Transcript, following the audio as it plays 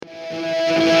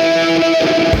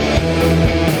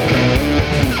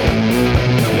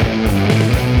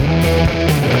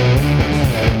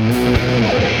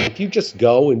should just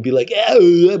go and be like, "Yeah,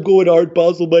 I'm going to Art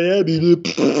Basel, Miami."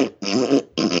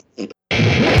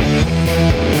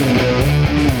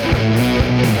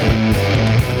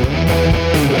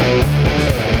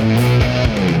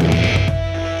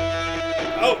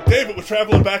 Oh, David, we're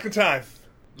traveling back in time.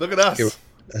 Look at us.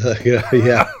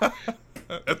 Yeah.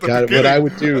 God, what I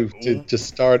would do to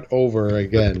start over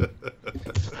again.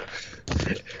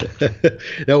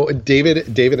 No,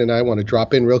 David and I want to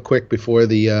drop in real quick before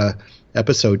the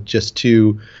episode just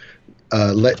to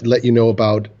let you know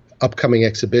about upcoming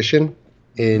exhibition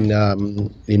in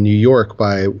New York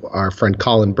by our friend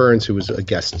Colin Burns, who was a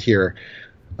guest here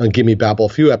on Gimme Babble a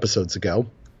few episodes ago.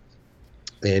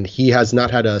 And he has not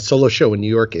had a solo show in New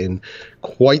York in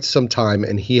quite some time,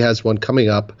 and he has one coming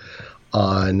up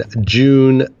on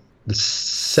June the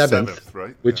 7th,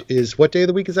 right? Which is, what day of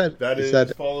the week is that?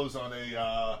 That follows on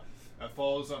a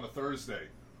Thursday.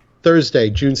 Thursday,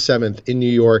 June 7th in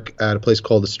New York at a place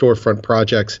called the Storefront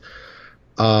Projects.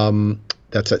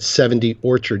 That's at 70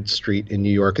 Orchard Street in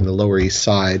New York in the Lower East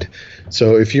Side.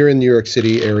 So if you're in the New York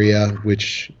City area,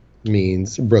 which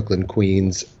means Brooklyn,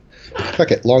 Queens,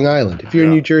 fuck it, Long Island. If you're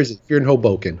in New Jersey, if you're in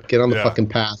Hoboken, get on the fucking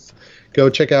path. Go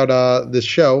check out this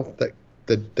show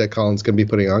that Colin's going to be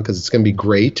putting on, because it's going to be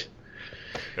great.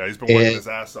 Yeah, he's been working his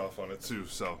ass off on it too,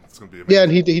 so it's going to be amazing. Yeah,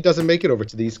 and he doesn't make it over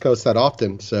to the East Coast that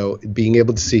often, so being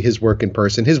able to see his work in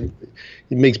person, he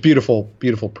makes beautiful,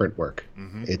 beautiful print work.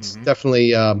 It's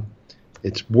definitely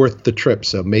it's worth the trip,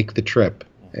 so make the trip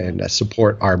and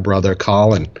support our brother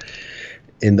Colin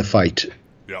in the fight.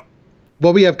 Yeah.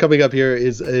 What we have coming up here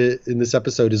is in this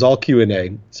episode is all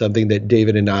Q&A, something that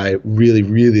David and I really,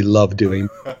 really love doing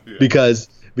because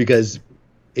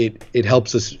it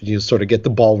helps us, sort of get the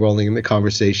ball rolling in the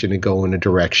conversation and go in a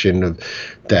direction of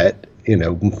that,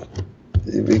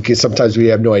 because sometimes we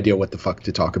have no idea what the fuck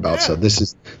to talk about. Yeah. So this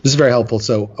is very helpful.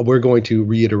 So we're going to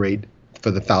reiterate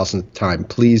for the 1,000th time.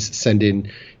 Please send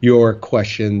in your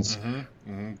questions,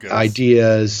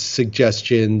 ideas,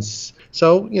 suggestions.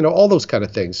 So, all those kind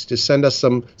of things. Just send us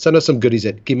some goodies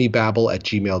at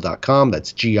gimmebabble@gmail.com.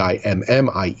 That's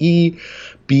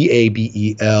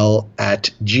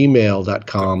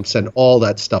GIMMIEBABEL@gmail.com. Send all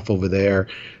that stuff over there,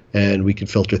 and we can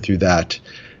filter through that.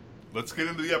 Let's get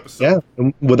into the episode. Yeah.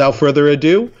 And without further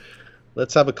ado,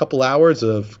 let's have a couple hours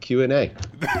of Q&A.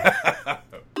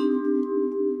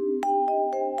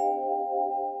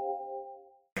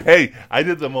 Hey, I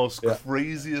did the most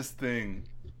craziest thing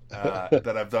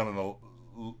that I've done it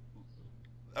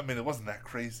wasn't that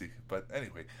crazy, but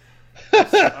anyway.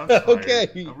 I'm Okay.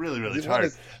 I'm really, really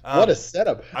tired. What a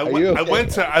setup. I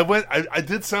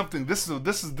did something. This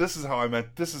is how I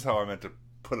meant to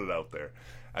put it out there.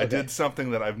 I did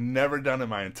something that I've never done in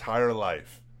my entire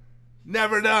life.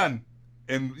 Never done.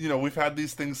 And we've had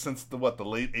these things since the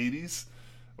late 80s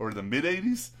or the mid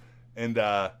 80s, and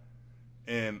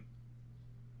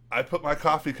I put my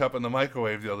coffee cup in the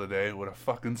microwave the other day with a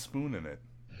fucking spoon in it.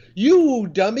 You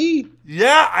dummy.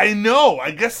 Yeah, I know.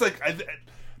 I guess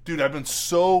dude, I've been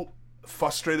so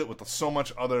frustrated with so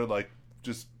much other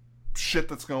just shit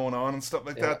that's going on and stuff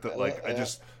like that I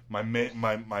just my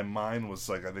mind was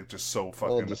I think just so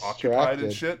fucking occupied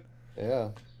and shit. Yeah.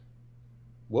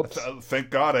 Whoops. Thank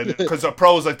God I didn't, because the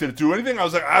pro was like, did it do anything? I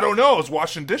was like, I don't know. I was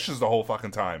washing dishes the whole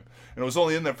fucking time, and it was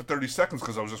only in there for 30 seconds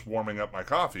because I was just warming up my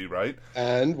coffee, right?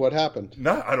 And what happened?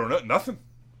 No, I don't know. Nothing.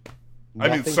 I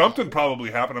mean, something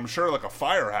probably happened. I'm sure a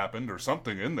fire happened or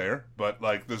something in there, but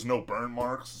there's no burn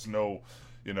marks, there's no,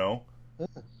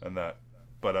 and that.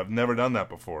 But I've never done that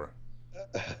before.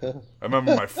 I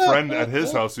remember my friend at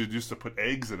his house who used to put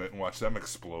eggs in it and watch them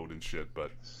explode and shit.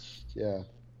 But yeah.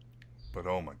 But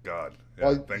oh my God!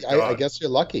 Yeah, well, I guess you're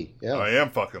lucky. Yeah, I am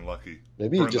fucking lucky.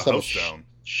 Maybe you just have a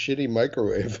shitty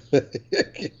microwave.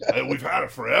 We've had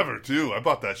it forever too. I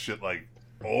bought that shit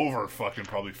over fucking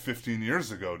probably 15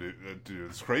 years ago, dude.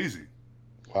 It's crazy.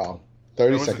 Wow,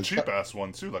 30 seconds. It was a cheap ass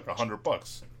one too,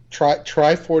 $100.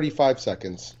 Try 45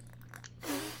 seconds.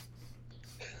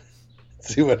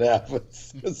 See what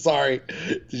happens. Sorry,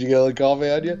 did you get a coffee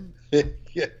on you?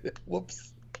 Yeah. Whoops.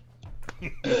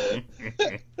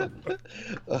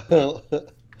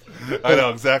 I know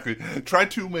exactly. Try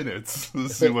 2 minutes.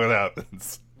 Let's see what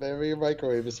happens. Maybe your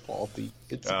microwave is faulty.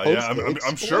 It's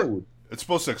I'm sure it's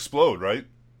supposed to explode, right?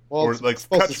 Well, or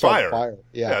catch fire.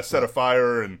 Yeah, set a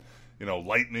fire and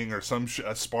lightning or some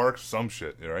a spark, some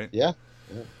shit, right? Yeah.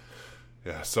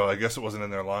 Yeah. So I guess it wasn't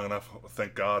in there long enough.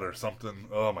 Thank God or something.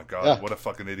 Oh my God, what a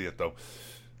fucking idiot though.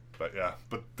 But yeah,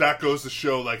 that goes to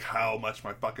show how much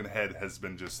my fucking head has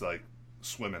been just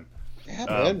swimming. Yeah,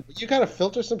 man. You gotta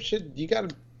filter some shit. You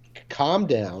gotta calm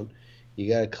down.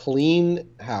 You gotta clean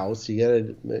house. You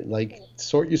gotta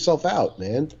sort yourself out,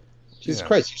 man. Jesus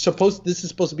Christ! This is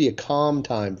supposed to be a calm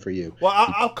time for you. Well,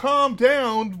 I'll calm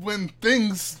down when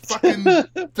things fucking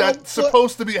that's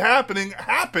supposed to be happening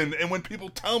happen, and when people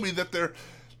tell me that they're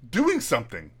doing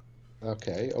something.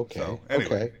 Okay. So, anyway.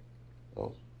 Okay.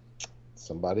 Well,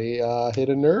 somebody hit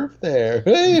a nerve there.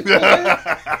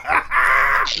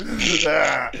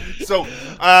 So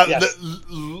yes.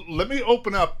 let me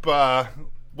open up.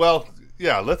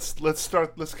 Let's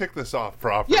start. Let's kick this off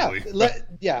properly.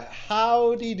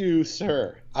 Howdy do,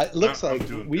 sir. It looks like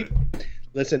we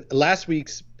listen. Last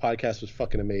week's podcast was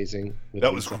fucking amazing.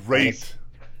 That was great.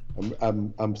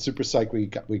 I'm super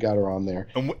psyched we got her on there,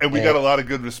 and we got a lot of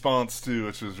good response too,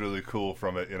 which was really cool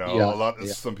from it.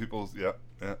 Some people, yeah.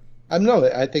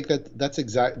 I think that's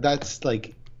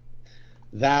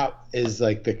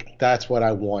that's what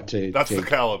I want to. That's the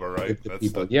caliber, right? That's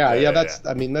people.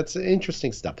 I mean, that's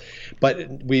interesting stuff.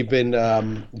 But we've been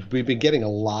getting a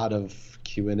lot of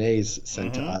Q&As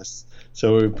sent to us,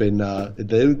 so we've been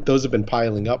those have been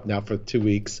piling up now for 2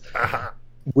 weeks,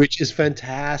 which is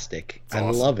fantastic. That's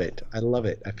awesome. I love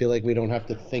it. I feel like we don't have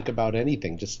to think about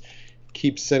anything. Just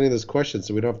keep sending those questions,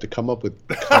 so we don't have to come up with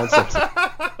concepts.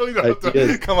 We don't have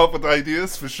to come up with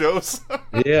ideas for shows.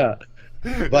 Yeah,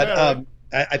 but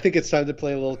I think it's time to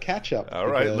play a little catch up. All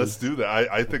right, let's do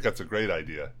that. I think that's a great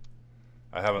idea.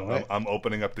 I haven't. Right. I'm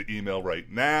opening up the email right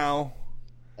now.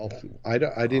 I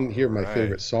didn't hear my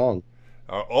favorite song.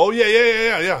 Yeah.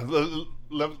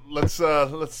 Let's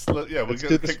we're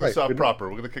gonna kick this off proper.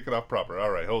 We're gonna kick it off proper. All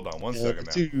right, hold on 1 second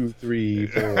now. 2, 3,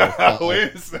 4, 5.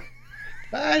 Wait a second.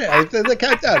 The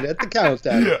countdown. At the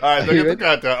countdown. All right, look at the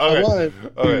countdown. Okay.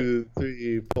 1, 2,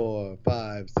 3, 4,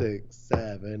 5, 6,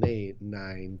 7, 8,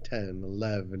 9, 10,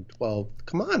 11, 12.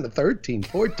 Come on, 13,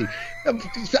 14.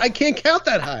 I can't count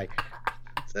that high.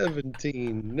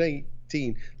 17,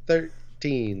 19,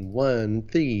 13, 1,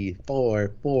 3,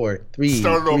 4, 4, 3.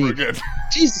 Start it over again.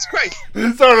 Jesus Christ.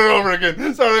 Start it over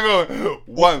again. Start it over.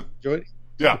 1.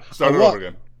 Yeah, start it over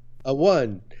again. A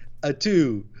 1, a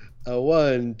 2.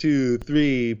 1, 2,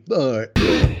 3, 4.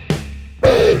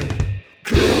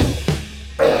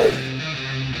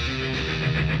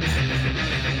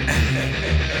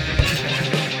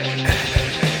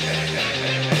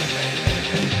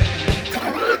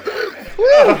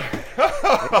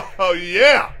 Oh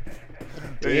yeah!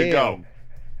 There you go.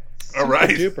 All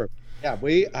right. Super. Yeah,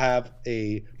 we have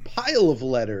a pile of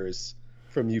letters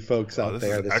from you folks out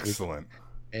there this excellent. Week.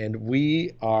 And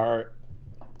we are.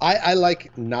 I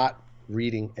like not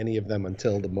reading any of them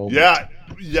until the moment.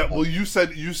 Yeah. Well, you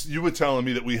said you were telling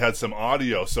me that we had some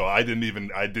audio, so I didn't even.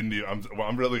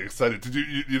 I'm really excited. Did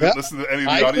you didn't listen to any of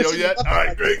the audio yet? All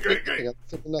right, great.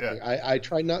 Nothing. Yeah. I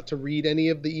try not to read any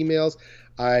of the emails.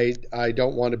 I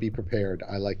don't want to be prepared.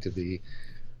 I like to be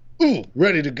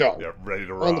ready to go. Yeah, ready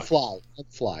to rock. On the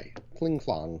fly. Kling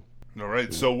flong. All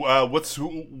right. So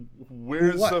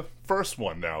where's the first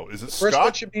one now? Is it Scott? First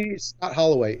one should be Scott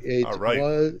Holloway. It's in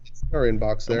our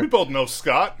inbox there. And we both know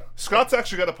Scott. Scott's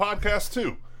actually got a podcast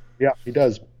too. Yeah, he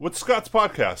does. What's Scott's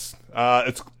podcast?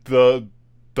 It's the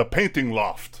Painting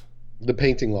Loft. The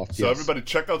Painting Loft. So everybody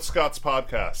check out Scott's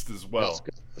podcast as well.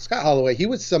 Scott Holloway. He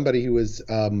was somebody who was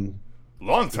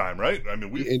long time, right? I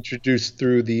mean, we introduced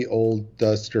through the old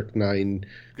Strychnine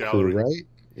crew, right?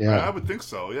 Yeah, I would think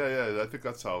so. Yeah. I think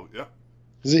that's how. Yeah.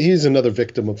 He's another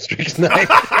victim of Strychnine. Yeah.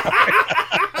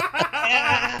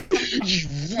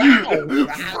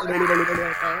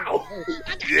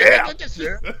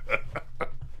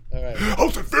 All right.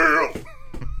 How's it feel?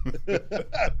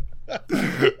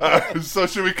 So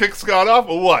should we kick Scott off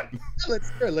or what?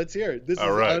 Let's hear it. This is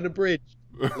unabridged.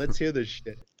 Let's hear this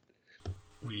shit.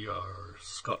 We are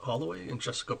Scott Holloway and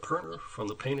Jessica Perner from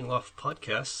the Painting Loft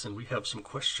Podcasts, and we have some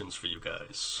questions for you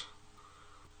guys.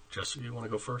 Jessica, you want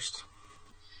to go first?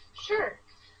 Sure.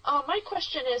 My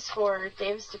question is for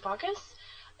David Stupakis,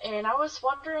 and I was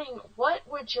wondering, what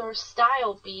would your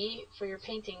style be for your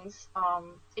paintings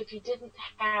if you didn't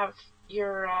have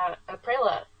your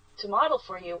Aprila to model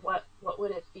for you? What would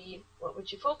it be? What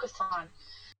would you focus on?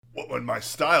 What would my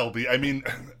style be? I mean,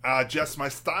 Jess, my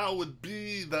style would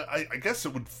be that I guess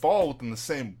it would fall within the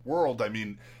same world. I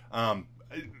mean,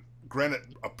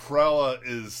 granted, Aprila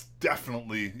is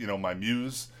definitely, my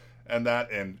muse and I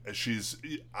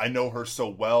know her so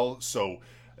well. So,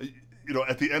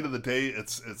 at the end of the day,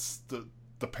 it's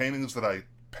the paintings that I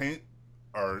paint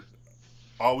are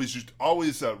always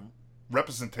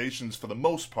representations for the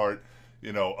most part,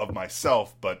 of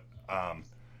myself, but I'm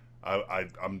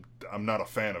not a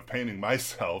fan of painting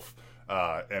myself.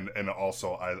 and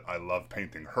also I love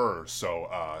painting her,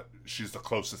 so she's the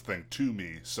closest thing to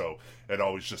me, so it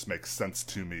always just makes sense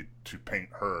to me to paint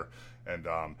her.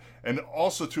 And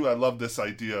also too, I love this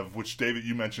idea of which, David,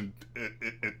 you mentioned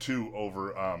it too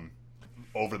over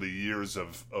the years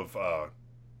of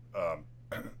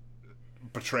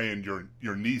portraying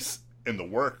your niece in the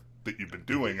work that you've been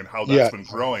doing and how that's been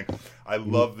growing. I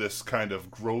love this kind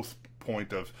of growth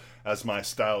point of, as my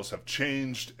styles have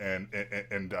changed and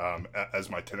as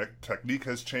my technique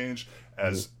has changed,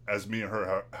 as me and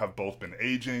her have both been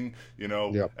aging,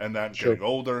 and that getting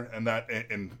older,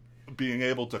 and being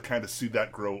able to kind of see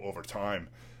that grow over time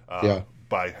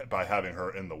by having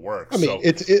her in the work. I mean,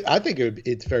 I think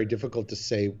it's very difficult to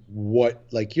say what,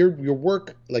 like, your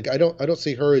work, like, I don't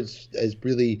see her as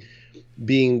really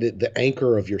being the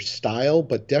anchor of your style,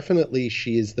 but definitely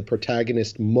she is the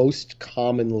protagonist most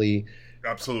commonly,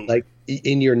 absolutely, like,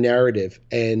 in your narrative,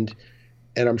 and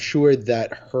I'm sure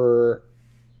that her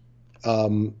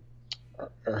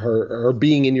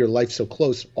being in your life so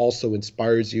close also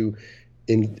inspires you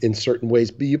in certain ways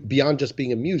beyond just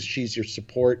being a muse. She's your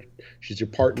support, she's your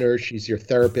partner, she's your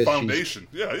therapist, foundation.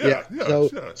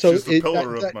 So she's the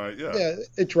pillar of my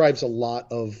it drives a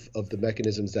lot of the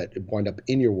mechanisms that wind up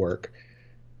in your work.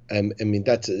 I mean,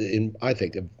 that's I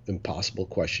think an impossible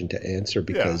question to answer,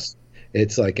 because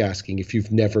it's like asking, if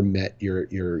you've never met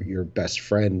your best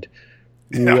friend,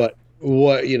 what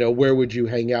where would you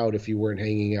hang out if you weren't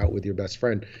hanging out with your best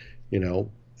friend,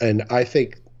 and I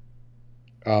think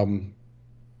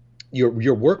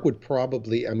your work would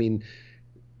probably, I mean,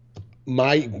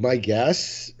 my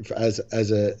guess as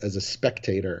a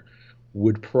spectator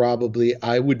would probably,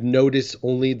 I would notice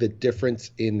only the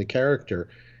difference in the character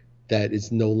that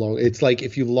is no longer. It's like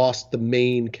if you lost the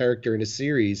main character in a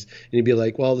series and you'd be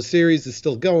like, well, the series is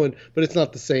still going, but it's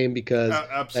not the same because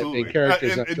absolutely. that main character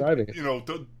is not driving it.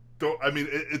 I mean,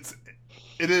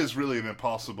 it is really an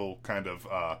impossible kind of,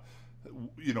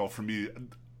 for me,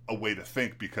 a way to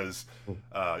think, because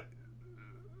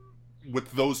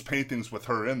with those paintings with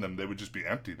her in them, they would just be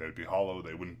empty. They'd be hollow.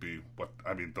 They wouldn't be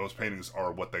those paintings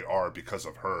are what they are because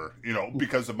of her,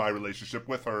 because of my relationship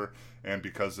with her, and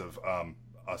because of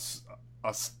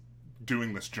us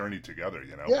doing this journey together,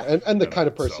 Yeah, and the kind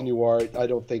of person you are, I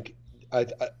don't think I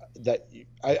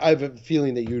have a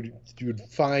feeling that you'd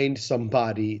find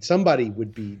somebody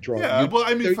would be drawn. Yeah, well,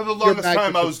 I mean, for the longest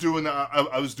time, I was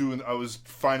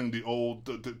finding the old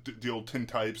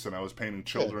tintypes, and I was painting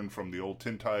children from the old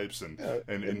tintypes,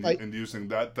 and using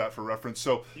that for reference.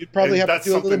 So you'd probably have to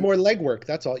do a little more legwork.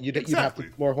 That's all. You'd have to do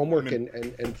more homework,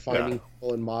 and finding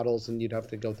people and models, and you'd have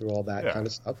to go through all that kind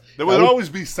of stuff. There would always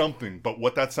be something, but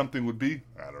what that something would be,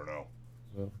 I don't know.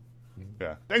 Well,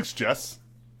 yeah. Thanks, Jess.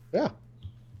 Yeah,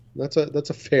 that's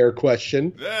a fair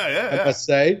question. Yeah. I must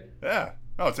say. Yeah.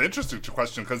 No, it's an interesting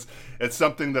question, because it's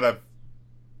something that I've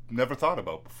never thought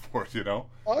about before.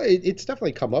 Oh, it's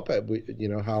definitely come up at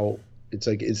how it's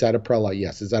like, is that a Prella?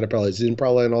 Yes. Is that a Prella? Is it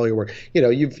Prella in all your work?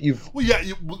 You've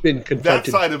been confronted. That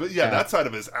side of it, that side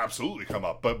of it has absolutely come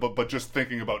up. But just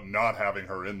thinking about not having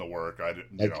her in the work, I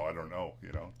don't know.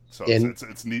 So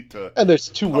it's neat to. And there's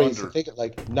two ways to think it,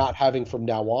 like not having from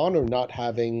now on, or not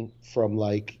having from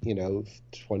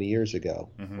 20 years ago,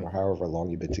 or however long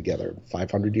you've been together.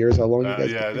 500 years? How long you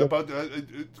guys? About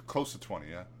close to 20.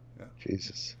 Yeah.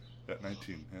 Jesus. At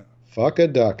 19. Yeah. Fuck a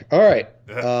duck. All right.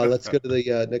 Let's go to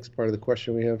the next part of the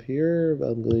question we have here.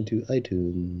 I'm going to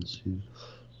iTunes.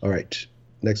 All right.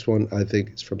 Next one, I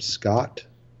think, is from Scott.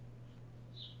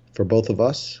 For both of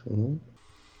us. Mm-hmm.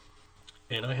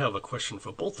 And I have a question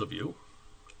for both of you.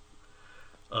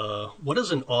 What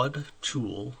is an odd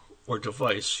tool or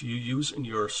device you use in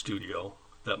your studio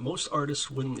that most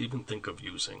artists wouldn't even think of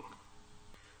using?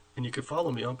 And you can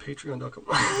follow me on patreon.com.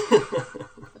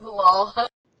 Lol.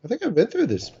 I think I've been through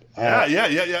this.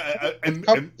 Yeah. And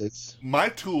my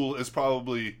tool is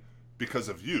probably because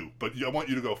of you, but I want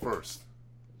you to go first.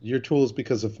 Your tool is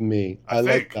because of me. I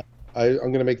like that. I'm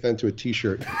going to make that into a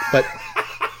T-shirt. But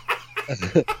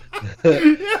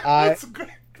that's great.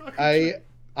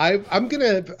 I'm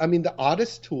going to. I mean, the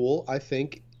oddest tool I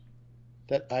think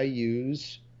that I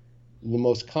use the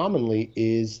most commonly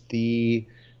is the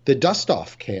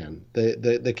dust-off can.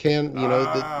 The can,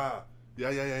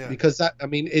 Yeah. Because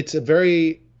it's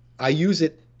I use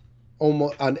it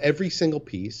almost on every single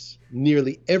piece,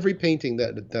 nearly every painting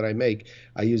that I make.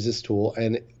 I use this tool,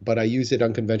 but I use it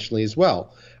unconventionally as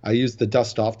well. I use the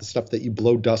dust off, the stuff that you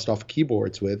blow dust off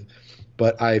keyboards with,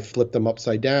 but I flip them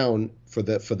upside down for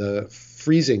the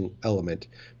freezing element,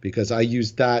 because I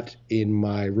use that in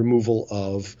my removal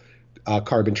of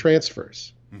carbon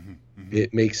transfers.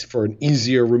 It makes for an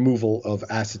easier removal of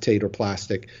acetate or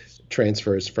plastic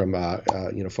transfers from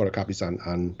photocopies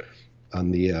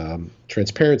on the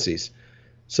transparencies.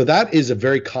 So that is a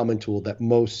very common tool that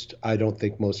I don't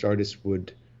think most artists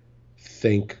would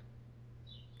think.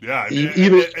 Yeah, and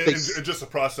just the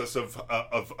process of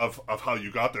how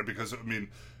you got there, because I mean,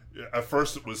 at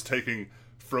first it was taking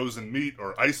frozen meat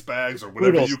or ice bags or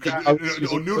whatever noodles. you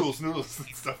could, noodles and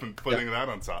stuff, and putting that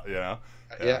on top. Yeah.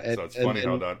 So it's funny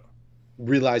how that.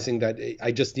 Realizing that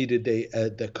I just needed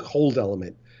the cold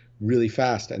element really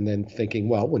fast, and then thinking,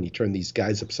 well, when you turn these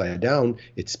guys upside down,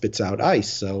 it spits out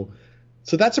ice. So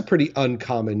that's a pretty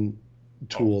uncommon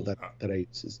tool that I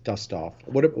use, is dust off.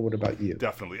 What about you?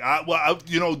 Definitely.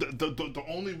 The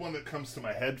only one that comes to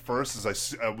my head first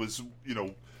is I was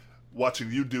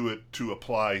watching you do it to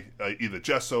apply either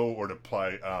gesso or to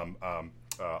apply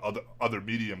other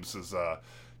mediums, is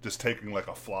just taking like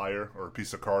a flyer or a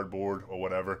piece of cardboard or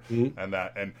whatever, and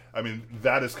I mean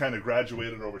that has kind of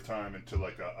graduated over time into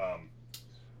like a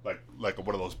like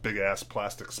one of those big ass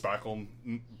plastic spackle,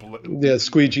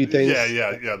 squeegee things.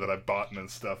 Yeah, that I've bought and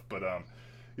stuff. But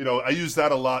I use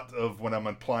that a lot of when I'm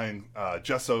applying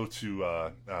gesso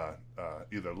to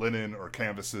either linen or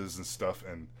canvases and stuff.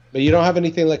 But you don't have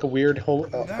anything like a weird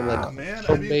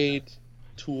homemade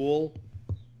tool,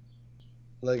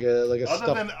 like a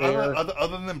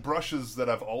other than brushes that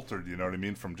I've altered. You know what I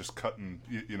mean? From just cutting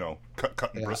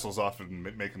cutting bristles off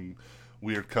and making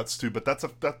weird cuts too. But that's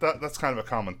kind of a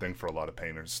common thing for a lot of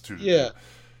painters too. Yeah.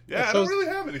 I don't really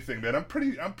have anything, man. I'm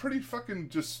pretty fucking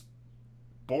just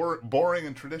boring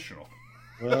and traditional.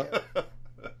 Well,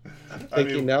 I'm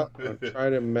trying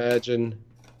to imagine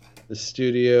the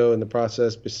studio and the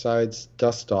process besides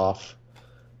dust off.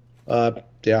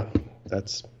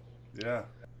 That's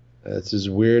as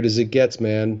weird as it gets,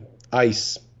 man.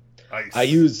 Ice. I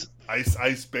use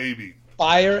ice, baby.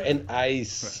 Fire and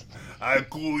ice. I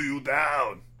cool you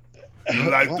down.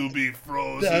 You like to be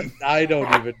frozen. I don't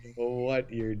even know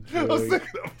what you're doing. I was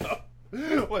thinking about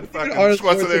what fucking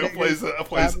Schwarzenegger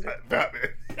plays Batman.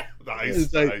 The ice.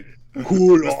 It's like,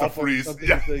 cool off. The freeze.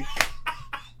 Yeah.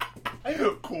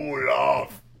 Cool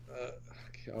off.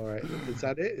 All right. Is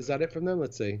that it? Is that it from them?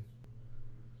 Let's see.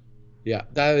 Yeah,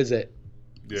 that is it.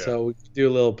 Yeah. So we do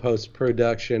a little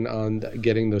post-production on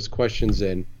getting those questions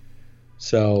in.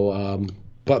 So,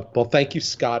 but thank you,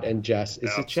 Scott and Jess.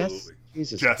 Is it Jess?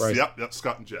 Jesus Jess, Christ. Yep,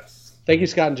 Scott and Jess. Thank you,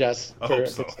 Scott and Jess, for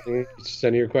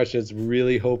sending your questions.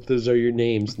 Really hope those are your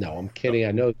names. No, I'm kidding.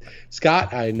 I know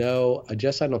Scott. I know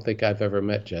Jess. I don't think I've ever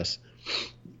met Jess,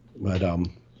 but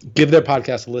give their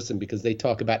podcast a listen, because they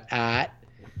talk about art.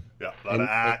 Yeah, a lot of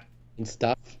art and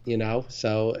stuff.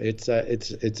 So it's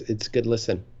a good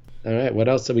listen. All right, what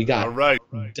else have we got? All right,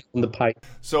 down the pipe.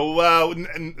 So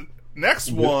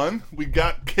next one we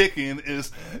got kicking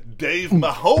is Dave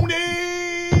Mahoney.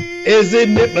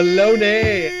 Isn't it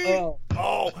Maloney?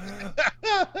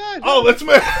 Oh, that's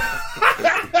me.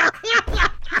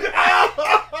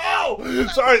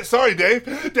 Sorry,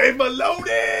 Dave. Dave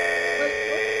Maloney.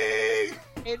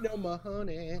 Ain't no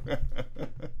Mahoney.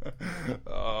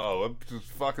 I'm just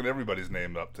fucking everybody's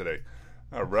name up today.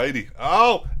 Alrighty.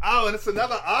 Oh, and it's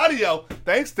another audio.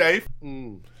 Thanks, Dave.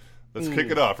 Let's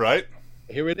kick it off, right?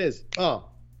 Here it is. Oh.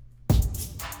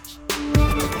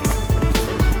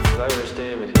 Irish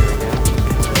David here again.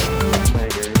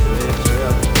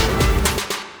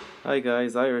 Hi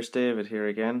guys, Irish David here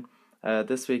again.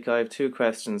 This week I have 2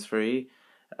 questions for you.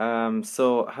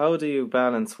 So how do you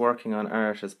balance working on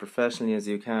art as professionally as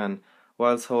you can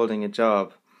whilst holding a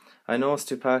job? I know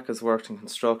Stupak has worked in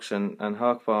construction, and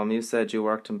Hawkbaum, you said you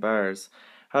worked in bars.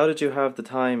 How did you have the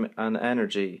time and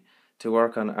energy to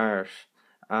work on art?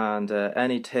 And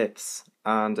any tips?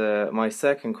 And my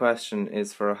second question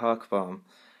is for Hawkbaum.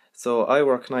 So I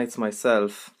work nights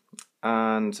myself,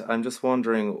 and I'm just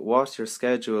wondering what your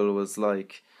schedule was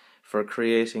like for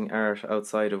creating art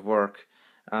outside of work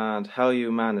and how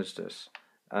you managed it.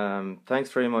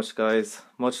 Thanks very much, guys.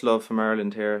 Much love from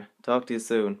Ireland here. Talk to you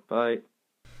soon. Bye.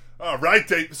 All right,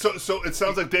 Dave. So it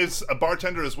sounds like Dave's a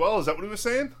bartender as well. Is that what he was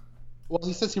saying? Well,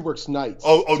 he says he works nights.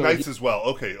 So nights as well.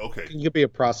 Okay. You could be a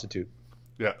prostitute.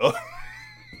 Yeah.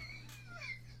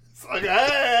 It's like,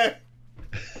 hey!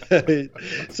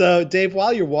 So, Dave,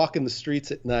 while you're walking the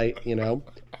streets at night, you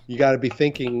got to be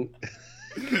thinking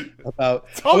about.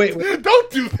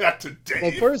 Don't do that to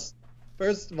Dave. Well,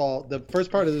 first of all, the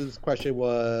first part of this question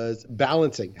was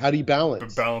balancing. How do you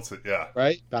balance? Balance it, yeah.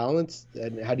 Right, balance,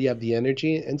 and how do you have the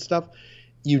energy and stuff?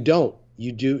 You don't.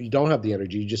 You don't have the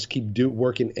energy. You just keep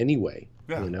working anyway.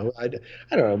 Yeah. I don't know.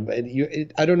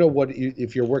 I don't know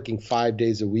if you're working 5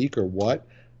 days a week or what.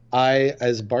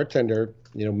 As a bartender,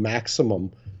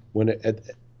 maximum when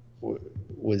it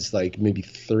was like maybe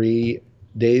 3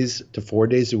 days to 4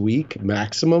 days a week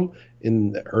maximum.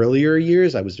 In the earlier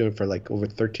years, I was doing it for like over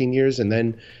 13 years, and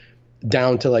then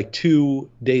down to like 2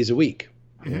 days a week,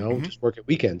 just work at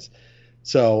weekends.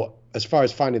 So as far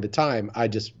as finding the time, I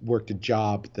just worked a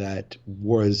job that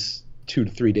was 2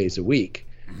 to 3 days a week,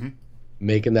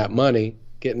 making that money,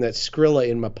 getting that Skrilla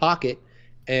in my pocket,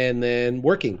 and then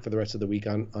working for the rest of the week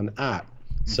on app.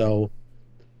 So,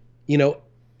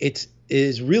 it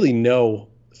is really no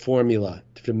formula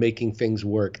for making things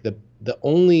work.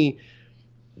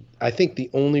 I think the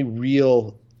only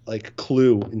real like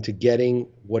clue into getting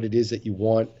what it is that you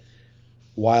want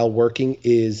while working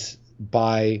is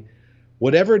by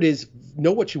whatever it is,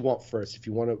 know what you want first. If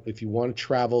you want to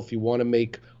travel, if you want to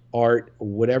make art, or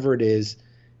whatever it is,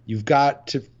 you've got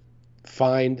to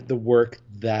find the work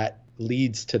that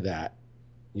leads to that,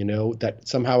 that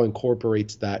somehow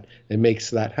incorporates that and makes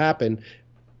that happen.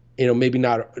 Maybe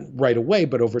not right away,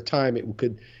 but over time it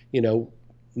could,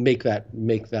 make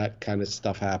that kind of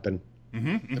stuff happen.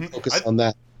 Focus on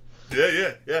that.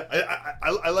 Yeah.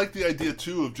 I like the idea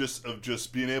too of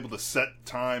just being able to set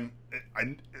time.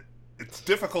 It's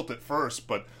difficult at first,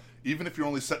 but even if you're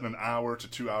only setting an hour to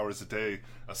 2 hours a day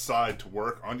aside to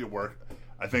work on your work,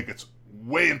 I think it's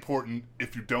way important,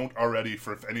 if you don't already,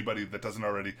 for anybody that doesn't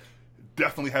already,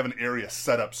 definitely have an area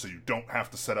set up so you don't have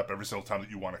to set up every single time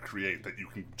that you want to create, that you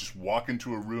can just walk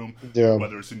into a room,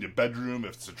 whether it's in your bedroom,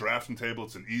 if it's a drafting table,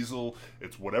 it's an easel,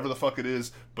 it's whatever the fuck it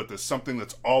is, but there's something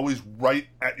that's always right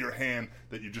at your hand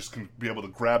that you just can be able to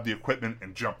grab the equipment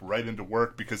and jump right into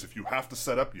work. Because if you have to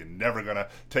set up, you're never gonna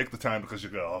take the time, because you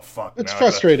go, oh fuck, it's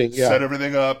frustrating. Set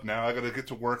everything up, now I gotta get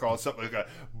to work, all that stuff like that.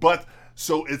 But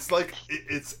so it's like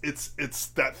it's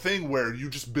that thing where you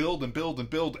just build and build and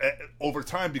build over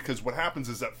time, because what happens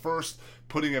is at first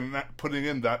putting in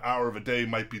that hour of a day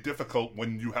might be difficult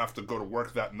when you have to go to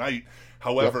work that night.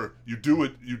 However, you do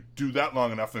that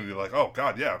long enough, and you're like, oh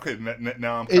god, yeah, okay,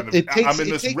 now I'm I'm in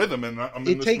this rhythm, and I'm in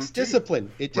this routine. It takes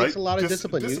discipline. It takes a lot of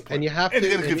discipline, and you have to. And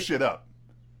you gotta give shit up.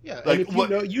 Yeah, like,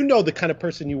 and if you know the kind of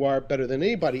person you are better than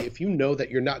anybody. If you know that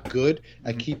you're not good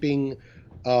at keeping,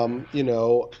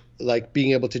 like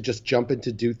being able to just jump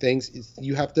into do things,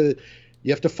 you have to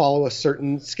follow a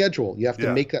certain schedule. You have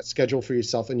to make that schedule for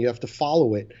yourself, and you have to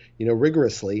follow it,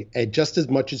 rigorously, and just as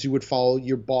much as you would follow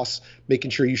your boss,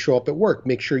 making sure you show up at work,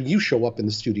 make sure you show up in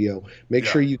the studio, make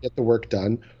sure you get the work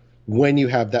done when you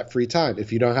have that free time.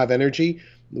 If you don't have energy,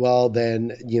 well,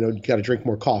 then, you got to drink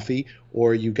more coffee,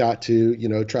 or you got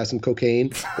to, try some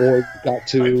cocaine, or you got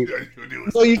to,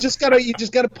 well, you just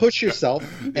gotta push yourself.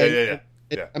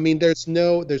 I mean, there's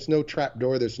no trap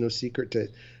door. There's no secret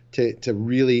to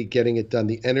really getting it done.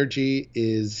 The energy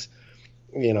is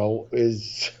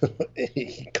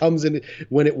it comes in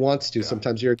when it wants to.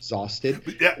 Sometimes you're exhausted.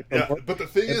 But the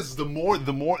thing is, what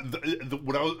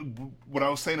I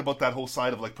was saying about that whole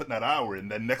side of like putting that hour in,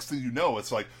 then next thing you know,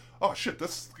 it's like, oh shit,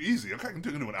 that's easy. Okay, I can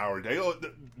do an hour a day. Oh,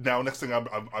 now next thing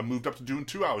I moved up to doing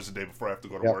 2 hours a day before I have to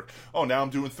go to work. Oh, now I'm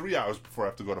doing 3 hours before I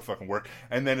have to go to fucking work.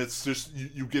 And then it's just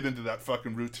you get into that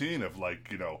fucking routine of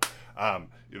like,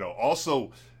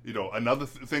 also, another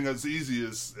thing that's easy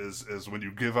is when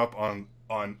you give up on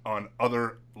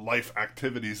other life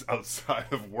activities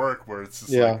outside of work, where it's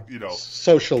just like,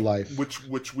 social life,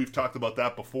 which we've talked about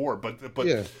that before. But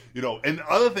and the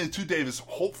other thing too, Dave, is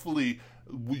hopefully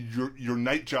your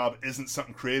night job isn't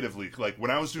something creatively. Like when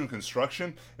I was doing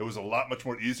construction, it was a lot much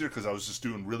more easier, because I was just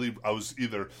doing I was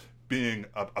either being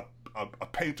a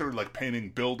painter, like painting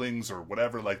buildings or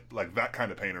whatever, like that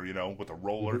kind of painter, with a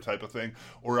roller type of thing,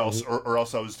 or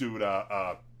else I was doing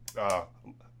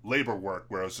labor work,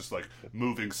 where I was just like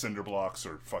moving cinder blocks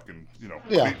or fucking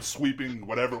sweeping,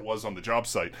 whatever it was on the job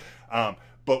site.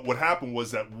 But what happened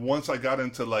was that once I got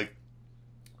into like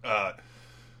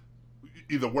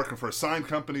either working for a sign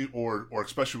company or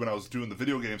especially when I was doing the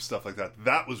video game stuff like that,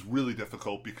 that was really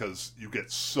difficult, because you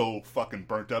get so fucking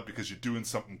burnt out because you're doing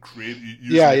something creative,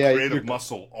 creative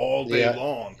muscle all day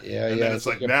long. And then it's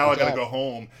like, now I gotta go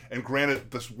home, and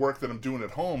granted, this work that I'm doing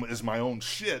at home is my own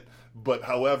shit, but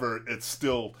however, it's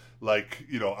still like,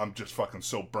 I'm just fucking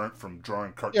so burnt from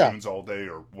drawing cartoons all day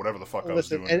or whatever the fuck I was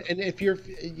doing. And if you're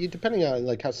depending on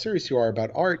like how serious you are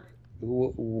about art,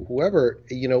 whoever,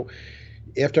 you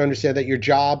have to understand that your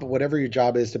job, whatever your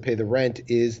job is to pay the rent,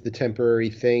 is the temporary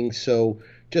thing. So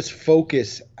just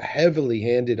focus heavily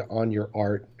handed on your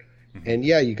art. And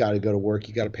you got to go to work,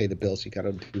 you got to pay the bills, you got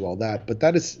to do all that. But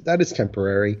that is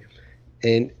temporary.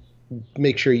 And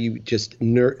make sure you just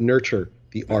nurture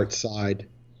the art side.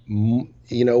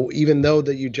 Even though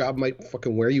that your job might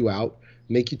fucking wear you out,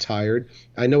 make you tired.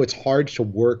 I know it's hard to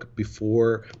work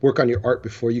on your art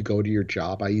before you go to your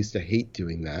job. I used to hate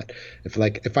doing that.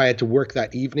 If I had to work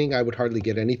that evening, I would hardly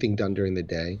get anything done during the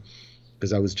day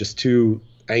because I was just too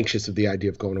anxious of the idea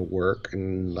of going to work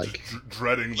and like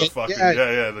dreading the fucking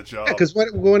the job. Because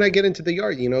when I get into the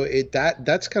art,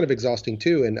 that's kind of exhausting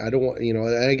too, and I don't want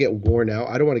I get worn out.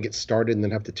 I don't want to get started and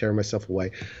then have to tear myself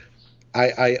away.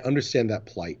 I understand that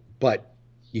plight, but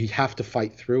you have to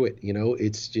fight through it.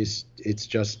 It's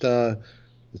just a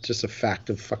fact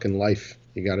of fucking life.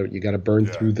 You gotta burn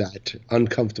through that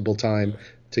uncomfortable time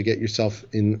to get yourself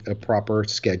in a proper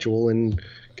schedule and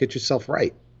get yourself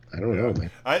right. I don't know, man.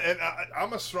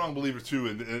 I'm a strong believer too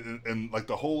in like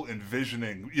the whole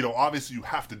envisioning. Obviously you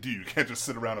have to do. You can't just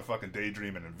sit around and fucking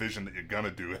daydream and envision that you're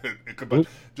gonna do it. But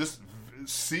just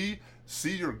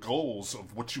see your goals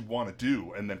of what you want to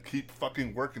do, and then keep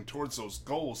fucking working towards those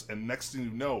goals. And next thing you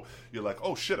know, you're like,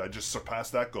 oh shit, I just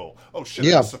surpassed that goal. Oh shit,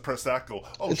 I just suppressed that goal.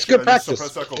 Oh it's shit, good I practice.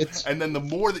 just suppressed that goal. And then the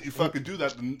more that you fucking do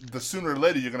that, the sooner or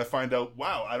later you're gonna find out,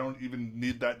 wow, I don't even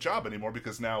need that job anymore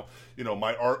because now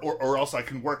my art, or else I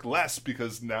can work less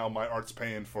because now my art's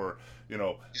paying for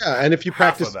and if you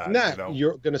practice that,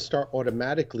 you're gonna start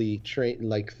automatically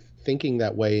thinking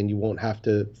that way, and you won't have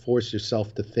to force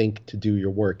yourself to think to do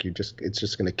your work. It's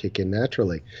just going to kick in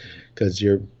naturally because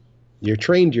you're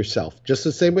trained yourself. Just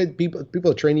the same way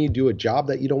people are training you to do a job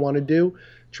that you don't want to do.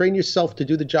 Train yourself to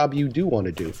do the job you do want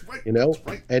to do. That's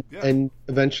right. And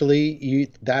eventually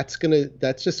that's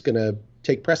just gonna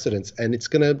take precedence, and it's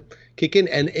gonna kick in.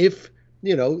 And if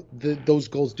those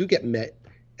goals do get met,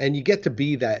 and you get to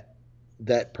be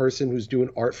that person who's doing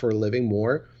art for a living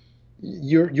more,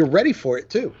 you're ready for it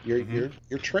too. You're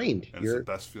trained. And it's the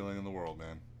best feeling in the world,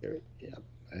 man.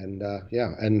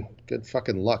 And good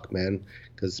fucking luck, man,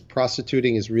 because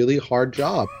prostituting is really a hard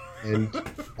job, and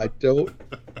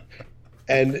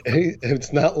and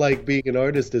it's not like being an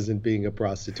artist isn't being a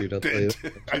prostitute. I'll tell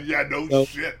you.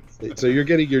 Shit. So you're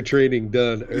getting your training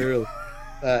done early.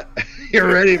 You're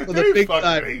ready for the big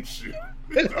time.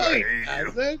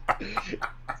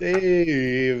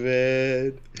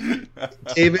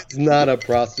 David's not a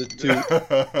prostitute.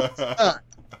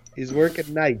 He's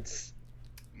working nights.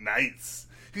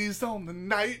 He's on the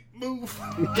night move.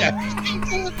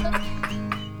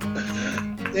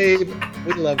 Dave,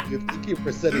 we love you. Thank you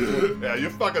for sending more. Yeah,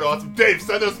 you're fucking awesome. Dave,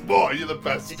 send us more. You're the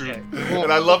best, dude.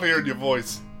 And I love hearing your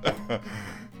voice.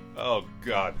 Oh,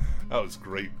 God. That was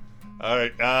great. All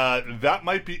right, that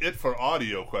might be it for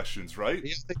audio questions, right?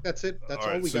 Yeah, I think that's it. That's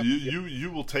all right, we so got. you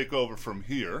will take over from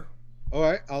here. All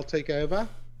right, I'll take over.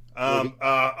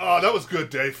 That was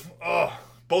good, Dave. Oh,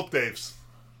 both Daves.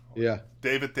 Yeah.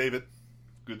 David.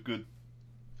 Good.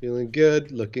 Feeling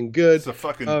good, looking good. It's a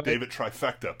fucking David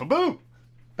trifecta. Ba-boom!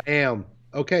 Bam.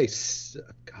 Okay,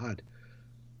 God.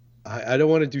 I don't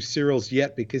want to do Cyril's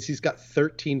yet because he's got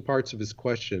 13 parts of his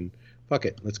question. Fuck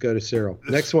it. Let's go to Cyril.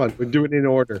 Next one. We're doing it in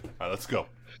order. All right, let's go.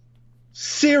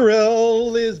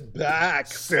 Cyril is back.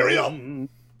 Cyril.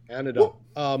 Canada.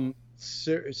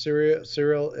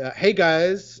 Cyril. Hey,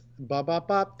 guys.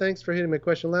 Bop. Thanks for hitting my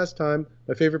question last time.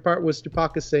 My favorite part was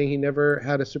Dupaka saying he never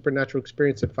had a supernatural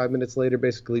experience, and 5 minutes later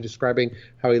basically describing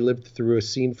how he lived through a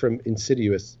scene from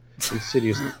Insidious.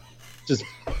 Just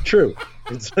true.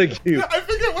 It's like you. I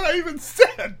forget what I even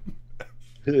said.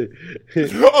 Oh,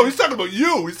 he's talking about you.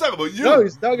 No,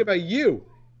 he's talking about you.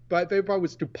 My favorite part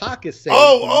was Tupac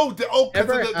saying,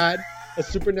 never had a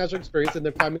supernatural experience, and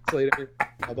then 5 minutes later,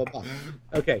 blah, blah, blah.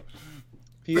 Okay.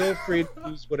 Feel free to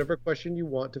use whatever question you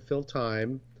want to fill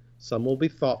time. Some will be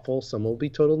thoughtful, some will be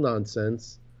total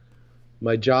nonsense.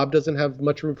 My job doesn't have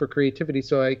much room for creativity,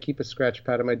 so I keep a scratch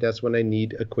pad on my desk when I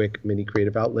need a quick mini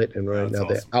creative outlet, and right now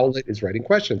the outlet is writing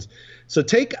questions. So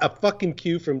take a fucking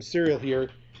cue from Cyril here.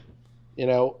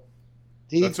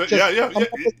 He's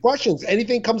just questions.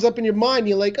 Anything comes up in your mind,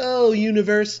 you're like, oh,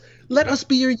 universe, let us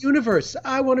be your universe.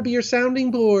 I want to be your sounding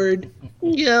board.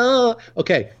 Yeah.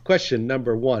 Okay, question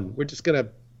number 1. We're just going to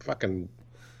fucking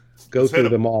go through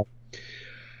them all.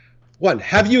 1,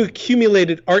 have you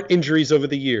accumulated art injuries over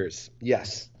the years?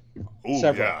 Yes. Ooh,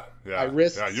 several. Yeah.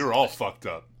 Wrists. Yeah, you're all fucked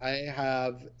up. I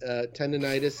have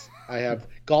tendonitis. I have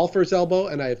golfer's elbow,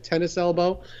 and I have tennis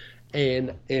elbow.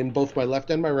 And in both my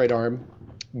left and my right arm,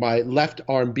 my left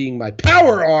arm being my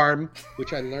power arm,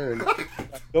 which I learned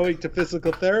going to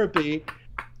physical therapy.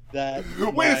 Wait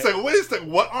a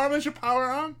second. What arm is your power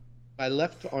arm? My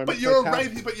left arm. But you're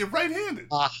right-handed.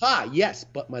 Aha, yes,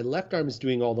 but my left arm is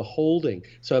doing all the holding.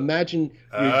 So imagine.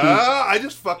 I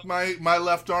just fucked my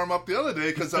left arm up the other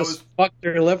day because I was fucked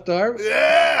your left arm.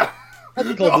 Yeah.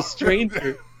 That's called a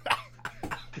stranger.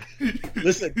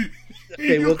 Listen.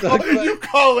 Okay, we'll talk about you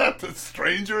call that the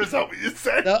stranger? Is that what you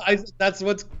said? No, that's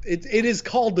what's it is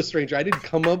called the stranger. I didn't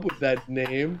come up with that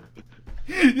name.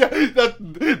 Yeah,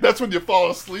 that's when you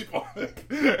fall asleep on it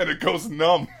and it goes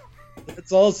numb.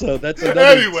 That's another.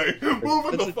 Anyway,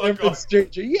 moving the fuck on.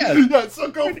 Stranger. Yes. Yeah,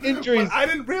 so go. Injuries. But I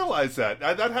didn't realize that.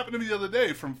 That happened to me the other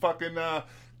day from fucking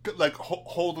like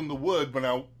holding the wood when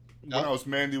I was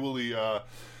manually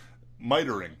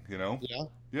mitering. You know. Yeah.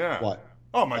 Yeah. What?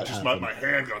 Oh my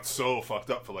hand got so fucked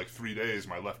up for like 3 days.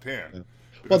 My left hand. Yeah.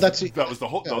 Well, that was the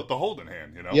holding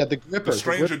hand. You know. Yeah, the gripper. The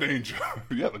stranger danger.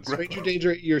 Yeah, the gripper. Stranger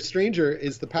danger. Your stranger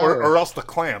is the power. Or else the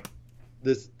clamp.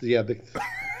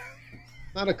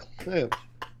 Not a clamp.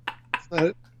 It's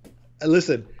not.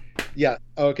 Listen, yeah.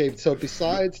 Okay, so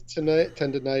besides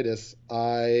tendonitis,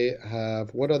 I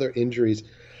have what other injuries?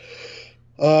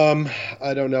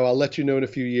 I don't know. I'll let you know in a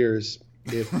few years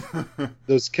if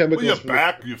those chemicals.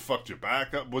 Well, you fucked your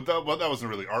back up. But that wasn't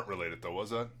really art related, though, was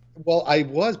that? Well, I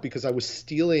was because I was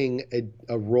stealing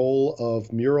a roll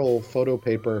of mural photo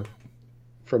paper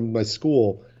from my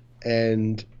school,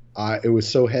 and it was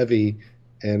so heavy.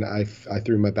 And I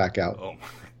threw my back out. Oh my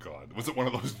god! Was it one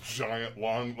of those giant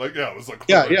long? Like it was like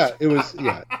it was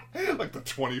like the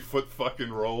 20-foot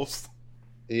fucking rolls.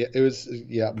 Yeah, it was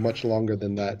much longer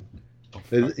than that.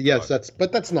 Yes,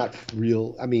 god. that's not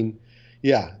real. I mean,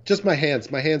 yeah, just my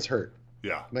hands. My hands hurt.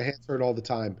 Yeah, my hands hurt all the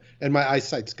time, and my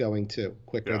eyesight's going too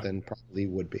quicker than probably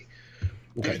would be.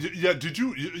 Okay. Yeah. Did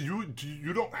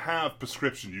you don't have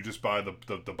prescription? You just buy the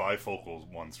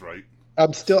bifocal ones, right?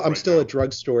 I'm still a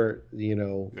drugstore,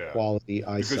 quality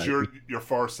eyesight. Because you're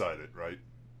farsighted, right?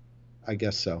 I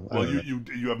guess so. Well,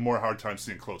 you have more hard time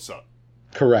seeing close up.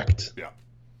 Correct. Yeah.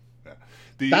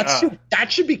 That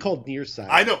should be called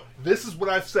nearsighted. I know. This is what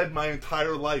I've said my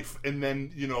entire life, and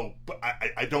then but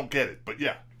I don't get it. But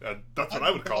yeah, that's what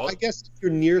I would call it. I guess if you're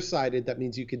nearsighted, that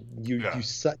means you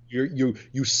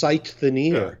sight the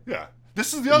near. Yeah.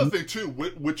 This is the other thing too,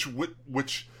 which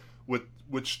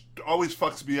always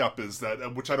fucks me up is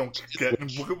that, which I don't get, and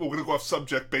we're going to go off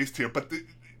subject based here, but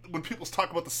when people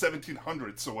talk about the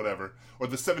 1700s or whatever, or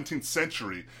the 17th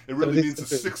century, it really means the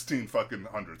 16 fucking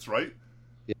hundreds, right?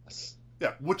 Yes.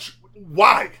 Yeah,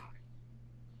 why?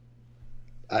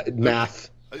 Math.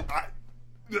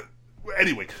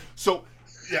 Anyway, so,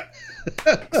 yeah.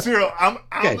 Cyril, I'm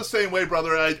the same way,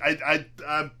 brother.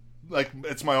 I'm like,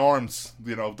 it's my arms,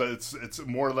 it's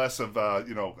more or less of, I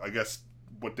guess,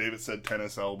 what David said,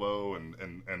 tennis elbow and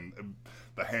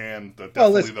the hand, the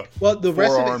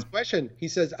rest of his question, he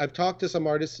says, I've talked to some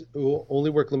artists who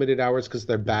only work limited hours because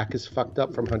their back is fucked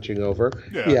up from hunching over.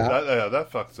 Yeah.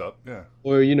 That fucks up, yeah.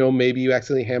 Or, maybe you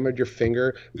accidentally hammered your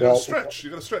finger. You gotta stretch,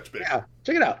 baby. Yeah,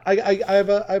 check it out. I have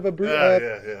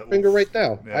a finger right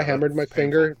now. Yeah, I hammered my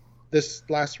finger this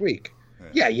last week.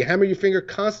 Yeah, you hammer your finger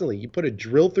constantly. You put a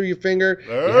drill through your finger.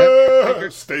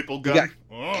 Staple gun. You got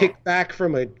kicked back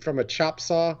from a chop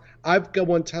saw. I've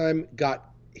got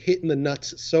hit in the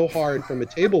nuts so hard from a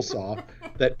table saw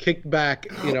that kicked back.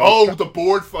 The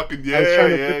board fucking I was trying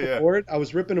to rip a board. I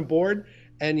was ripping a board,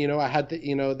 and I had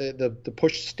the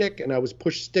push stick, and I was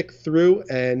push stick through,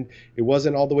 and it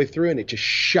wasn't all the way through, and it just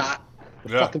shot.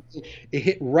 Fucking thing. It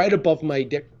hit right above my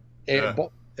dick,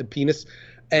 penis,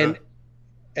 and.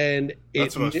 And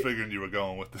that's what I was figuring you were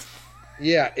going with this.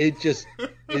 Yeah,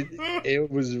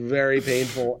 it was very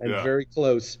painful and very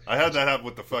close. I had that happen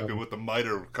with with the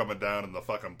miter coming down and the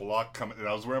fucking block coming. And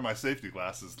I was wearing my safety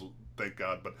glasses, thank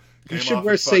God. But you should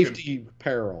wear safety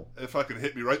apparel. It fucking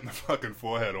hit me right in the fucking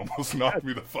forehead, almost knocked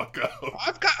me the fuck out.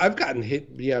 I've gotten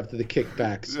hit after the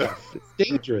kickback stuff. It's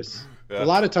dangerous. Yeah. A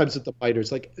lot of times with the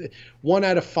miters, like 1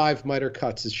 out of 5 miter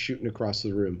cuts is shooting across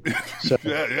the room. So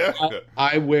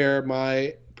I wear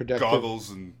my protective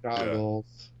goggles.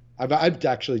 I've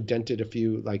actually dented a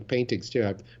few paintings too.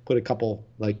 I've put a couple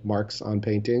marks on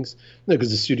paintings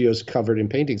because the studio's covered in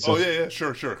paintings. So,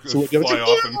 sure. So fly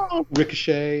off and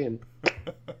ricochet and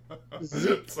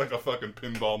it's like a fucking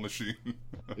pinball machine.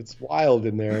 It's wild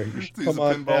in there. He's a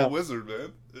pinball wizard,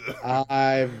 man.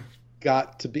 I've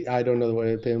got to be. I don't know what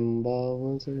a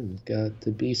pinball wizard. It's got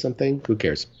to be something. Who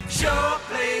cares? Sure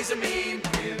plays a mean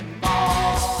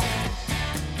pinball.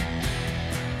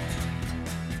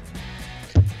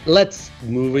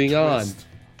 Moving on.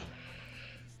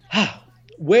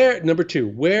 Where number 2?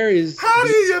 Where is? How do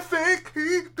you think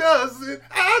he does it?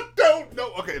 I don't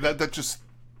know. Okay, that just.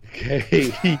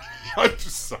 Okay. I'm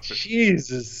just sorry.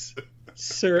 Jesus,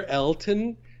 Sir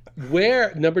Elton.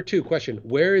 Where number 2 question?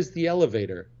 Where is the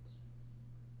elevator?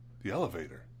 The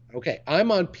elevator. Okay,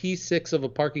 I'm on P6 of a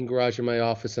parking garage in my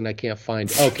office and I can't find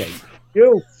it. Okay,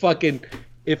 you fucking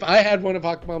If I had one of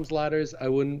Hawkmom's ladders, I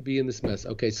wouldn't be in this mess.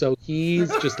 Okay, so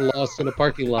he's just lost in a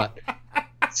parking lot.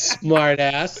 Smart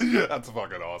ass. That's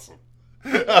fucking awesome.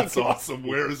 That's awesome.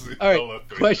 Where is the All right,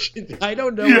 elevator? question. I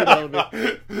don't know what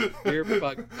elevator. You're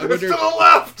fuck. I It's to wonder the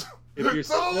left. if you're To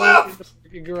still the in the left.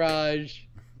 fucking garage.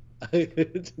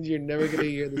 You're never gonna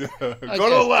hear this. Go to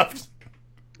the left.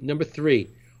 Number 3.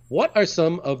 What are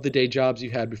some of the day jobs you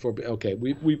had before? Okay,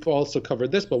 we've also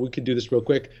covered this, but we could do this real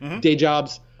quick. Day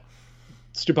jobs.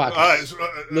 Stupakis.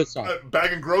 Let's start.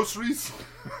 Bagging groceries.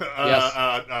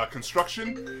 Yes.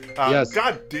 Construction. Yes.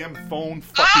 Goddamn phone.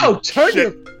 Fucking Ow! Turn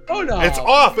shit. your phone off. It's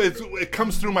off. It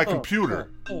comes through my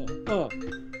computer.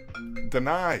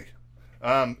 Deny.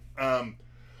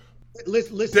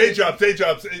 Listen. Day jobs. Day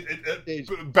jobs.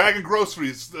 Bagging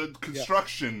groceries.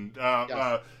 Construction.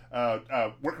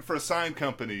 Working for a sign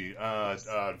company.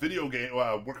 Video game.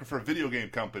 Working for a video game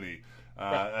company.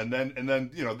 And then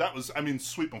that was, I mean,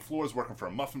 sweeping floors, working for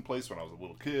a muffin place when I was a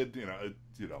little kid,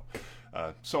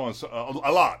 so on,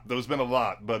 a lot. There's been a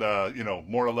lot, but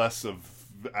more or less of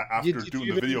after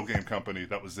doing the video game company,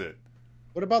 that was it.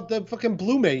 What about the fucking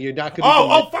Blue Man? You're not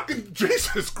gonna. Fucking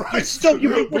Jesus Christ! Still,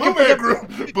 you Blue Man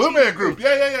Group, Blue Man Group,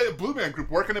 yeah, Blue Man Group.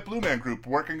 Working at Blue Man Group,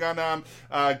 working on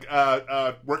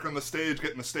working on the stage,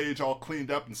 getting the stage all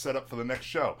cleaned up and set up for the next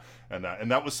show, and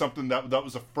that was something that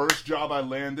was the first job I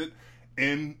landed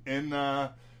in New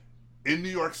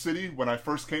York City when I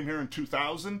first came here in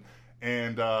 2000,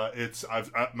 and I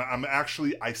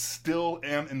still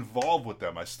am involved with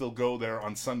them. I still go there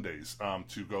on Sundays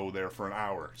to go there for an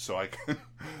hour, so I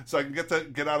can get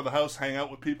out of the house, hang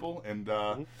out with people, and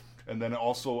then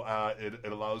also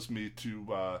it allows me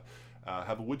to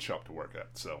have a wood shop to work at.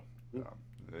 So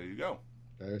there you go.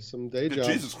 There's some day jobs.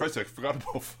 Jesus Christ, I forgot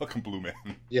about fucking Blue Man.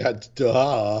 Yeah,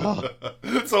 duh.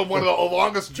 So one of the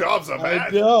longest jobs I've had. I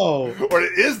know. Or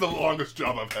it is the longest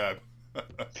job I've had.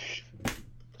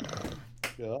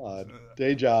 God,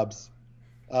 day jobs.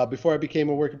 Before I became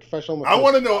a working professional, I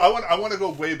want to know. I want to go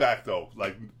way back though,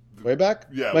 like way back.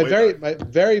 Yeah, my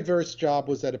very first job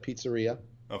was at a pizzeria.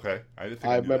 Okay, I didn't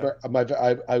think I remember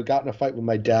I got in a fight with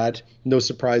my dad. No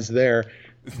surprise there.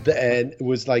 And it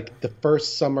was like the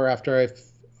first summer after I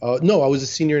was a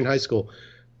senior in high school,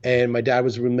 and my dad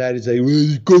was really mad. He's like,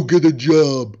 well, "Go get a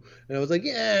job," and I was like,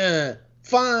 "Yeah,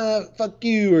 fine, fuck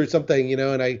you," or something,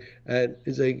 And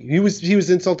he's like, he was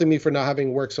insulting me for not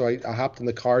having work, so I hopped in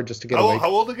the car just to get away. How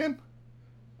old again?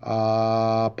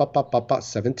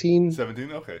 17.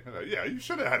 17. Okay, yeah, you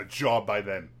should have had a job by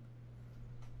then.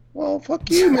 Well, fuck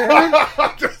you, man. All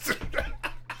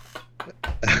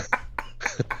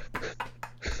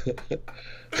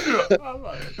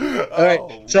right.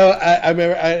 So I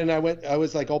remember, I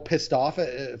was like all pissed off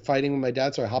at fighting with my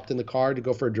dad. So I hopped in the car to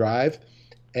go for a drive,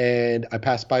 and I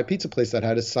passed by a pizza place that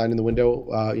had a sign in the window,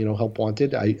 help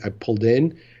wanted. I pulled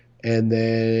in, and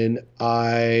then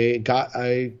I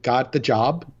got the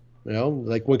job.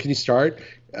 Like, when can you start?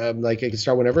 Like, I can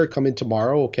start whenever. Come in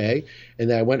tomorrow, okay? And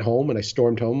then I went home and I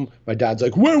stormed home. My dad's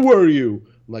like, "Where were you?"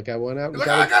 I'm like, "I went out." And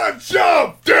I got a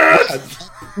job, Dad. That's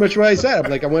much what I said.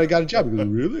 I'm like, "I went and got a job." He goes,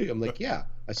 "Really?" I'm like, "Yeah,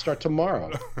 I start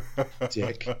tomorrow."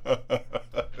 Dick.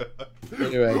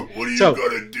 Anyway, what are you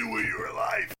gonna do with your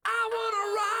life? I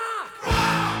wanna rock!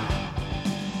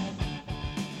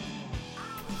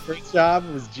 First job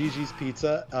was Gigi's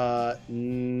Pizza.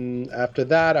 After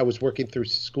that, I was working through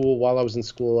school. While I was in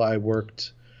school, I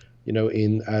worked,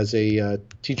 as a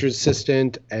teacher's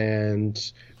assistant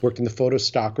and worked in the photo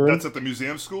stock room. That's at the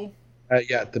museum school?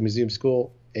 Yeah, at the museum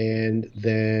school. And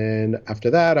then after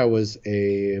that, I was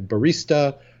a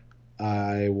barista.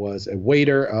 I was a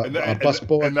waiter, a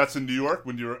busboy. And that's in New York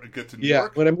when you get to New Yeah,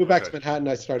 York? when I moved back to Manhattan,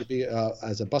 I started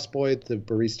as a busboy, the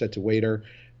barista to waiter.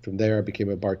 From there, I became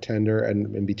a bartender,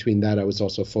 and in between that, I was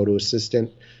also a photo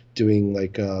assistant, doing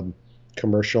like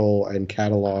commercial and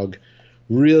catalog,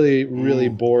 really, really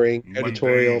boring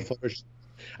editorial photos.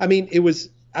 I mean, it was.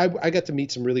 I got to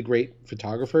meet some really great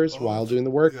photographers while doing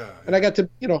the work, and I got to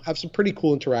have some pretty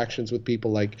cool interactions with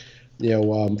people, like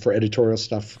for editorial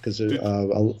stuff, because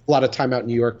a lot of time out in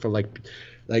New York for like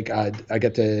I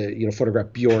got to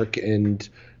photograph Bjork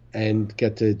and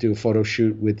get to do a photo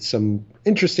shoot with some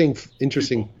interesting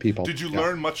people. Did you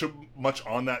learn much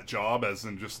on that job, as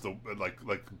in just the like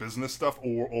business stuff,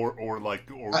 or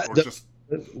just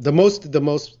the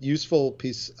most useful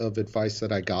piece of advice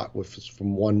that I got was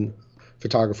from one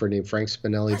photographer named Frank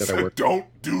Spinelli that I worked with. Don't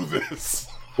do this.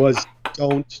 Was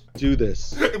don't do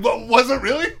this. Was it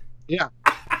really? Yeah.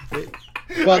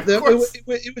 Well,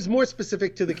 it was more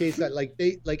specific to the case that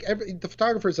the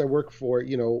photographers I work for,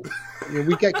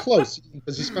 we get close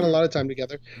because we spend a lot of time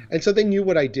together, and so they knew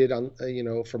what I did on,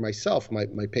 for myself, my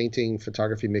painting,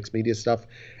 photography, mixed media stuff,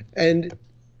 and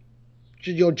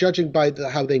judging by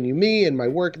how they knew me and my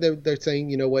work, they're saying,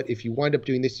 you know what, if you wind up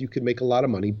doing this, you could make a lot of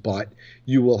money, but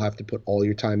you will have to put all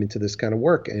your time into this kind of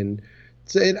work, and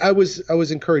so I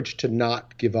was encouraged to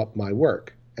not give up my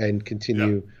work and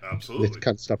continue this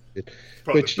kind of stuff.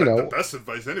 Probably which, the best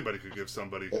advice anybody could give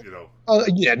somebody,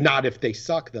 not if they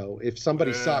suck, though. If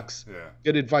somebody sucks,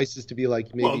 good advice is to be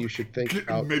like, maybe you should think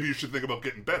about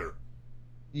getting better.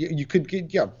 You could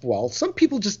get, well, some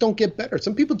people just don't get better.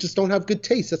 Some people just don't have good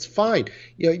taste. That's fine.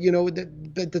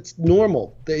 That's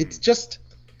normal.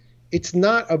 It's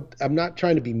not I'm not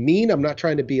trying to be mean. I'm not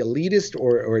trying to be elitist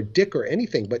or a dick or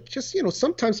anything, but just,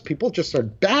 sometimes people just are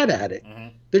bad at it. Mm-hmm.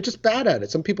 They're just bad at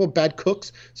it. Some people are bad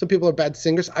cooks. Some people are bad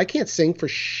singers. I can't sing for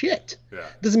shit. Yeah.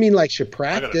 Doesn't mean I should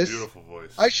practice. I got a beautiful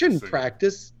voice. I shouldn't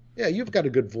practice. Yeah, you've got a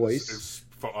good voice. It's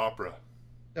for opera.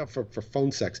 No, for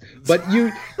phone sex. But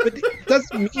it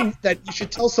doesn't mean that you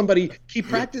should tell somebody, keep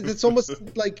practicing. It's almost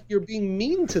like you're being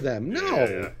mean to them.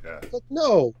 No. Yeah. Like,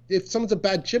 no. If someone's a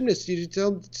bad gymnast, you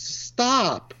tell them,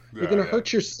 stop. You're going to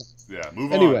hurt yourself. Yeah,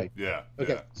 move on. Anyway. Yeah.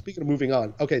 Okay, speaking of moving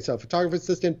on. Okay, so photographer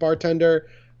assistant, bartender.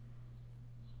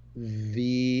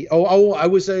 I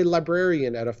was a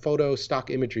librarian at a photo stock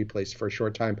imagery place for a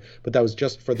short time, but that was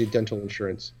just for the dental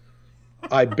insurance.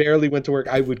 I barely went to work.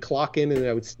 I would clock in and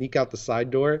I would sneak out the side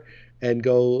door and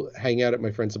go hang out at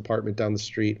my friend's apartment down the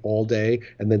street all day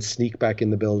and then sneak back in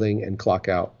the building and clock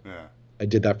out. Yeah. I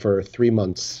did that for 3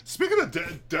 months. Speaking of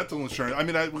dental insurance, I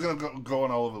mean, we're going to go on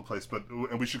all over the place,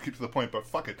 and we should keep to the point, but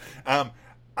fuck it.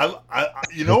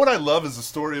 You know what I love is the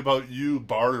story about you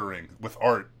bartering with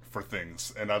art for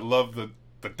things, and I love the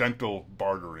dental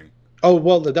bartering. Oh,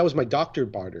 well, that was my doctor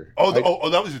barter.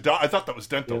 That was your doctor. I thought that was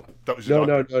dental. Yeah. That was your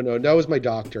doctor. No. That was my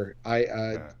doctor.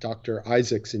 Dr.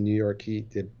 Isaacs in New York. He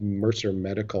did Mercer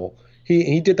Medical.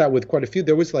 He did that with quite a few.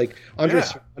 There was like Andre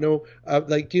Serrano.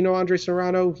 Do you know Andre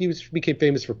Serrano? He became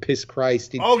famous for Piss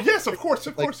Christ. Yes, of course.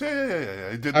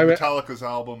 Yeah. He did Metallica's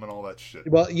album and all that shit.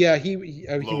 Well, yeah, he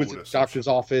was at the doctor's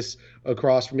office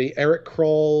across from me. Eric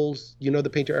Kroll. You know the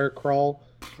painter Eric Kroll?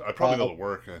 I probably know the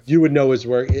work. You would know his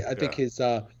work. I think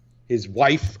his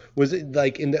wife was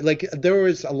there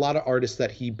was a lot of artists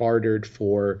that he bartered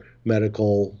for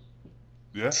medical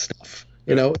stuff.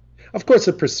 Of course,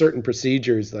 for certain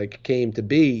procedures came to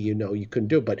be, you couldn't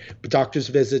do it, but doctor's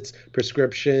visits,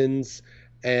 prescriptions,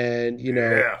 and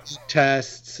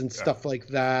tests and stuff like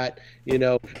that.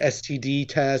 STD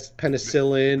test,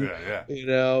 penicillin.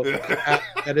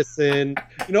 Medicine.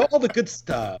 All the good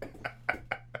stuff.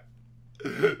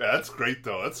 That's great,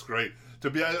 though. That's great. To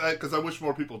be, because I wish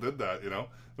more people did that, I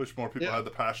wish more people had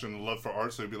the passion and love for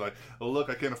art, so you'd be like, oh, look,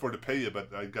 I can't afford to pay you,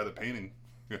 but I got a painting,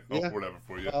 or whatever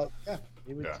for you.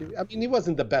 I mean, he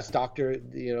wasn't the best doctor,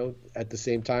 at the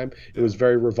same time. It was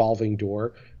very revolving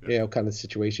door, kind of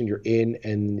situation. You're in,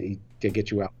 and they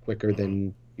get you out quicker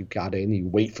than you got in. You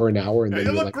wait for an hour, and then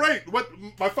you look great. What?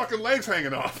 My fucking leg's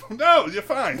hanging off. No, you're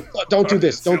fine. Don't do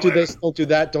this. Don't do this. Don't do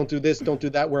that. Don't do this. Don't do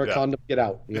that. Wear a condom. Get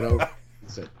out.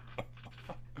 That's it.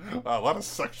 A lot of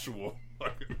sexual.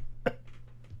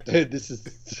 This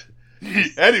is.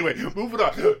 Anyway, moving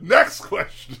on. Next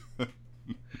question.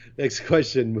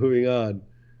 Moving on.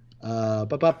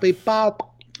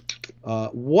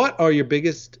 What are your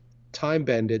biggest time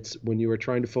bandits when you are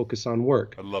trying to focus on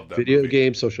work? I love that. Video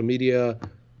games, social media,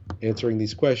 answering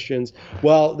these questions.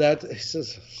 Well, that is a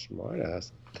smart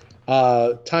ass.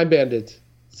 Time bandit,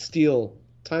 steal,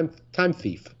 time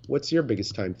thief. What's your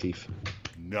biggest time thief?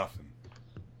 Nothing.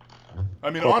 I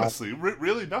mean, honestly,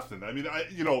 really nothing. I mean,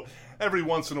 every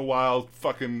once in a while,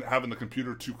 fucking having the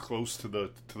computer too close to the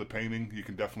painting, you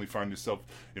can definitely find yourself,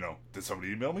 did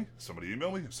somebody email me? Somebody,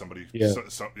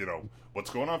 what's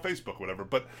going on Facebook, whatever.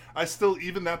 But I still,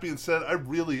 even that being said,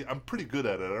 I'm pretty good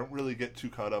at it. I don't really get too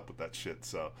caught up with that shit.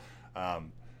 So,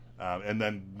 and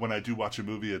then when I do watch a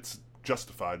movie, it's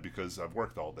justified because I've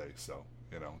worked all day. So,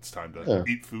 it's time to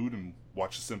eat food and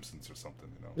watch The Simpsons or something,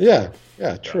 Yeah,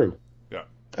 true. Yeah.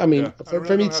 I mean,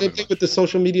 for me, same thing with the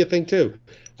social media thing too.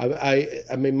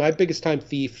 I mean, my biggest time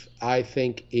thief, I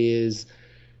think, is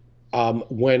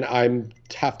when I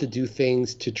have to do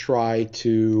things to try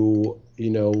to,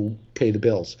 pay the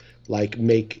bills, like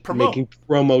making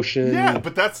promotion. Yeah,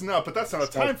 but that's not a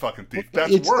time fucking thief.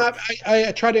 That's work.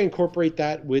 I try to incorporate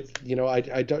that with, I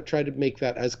don't try to make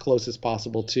that as close as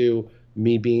possible to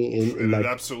me being in it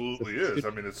absolutely is.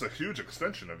 I mean, it's a huge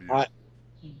extension of you.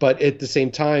 But at the same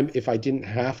time, if I didn't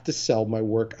have to sell my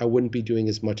work, I wouldn't be doing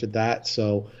as much of that.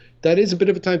 So, that is a bit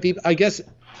of a time thief. I guess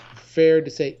fair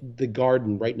to say the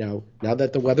garden right now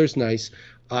that the weather's nice,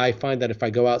 I find that if I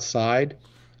go outside,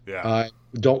 I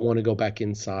don't want to go back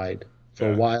inside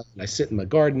for a while. And I sit in my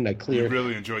garden, I clear. You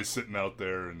really enjoy sitting out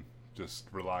there and just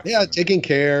relaxing. Yeah, taking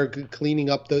care, cleaning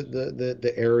up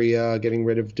the area, getting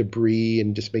rid of debris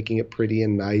and just making it pretty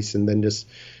and nice, and then just,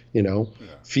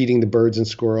 feeding the birds and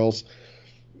squirrels.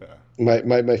 Yeah.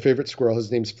 My favorite squirrel,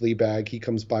 his name's Fleabag. He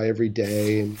comes by every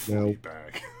day, and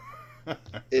Fleabag.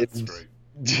 That's great.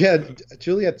 Yeah,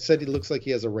 Juliet said he looks like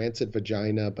he has a rancid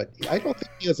vagina, but I don't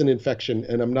think he has an infection,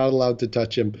 and I'm not allowed to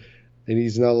touch him, and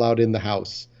he's not allowed in the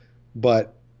house.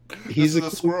 But he's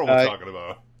the squirrel we're talking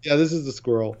about. Yeah, this is the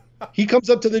squirrel. He comes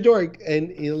up to the door,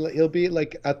 and he'll be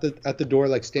like at the door,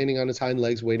 like standing on his hind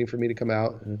legs, waiting for me to come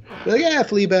out. Like, yeah,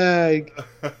 Fleabag.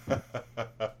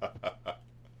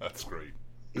 That's great.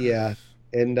 Yeah,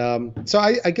 and so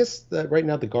I guess that right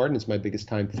now the garden is my biggest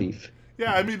time thief.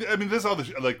 Yeah, I mean, there's other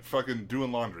like fucking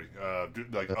doing laundry,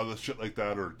 other shit like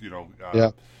that, or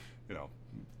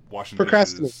washing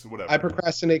dishes, whatever. I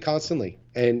procrastinate constantly,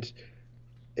 and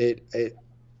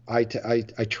I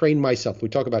train myself. We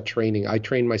talk about training. I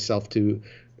train myself to,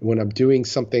 when I'm doing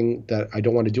something that I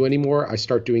don't want to do anymore, I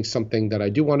start doing something that I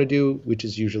do want to do, which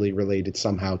is usually related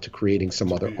somehow to creating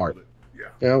some other art.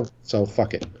 Yeah. So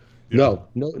fuck it. Yeah.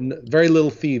 No, very little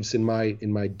thieves in my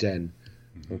den.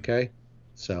 Mm-hmm. Okay,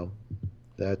 so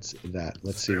that's that.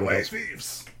 Let's see what else.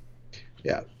 Thieves.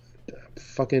 Yeah,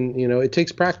 fucking. It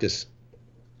takes practice.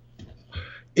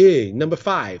 Number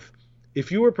 5. If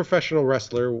you were a professional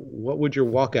wrestler, what would your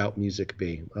walkout music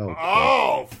be?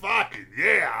 Oh, fucking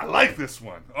yeah! I like this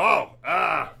one.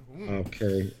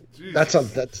 Okay.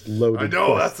 Jesus. That's loaded. I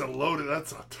know that's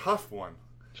a tough one.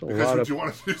 Because would you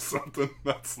want to do something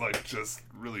that's like just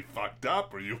really fucked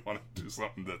up, or you want to do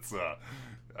something that's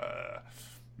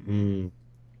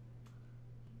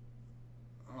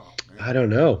I don't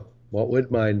know. What would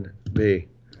mine be?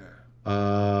 Yeah.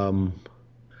 All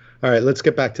right, let's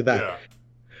get back to that.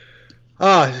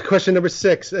 Yeah. Question number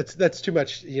 6. That's too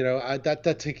much.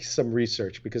 That takes some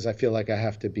research, because I feel like I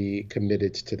have to be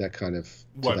committed to that kind of.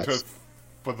 For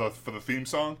the theme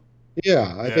song?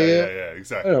 Yeah, I think. Yeah,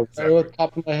 exactly. Right off the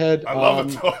top of my head. I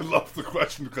love it. I love the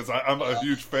question, because I'm a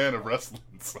huge fan of wrestling.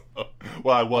 So,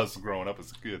 well, I was growing up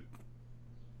as a kid.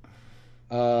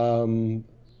 I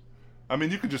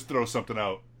mean, you could just throw something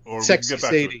out, or Sexy we can get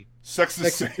back Sadie. to it. Sexy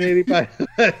Sadie by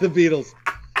the Beatles.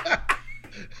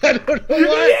 I don't know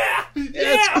why.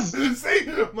 Yeah. See,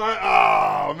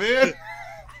 man.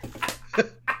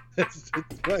 It's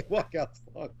my walkout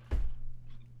song.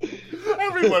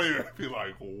 Everybody would be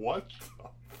like, "What the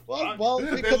fuck?" Well,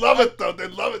 they love it though. They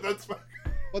love it. That's fine.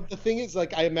 But the thing is,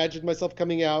 like, I imagined myself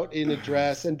coming out in a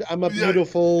dress, and I'm a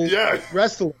beautiful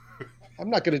wrestler. I'm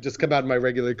not going to just come out in my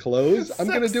regular clothes. I'm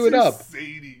going to do it up.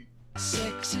 Sadie.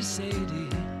 Sexy Sadie,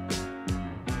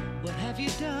 what have you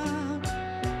done?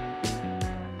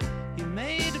 You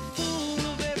made a fool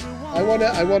of everyone.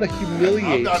 I want to humiliate.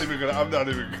 I'm not even gonna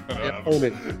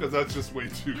opponent, because that's just way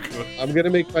too good. I'm going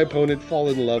to make my opponent fall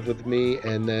in love with me,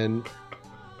 and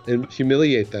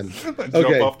humiliate them. Jump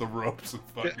off the ropes and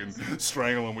fucking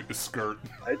strangle them with your skirt.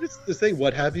 I just to say,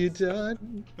 what have you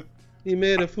done? You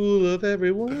made a fool of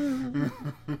everyone.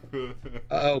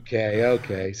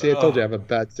 Okay. See, I told you I have a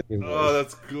bad singing voice. Oh,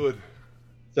 that's good.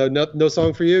 So no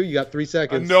song for you? You got 3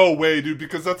 seconds. No way, dude,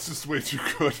 because that's just way too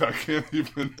good. I can't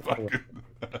even fucking...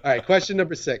 All right, question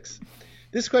number 6.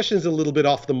 This question is a little bit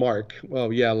off the mark.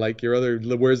 Well, yeah, like your other,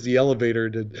 where's the elevator?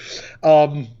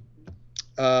 But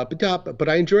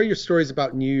I enjoy your stories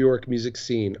about New York music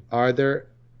scene. Are there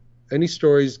any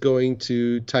stories going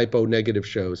to Typo Negative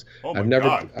shows? Oh my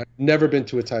God. I've never been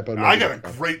to a Typo Negative. I got a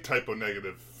great Typo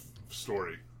Negative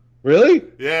story. Really?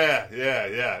 Yeah.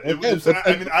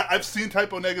 Okay, I've seen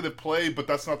Typo Negative play, but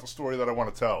that's not the story that I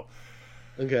want to tell.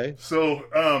 Okay. So,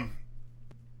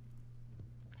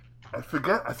 I think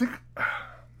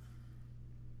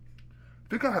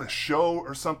I had a show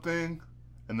or something,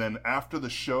 and then after the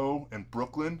show in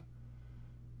Brooklyn,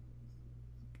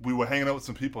 we were hanging out with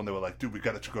some people, and they were like, "Dude, we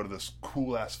got to go to this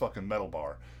cool ass fucking metal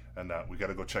bar, and we got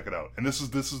to go check it out." And this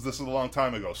is a long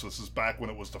time ago, so this is back when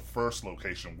it was the first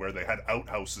location where they had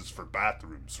outhouses for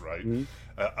bathrooms, right,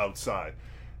 outside.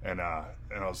 And I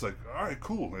was like, "All right,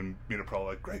 cool." And Mina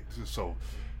probably like, "Great." So,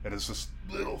 and it's this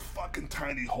little fucking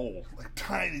tiny hole, like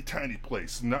tiny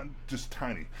place, not just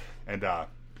tiny, and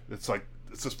it's like.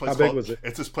 It's this place. How big was it?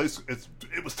 It's this place. It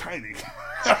was tiny.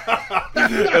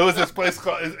 It was this place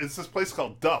called. It's this place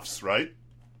called Duff's, right?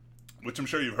 Which I'm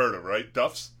sure you've heard of, right?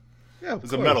 Duff's. Yeah,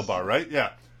 It's a metal bar, right?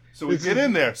 Yeah. So we get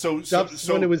in there. So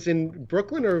when it was in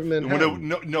Brooklyn or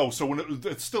Manhattan?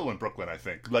 It's still in Brooklyn, I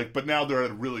think. But now they're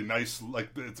at a really nice,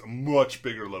 it's a much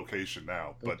bigger location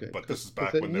now. But this is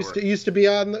back when it used to be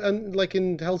on like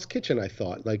in Hell's Kitchen, I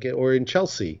thought, or in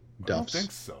Chelsea. Duff's. I don't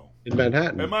think so. In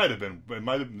Manhattan. It might have been.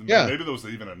 Yeah. Maybe there was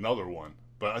even another one.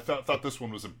 But I thought this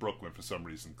one was in Brooklyn for some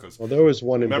reason. There was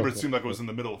one in Brooklyn. Remember, it seemed like it was in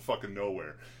the middle of fucking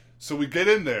nowhere. So we get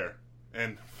in there,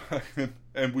 and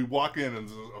we walk in, and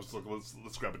I was like,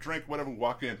 let's grab a drink, whatever. We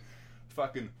walk in.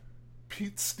 Fucking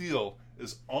Pete Steele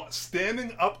is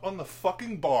standing up on the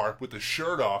fucking bar with his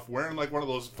shirt off, wearing like one of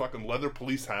those fucking leather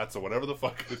police hats or whatever the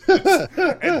fuck it is.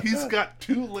 And he's got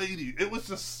two ladies. It was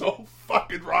just so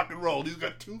fucking rock and roll. He's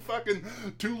got two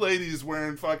ladies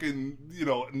wearing fucking,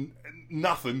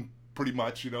 nothing pretty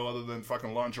much, other than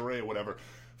fucking lingerie or whatever.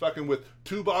 Fucking with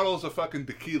 2 bottles of fucking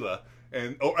tequila.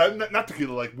 Not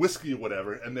tequila, like whiskey or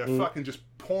whatever, and they're fucking just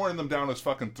pouring them down his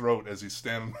fucking throat as he's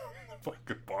standing on the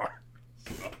fucking bar.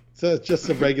 So it's just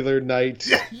a regular night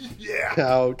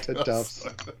out at Duff's.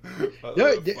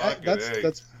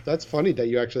 That's funny that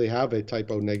you actually have a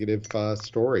typo negative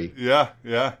story. Yeah.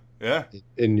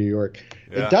 In New York.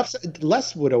 Yeah. Duff's,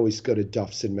 Les would always go to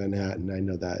Duff's in Manhattan. I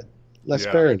know that. Les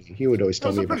Barron, he would always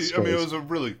tell me about stories.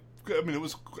 It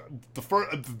was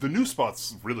the new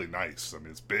spot's really nice. I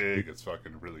mean, it's big, it's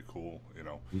fucking really cool,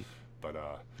 But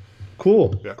cool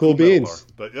beans.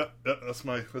 But yeah, that's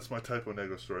my typo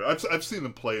negative story. I've seen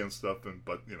them play and stuff,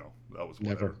 but that was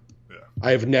whatever. Never. Yeah, I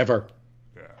have never.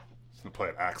 Yeah, they play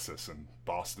at Axis in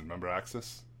Boston. Remember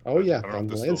Axis? Oh yeah, on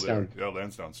Lansdowne. Yeah,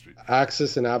 Lansdowne Street.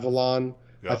 Axis and Avalon.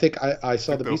 Yeah. I think I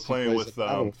saw the Beastie playing Boys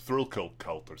with Thrill Kill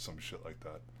Cult or some shit like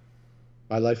that.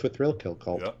 My Life with Thrill Kill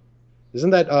Cult. Yeah.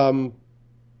 Isn't that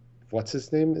what's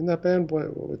his name in that band?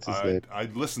 What's his name? I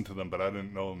listened to them, but I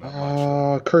didn't know them that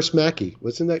much. Curse Mackey.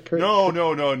 Wasn't that Curse? No.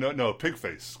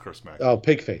 Pigface. Curse Mackey. Oh,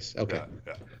 Pigface. Okay.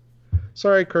 Yeah.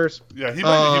 Sorry, Curse. Yeah, he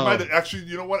might have actually.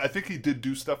 You know what? I think he did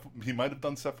do stuff. He might have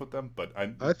done stuff with them, but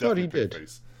I thought he did.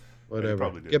 Pigface. Whatever. Yeah, he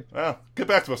probably did. Get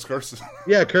back to us, Curse.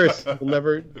 Yeah, Curse. We'll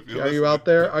never. Are you out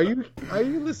there? Are you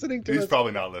listening to us? He's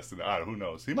probably not listening. Who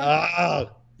knows? He might.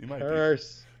 He might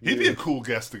Curse. Be. He'd be a cool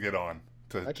guest to get on,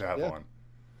 to have on.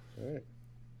 All right.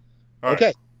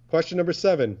 Okay. Question number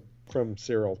 7 from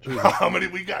Cyril. How many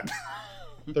we got?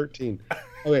 13.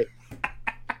 Okay.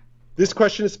 This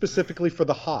question is specifically for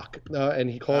the Hawk, and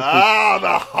he calls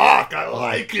the Hawk. I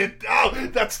like it. Oh,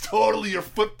 that's totally your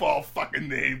football fucking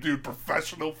name, dude.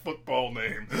 Professional football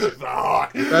name. The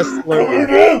Hawk. Wrestler.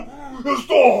 It's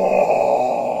the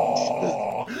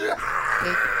Hawk.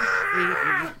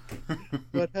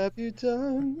 What have you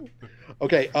done?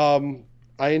 Okay.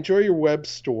 I enjoy your web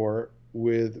store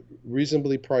with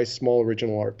reasonably priced small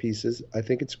original art pieces. I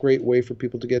think it's a great way for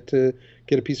people to get a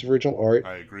piece of original art.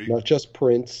 I agree. Not just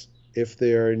prints if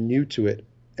they're new to it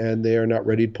and they are not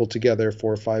ready to pull together a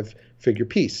 4 or 5 figure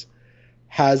piece.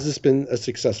 Has this been a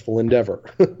successful endeavor?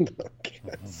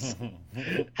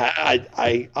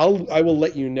 I will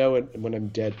let you know when I'm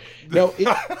dead. No,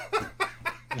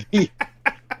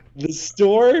 the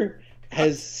store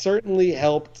has certainly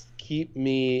helped keep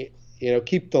me,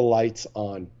 keep the lights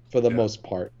on for the most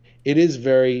part. It is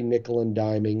very nickel and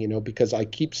diming, because I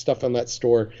keep stuff on that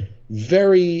store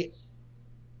very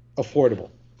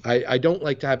affordable. I don't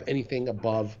like to have anything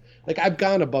above, like I've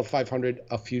gone above 500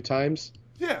 a few times.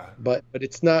 Yeah. But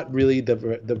it's not really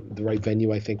the right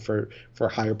venue, I think, for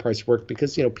higher price work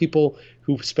because, people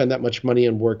who spend that much money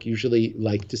on work usually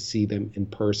like to see them in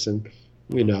person.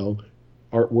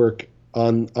 Artwork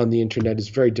on the internet is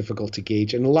very difficult to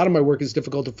gauge. And a lot of my work is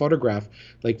difficult to photograph,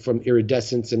 like from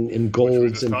iridescence and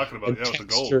golds and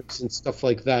textures and stuff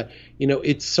like that.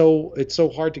 It's so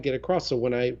hard to get across. So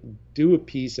when I do a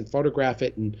piece and photograph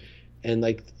it and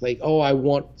like, oh, I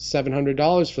want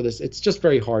 $700 for this, it's just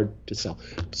very hard to sell.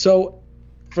 So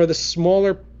for the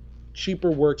smaller,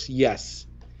 cheaper works, yes,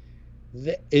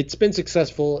 it's been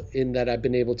successful in that I've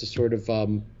been able to sort of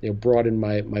broaden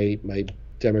my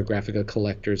demographic of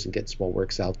collectors and get small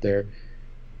works out there.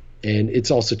 And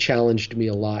it's also challenged me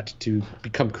a lot to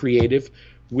become creative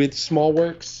with small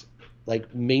works,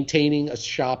 like maintaining a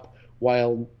shop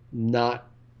while not,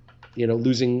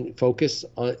 losing focus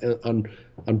on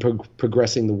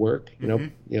progressing the work,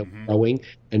 growing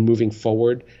and moving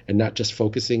forward and not just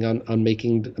focusing on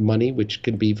making money, which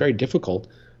can be very difficult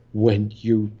when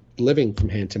you're living from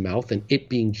hand to mouth. And it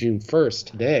being June 1st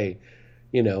today,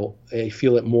 I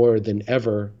feel it more than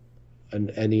ever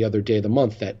on any other day of the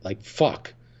month that like,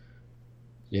 fuck,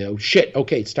 shit.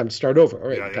 Okay. It's time to start over. All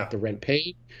right. Got the rent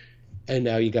paid and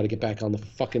now you got to get back on the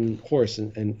fucking horse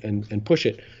and push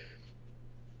it.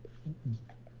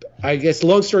 I guess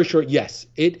long story short, yes,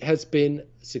 it has been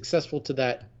successful to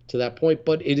that point,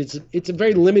 but it's a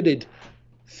very limited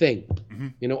thing.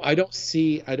 I don't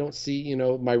see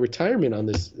my retirement on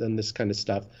this kind of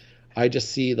stuff. I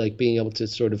just see like being able to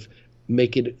sort of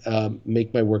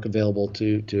make my work available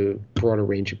to broader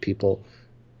range of people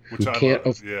who can't.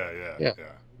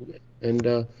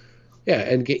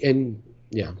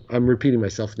 I'm repeating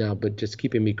myself now, but just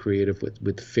keeping me creative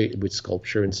with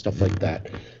sculpture and stuff like that.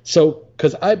 So,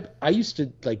 because I used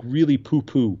to like really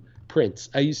poo-poo prints.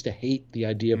 I used to hate the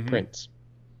idea of prints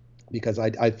because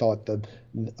I thought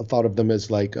of them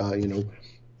as like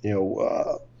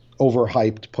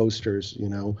overhyped posters,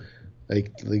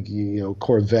 like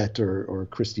Corvette or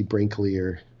Christie Brinkley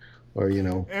or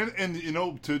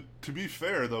And to be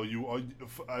fair though,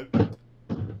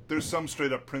 there's some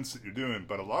straight up prints that you're doing,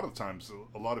 but a lot of times,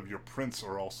 a lot of your prints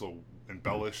are also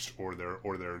embellished, or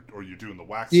you're doing the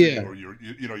waxing, or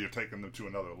you're taking them to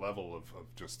another level of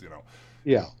just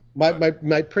Yeah,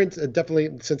 my prints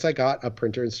definitely, since I got a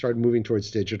printer and started moving towards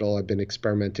digital, I've been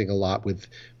experimenting a lot with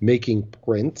making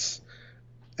prints,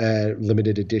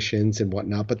 limited editions and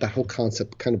whatnot. But that whole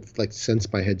concept kind of like sends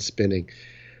my head spinning.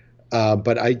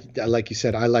 But I like you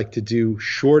said, I like to do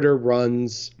shorter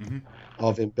runs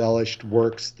of embellished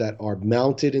works that are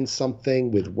mounted in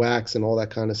something with wax and all that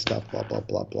kind of stuff. Blah blah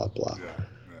blah blah blah.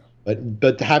 Yeah.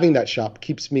 But having that shop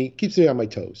keeps me on my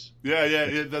toes.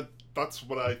 Yeah. That's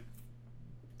what I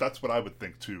would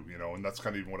think too. And that's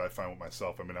kind of even what I find with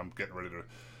myself. I mean, I'm getting ready to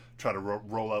try to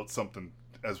roll out something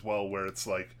as well, where it's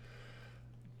like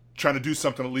trying to do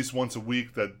something at least once a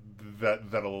week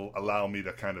that'll allow me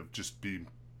to kind of just be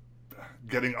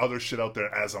getting other shit out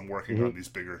there as I'm working on these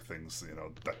bigger things,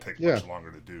 that take much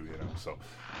longer to do, So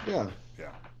yeah.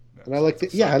 And I like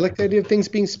I like the idea of things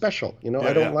being special.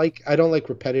 I don't like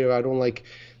repetitive. I don't like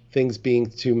things being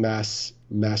too mass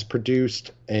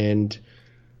produced, and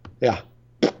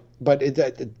but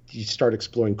you start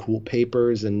exploring cool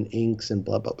papers and inks and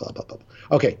blah blah blah blah blah.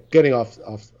 Okay, getting off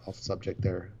subject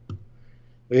there.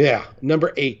 Yeah,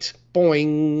 number 8.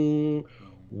 Boing.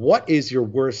 What is your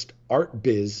worst art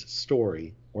biz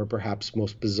story, or perhaps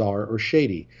most bizarre or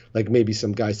shady? Like maybe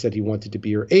some guy said he wanted to be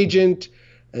your agent,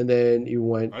 and then you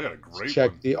went to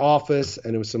check the office,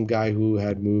 and it was some guy who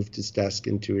had moved his desk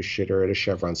into a shitter at a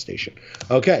Chevron station.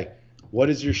 Okay, what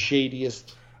is your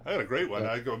shadiest? I got a great one.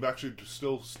 I'm actually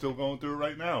still going through it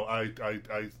right now. I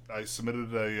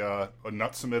submitted a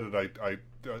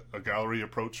gallery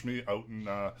approached me out in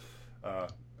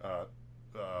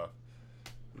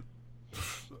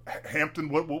Hampton,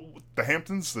 what the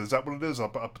Hamptons? Is that what it is?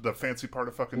 Up the fancy part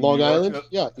of fucking Long New York? Island?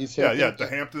 Yeah, East Hampton. Yeah. The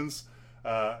Hamptons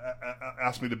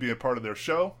asked me to be a part of their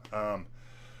show.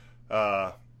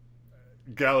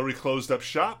 Gallery closed up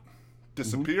shop,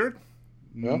 disappeared.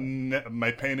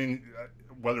 My painting,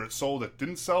 whether it sold, it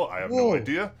didn't sell. I have no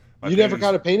idea. You never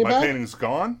got a painting back? My painting's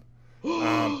gone.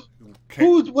 What's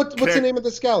the name of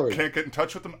this gallery? Can't get in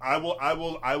touch with them. I will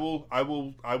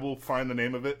find the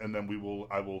name of it, and then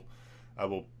I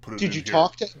will put it. Did you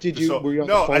talk to? Did you? Were you on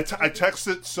no, the phone? I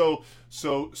texted. So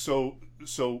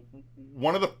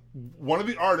one of the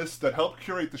artists that helped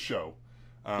curate the show,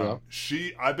 I've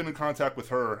been in contact with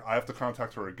her. I have to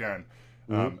contact her again.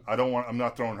 I'm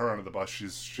not throwing her under the bus.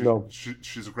 She's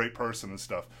a great person and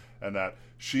stuff, and that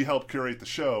she helped curate the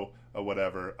show or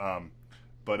whatever.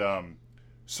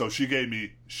 So she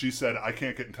said, I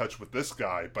can't get in touch with this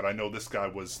guy, but I know this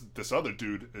other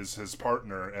dude is his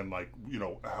partner and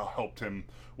helped him,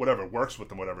 whatever, works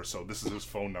with him, whatever. So this is his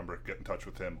phone number. Get in touch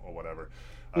with him or whatever.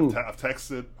 I've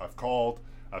texted, I've called,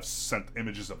 I've sent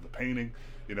images of the painting,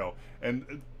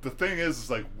 and the thing is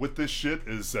like with this shit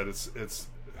is that it's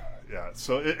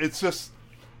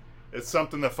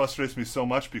something that frustrates me so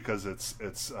much because it's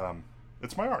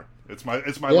my art. It's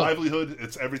my livelihood.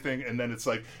 It's everything. And then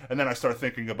I start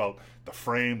thinking about the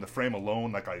frame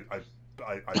alone. Like I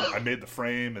made the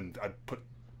frame and I put,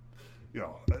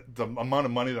 the amount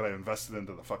of money that I invested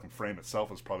into the fucking frame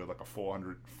itself was probably like a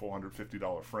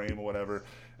 $450 frame or whatever.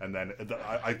 And then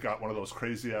I got one of those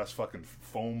crazy ass fucking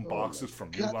foam boxes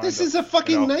from Uline. This is a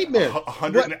fucking nightmare.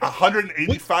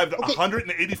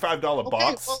 $185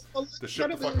 box.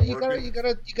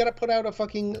 You gotta put out a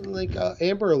fucking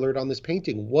Amber Alert on this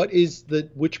painting.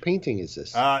 Which painting is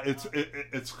this?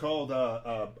 It's called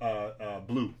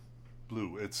Blue.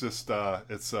 It's just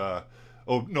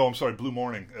oh no, I'm sorry, Blue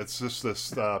Morning. It's just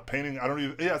this painting.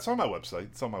 It's on my website.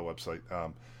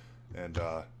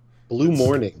 Blue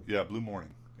Morning. Yeah, Blue Morning.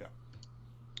 Yeah.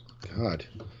 God.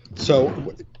 So,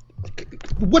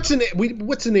 what's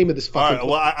the name of this fucking? All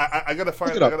right. Well, I gotta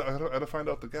find. I gotta find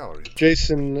out the gallery.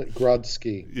 Jason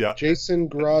Grodsky. Yeah. Jason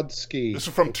Grodsky. This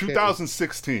is from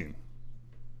 2016.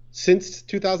 Since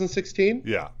 2016?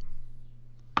 Yeah.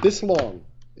 This long.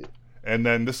 And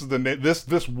then this is the name.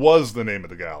 This was the name of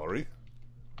the gallery.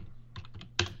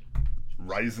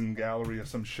 Ryzen Gallery or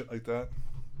some shit like that.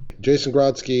 Jason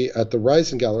Grodsky at the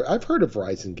Ryzen Gallery. I've heard of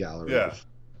Ryzen Gallery. Yeah.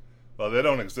 Well, they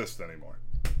don't exist anymore.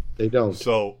 They don't.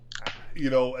 So,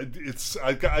 it's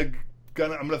I'm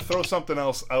gonna throw something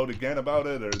else out again about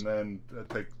it, and then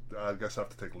I guess I have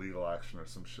to take legal action or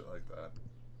some shit like that.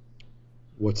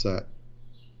 What's that?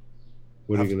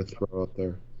 What are you going to throw out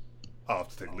there? I'll have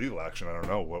to take legal action. I don't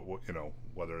know what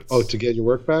whether it's to get your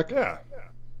work back. Yeah.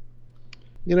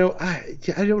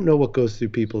 I don't know what goes through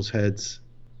people's heads.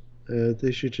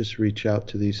 They should just reach out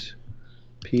to these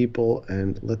people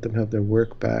and let them have their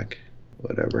work back.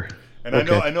 Whatever. And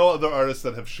okay. I know other artists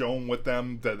that have shown with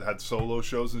them that had solo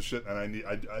shows and shit. And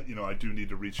I do need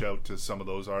to reach out to some of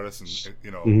those artists and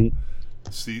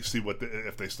see what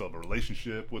if they still have a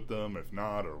relationship with them, if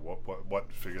not, or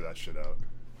what figure that shit out.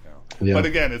 Yeah. But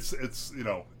again, it's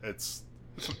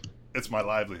my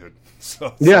livelihood.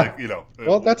 So it's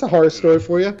well, that's a horror story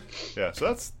for you. Yeah,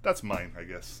 so that's mine, I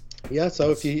guess. Yeah,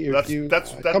 so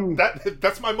that's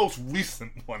my most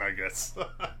recent one, I guess.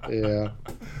 Yeah.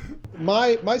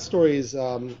 My story is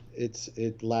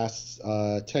it lasts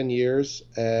 10 years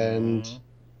and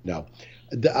no.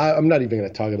 I'm not even going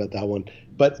to talk about that one.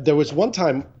 But there was one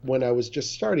time when I was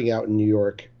just starting out in New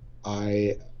York,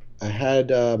 I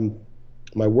had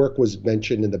my work was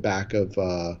mentioned in the back of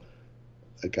I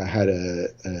had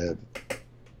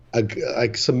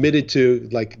I submitted to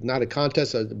not a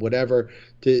contest or whatever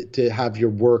to have your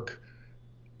work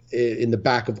in the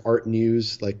back of Art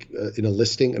News, in a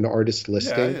listing, an artist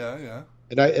listing. Yeah.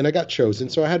 And I got chosen,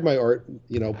 so I had my art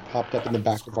popped up in the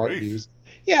back of Art News.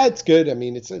 Yeah, it's good. I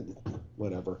mean, it's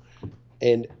whatever.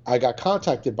 And I got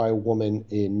contacted by a woman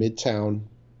in Midtown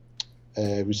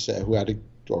who had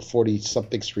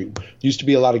 40-something street. There used to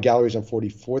be a lot of galleries on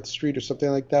 44th Street or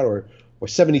something like that, or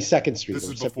 72nd Street. This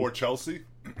is before Chelsea?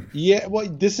 Yeah, well,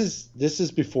 this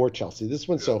is before Chelsea. This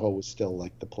one, Soho was still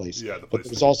the place. Yeah, the place. But it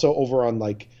was also over on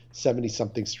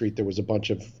 70-something Street. There was a bunch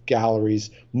of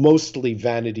galleries, mostly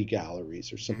vanity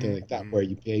galleries or something like that, where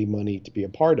you pay money to be a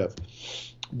part of.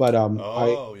 But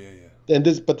And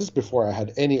this before I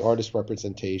had any artist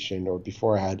representation, or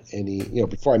before I had any,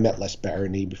 before I met Les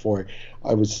Barony, before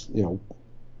I was,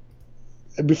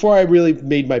 before I really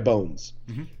made my bones.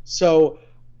 Mm-hmm. So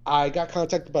I got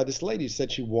contacted by this lady who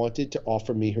said she wanted to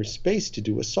offer me her space to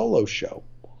do a solo show.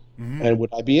 Mm-hmm. And would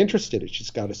I be interested?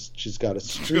 She's got a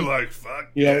street. You're like,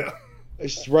 fuck yeah.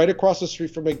 It's right across the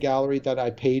street from a gallery that I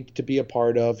paid to be a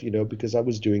part of, because I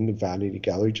was doing the vanity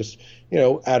gallery just,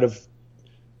 out of,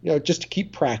 just to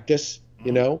keep practice,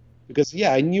 because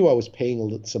I knew I was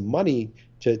paying some money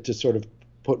to sort of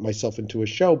put myself into a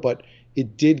show, but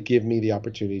it did give me the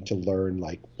opportunity to learn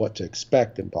what to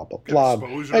expect and blah, blah, blah.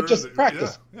 And just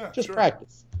practice,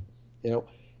 practice,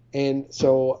 And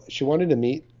so she wanted to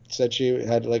meet, said she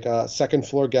had a second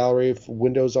floor gallery,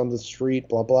 windows on the street,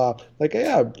 blah, blah.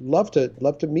 I'd love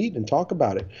to meet and talk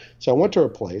about it. So I went to her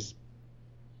place,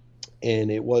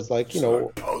 and it was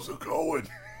how's it going?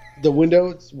 The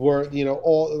windows were,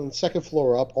 all on the second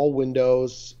floor up, all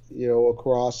windows,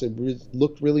 across. It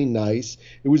looked really nice.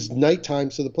 It was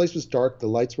nighttime, so the place was dark. The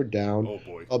lights were down. Oh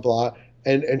boy. Blah blah.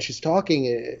 And she's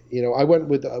talking. I went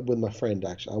with my friend.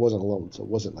 Actually, I wasn't alone, so it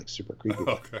wasn't super creepy.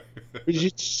 Okay. But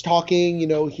she's talking.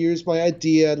 Here's my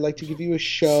idea. I'd like to give you a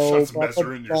show. Blah, blah,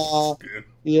 blah. In your skin.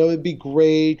 It'd be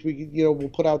great. We'll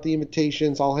put out the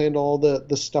invitations. I'll handle all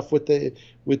the stuff with the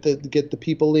get the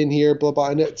people in here. Blah blah.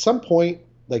 And at some point,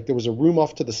 there was a room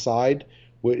off to the side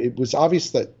where it was obvious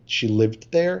that she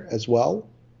lived there as well,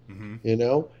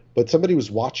 but somebody was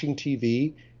watching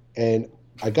TV, and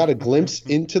I got a glimpse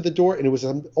into the door, and it was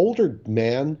an older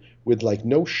man with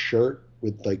no shirt,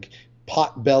 with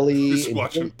pot belly. Just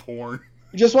watching porn.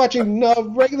 Just watching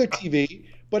regular TV,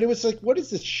 but it was what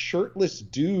is this shirtless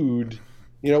dude?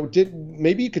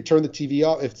 Maybe you could turn the TV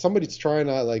off if somebody's trying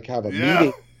to have a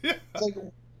meeting. Yeah.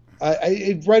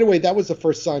 It's right away, that was the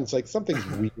first sign. It's something's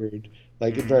weird,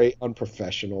 very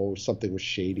unprofessional, or something was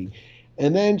shady.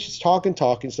 And then she's talking.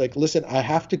 She's like, listen, I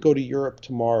have to go to Europe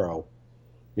tomorrow,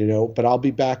 but I'll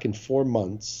be back in 4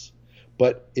 months.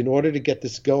 But in order to get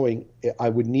this going, I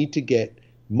would need to get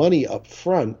money up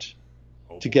front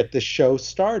to get this show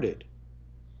started.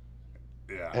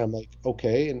 Yeah. And I'm like,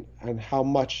 okay, and how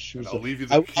much? She was I'll leave you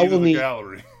the key to the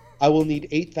gallery. I will need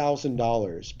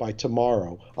 $8,000 by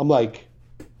tomorrow. I'm like,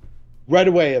 right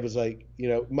away, I was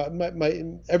my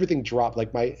everything dropped.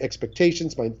 My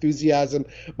expectations, my enthusiasm,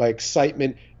 my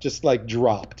excitement just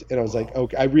dropped. And I was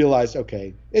okay, I realized,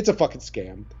 okay, it's a fucking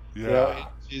scam. Yeah.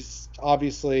 She's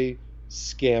obviously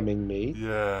scamming me.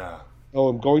 Yeah. Oh,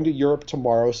 I'm going to Europe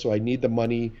tomorrow, so I need the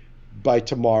money by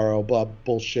tomorrow, blah,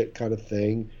 bullshit kind of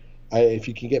thing. If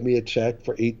you can get me a check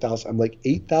for $8,000, I'm like,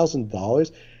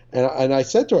 $8,000? And I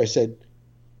said to her, I said,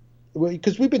 well,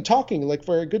 because we've been talking like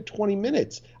for a good 20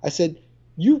 minutes. I said,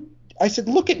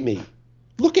 look at me.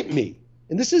 Look at me.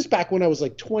 And this is back when I was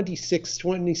like 26,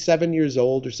 27 years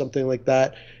old or something like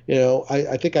that. You know,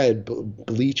 I think I had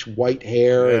bleach white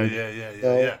hair.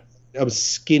 Yeah. I was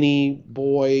skinny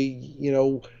boy, you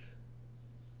know.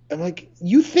 I'm like,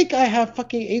 you think I have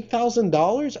fucking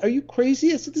 $8,000? Are you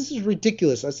crazy? I said, this is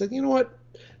ridiculous. I said, you know what?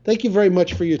 Thank you very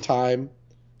much for your time.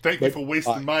 Thank you for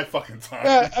wasting my fucking time.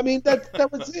 Yeah, I mean, that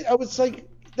was it. I was like,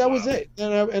 that was it.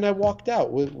 And I walked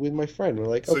out with my friend. We're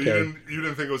like, so okay. you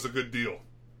didn't think it was a good deal?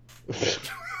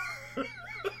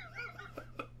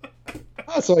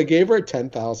 So I gave her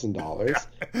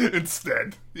 $10,000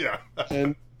 instead. Yeah.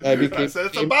 And I said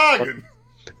it's a bargain.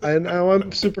 And now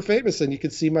I'm super famous, and you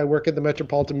can see my work at the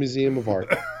Metropolitan Museum of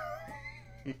Art.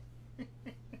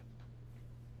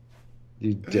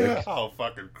 You dick.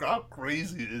 How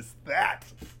crazy is that?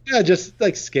 Yeah, just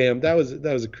like scam. That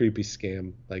was a creepy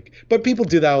scam. Like, but people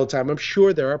do that all the time. I'm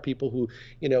sure there are people who,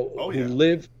 you know,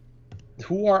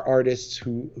 who are artists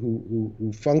who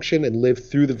function and live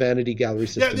through the vanity gallery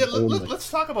system. Yeah. Let's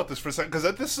talk about this for a second, because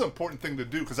this is an important thing to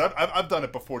do. Because I've done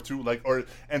it before too, like, or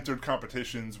entered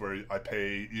competitions where I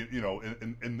pay, you know,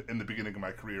 in the beginning of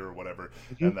my career or whatever,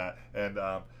 and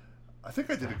I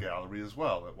think I did a gallery as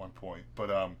well at one point,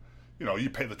 but you know,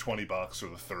 you pay the $20 or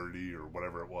the 30 or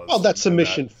whatever it was. Oh, that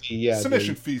submission fee, yeah.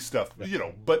 Submission fee stuff, you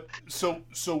know. But so,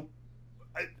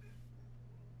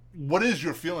 what is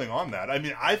your feeling on that? I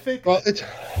mean, I think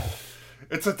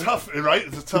it's a tough, right?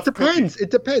 It's a tough.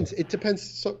 It depends.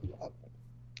 So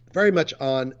very much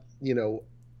on, you know.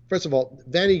 First of all,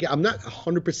 vanity. I'm not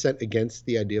 100% against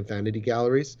the idea of vanity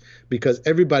galleries, because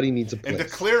everybody needs a place. And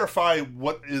to clarify,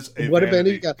 what is a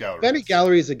vanity gallery? Vanity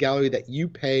gallery is a gallery that you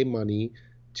pay money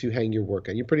to hang your work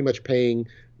on. You're pretty much paying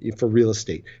for real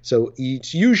estate. So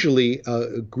it's usually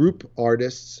a group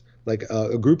artists, like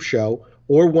a group show,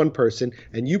 or one person,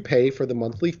 and you pay for the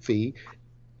monthly fee,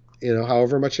 you know,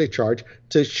 however much they charge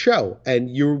to show. And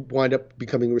you wind up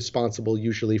becoming responsible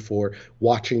usually for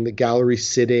watching the gallery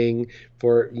sitting,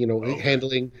 for, you know,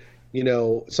 handling, you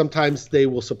know, sometimes they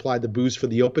will supply the booze for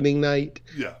the opening night,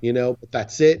 you know, but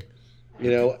that's it.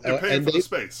 You know, you're paying for the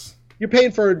space. You're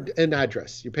paying for an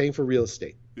address. You're paying for real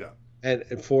estate. Yeah. And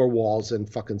 4 walls and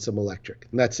fucking some electric.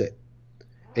 And that's it.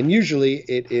 And usually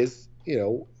it is, you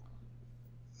know,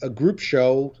 a group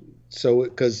show. So,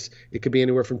 because it could be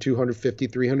anywhere from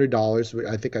 $250, $300.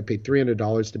 I think I paid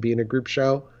 $300 to be in a group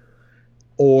show.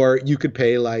 Or you could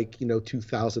pay like, you know,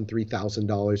 $2,000,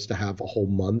 $3,000 to have a whole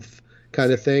month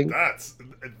kind of thing. That's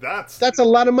a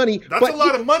lot of money. That's a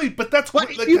lot of money, but that's what,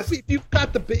 if you've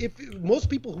got most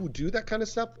people who do that kind of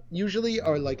stuff usually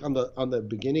are like on the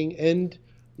beginning end,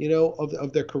 you know,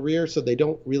 of their career, so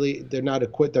they're not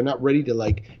equipped, they're not ready to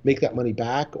like make that money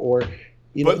back, or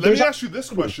you know. But let me ask you this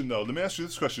question though.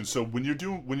 So when you're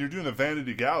doing a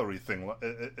vanity gallery thing,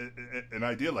 an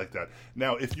idea like that.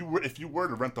 Now, if you were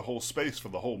to rent the whole space for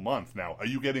the whole month, now are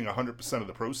you getting 100% of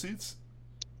the proceeds?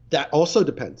 That also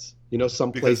depends. You know,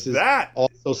 some places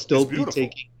also still be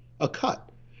taking a cut.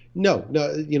 No,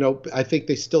 you know, I think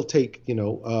they still take, you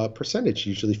know, a percentage,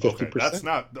 usually 50%.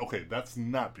 That's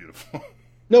not beautiful.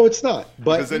 No, it's not.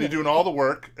 But because then you're doing all the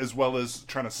work as well as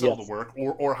trying to sell the work,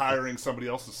 or hiring somebody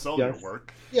else to sell your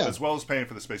work, as well as paying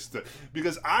for the space.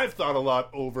 Because I've thought a lot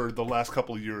over the last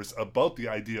couple of years about the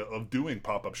idea of doing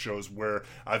pop-up shows where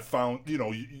I've found, you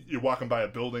know, you're walking by a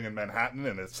building in Manhattan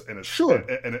and it's sure,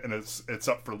 and it's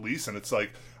up for lease, and it's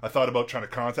like I thought about trying to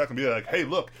contact and be like, hey,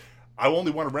 look, I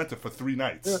only want to rent it for 3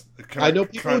 nights. Yeah. I know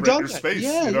people who rent your space?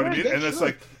 Yeah, you know what I mean? Yeah, and it's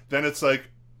like, then it's like,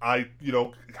 I, you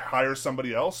know, hire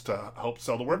somebody else to help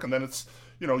sell the work, and then it's,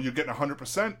 you know, you're getting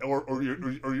 100%, or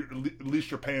at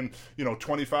least you're paying, you know,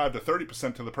 25 to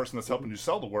 30% to the person that's helping you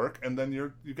sell the work, and then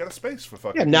you get a space for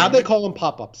fucking. Yeah, now they call them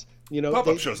pop-ups. You know,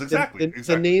 pop-up shows, exactly.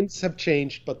 The names have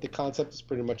changed, but the concept is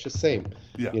pretty much the same.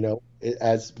 Yeah. You know,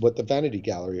 as what the Vanity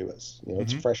Gallery was. You know,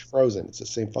 it's fresh frozen. It's the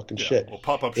same fucking shit. Well,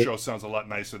 pop-up show sounds a lot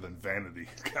nicer than Vanity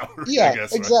Gallery. Yeah, I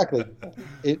guess, exactly. Right?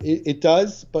 It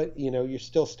does, but you know, you're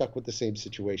still stuck with the same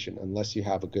situation unless you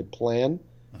have a good plan.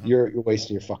 You're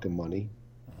wasting your fucking money.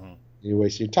 You're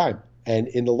wasting your time, and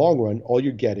in the long run, all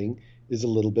you're getting is a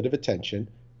little bit of attention.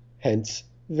 Hence,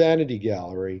 Vanity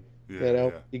Gallery.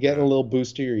 You're getting a little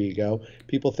boost to your ego.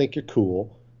 People think you're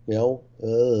cool. You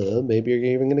know, maybe you're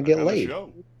even going to get laid.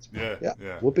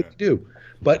 Whoopity-doo.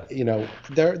 But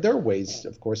there are ways,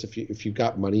 of course, if you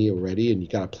got money already and you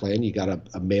got a plan, you got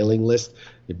a mailing list,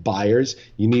 buyers,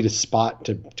 you need a spot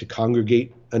to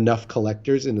congregate enough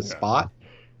collectors in a spot.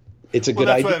 It's a good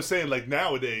idea. That's what I'm saying. Like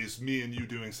nowadays, me and you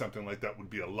doing something like that would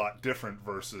be a lot different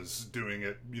versus doing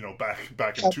it,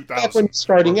 back in 2000. Back when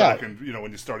starting out. When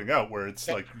you're starting out, where it's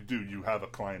like you have a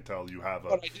clientele, you have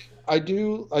a. But I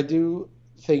do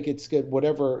think it's good.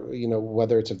 Whatever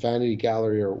whether it's a vanity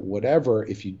gallery or whatever,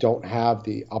 if you don't have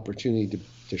the opportunity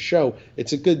to show,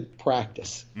 it's a good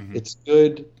practice. Mm-hmm. It's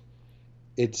good.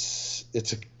 It's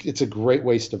a great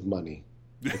waste of money.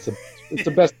 It's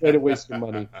the best way to waste your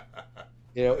money.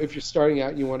 If you're starting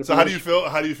out, you want to. So how do you feel?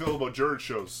 How do you feel about juried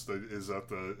shows? Is that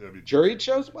juried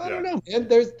shows? Well, I don't know, man.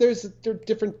 There are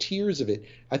different tiers of it.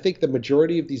 I think the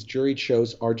majority of these juried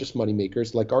shows are just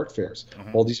moneymakers, like art fairs.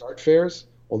 Mm-hmm. All these art fairs,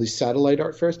 all these satellite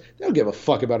art fairs, they don't give a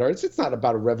fuck about art. It's not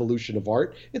about a revolution of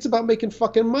art. It's about making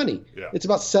fucking money. Yeah. It's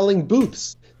about selling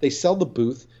booths. They sell the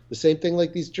booth. The same thing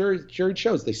like these juried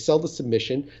shows. They sell the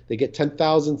submission. They get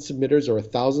 10,000 submitters or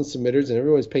 1,000 submitters, and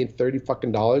everyone's paying $30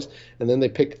 fucking, and then they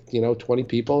pick 20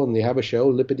 people, and they have a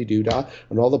show, lippity-doo-dah,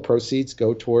 and all the proceeds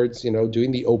go towards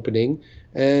doing the opening.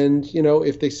 And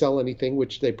if they sell anything,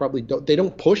 which they probably don't, they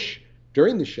don't push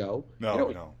during the show.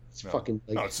 No. Fucking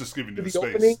like, no, it's just giving you the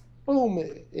space. Opening, boom,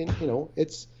 and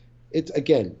it's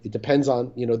again, it depends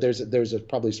on there's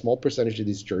probably a small percentage of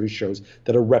these jury shows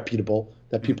that are reputable,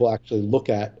 that people actually look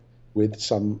at with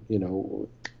some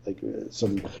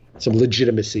some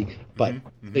legitimacy, but I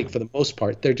think for the most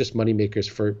part they're just moneymakers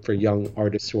for young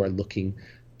artists who are looking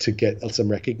to get some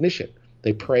recognition.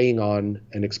 They're preying on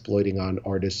and exploiting on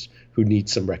artists who need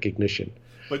some recognition.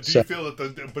 But do you feel that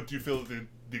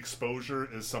the exposure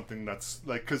is something that's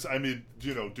like, because I mean,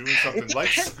 doing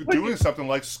something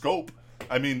like Scope,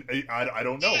 I mean, I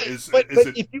don't know. But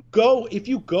if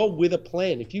you go with a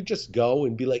plan, if you just go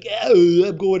and be like,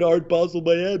 I'm going to Art Basel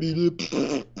Miami,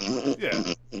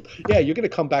 you're gonna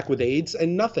come back with AIDS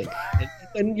and nothing,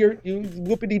 and you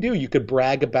whoopity-doo. You could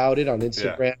brag about it on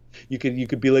Instagram. Yeah. You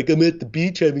could be like, I'm at the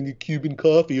beach having a Cuban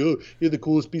coffee. Oh, you're the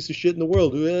coolest piece of shit in the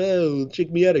world. Oh,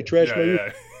 check me out. I trashed my room.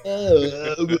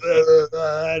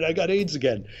 And I got AIDS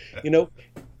again.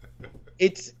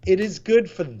 It is good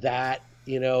for that.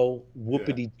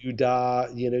 Whoopity-doo-dah.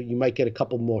 You might get a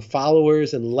couple more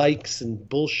followers and likes and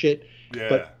bullshit. Yeah.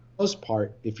 But for the most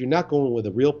part, if you're not going with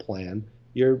a real plan,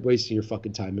 you're wasting your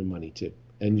fucking time and money too.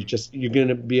 And you're going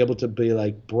to be able to be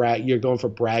like, you're going for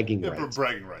bragging rights. For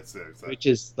bragging rights, yeah, exactly. Which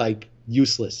is like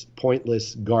useless,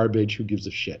 pointless, garbage. Who gives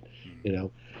a shit,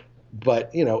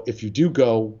 But, if you do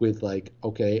go with like,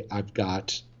 okay, I've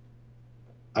got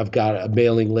a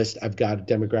mailing list, I've got a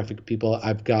demographic of people,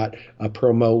 I've got a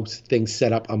promo thing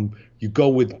set up. You go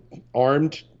with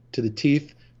armed to the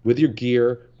teeth with your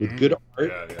gear, with good art. You're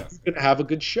going to have a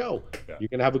good show. Yeah. You're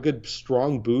going to have a good,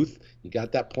 strong booth. You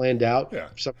got that planned out. Yeah.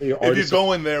 If you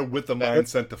go in there with the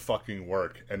mindset to fucking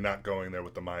work and not going there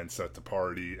with the mindset to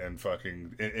party and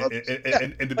fucking and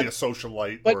to be a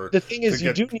socialite, but or the thing is,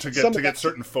 to get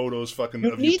certain photos fucking.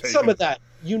 You need some of that.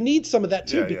 You need some of that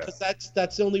too, because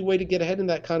that's the only way to get ahead in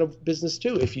that kind of business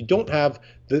too. If you don't have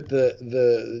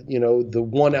the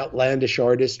one outlandish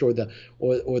artist or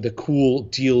the cool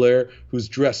dealer who's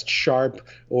dressed sharp,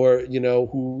 or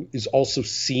who is also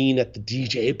seen at the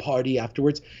DJ party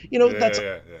afterwards,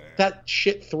 that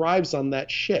shit thrives on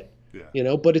that shit.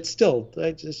 Yeah. But it's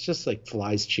just like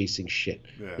flies chasing shit.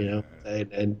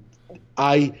 And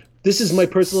this is my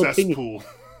personal opinion.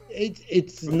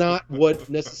 It's not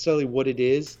necessarily what it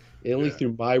is. Only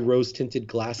through my rose-tinted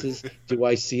glasses do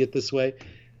I see it this way.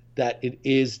 That it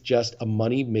is just a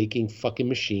money-making fucking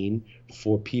machine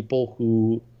for people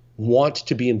who want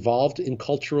to be involved in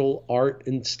cultural art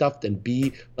and stuff, and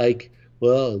be like,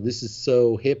 well, this is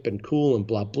so hip and cool and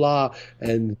blah blah,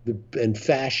 and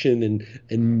fashion and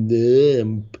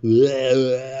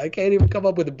I can't even come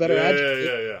up with a better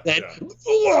adjective.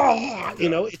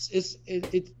 It's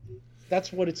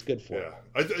that's what it's good for. Yeah,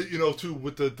 too,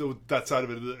 with that side of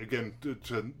it again,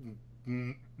 to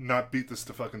not beat this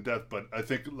to fucking death, but I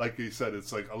think, like you said,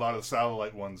 it's like a lot of the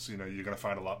satellite ones. You're gonna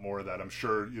find a lot more of that. I'm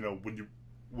sure.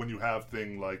 When you have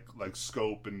thing like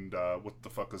Scope and what the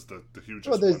fuck is the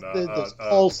hugest one? There's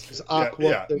Pulse,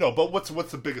 Aqua. No, but what's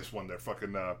the biggest one there?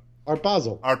 Fucking Art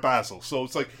Basel. Art Basel. So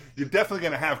it's like you're definitely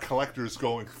gonna have collectors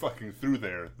going fucking through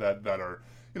there that are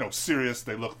serious.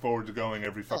 They look forward to going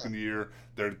every fucking year.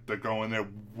 They're going there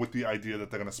with the idea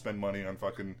that they're gonna spend money on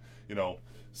fucking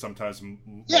sometimes and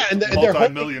they're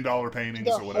multi-million-dollar paintings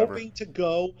or whatever. Hoping to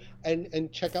go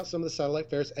and check out some of the satellite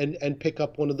fairs and pick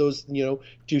up one of those,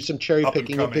 do some cherry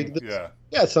picking and pick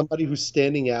somebody who's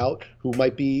standing out, who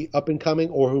might be up and coming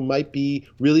or who might be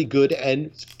really good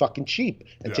and fucking cheap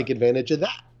and take advantage of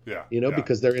that.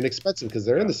 Because they're inexpensive, because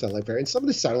they're in the satellite fair. And some of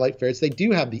the satellite fairs, they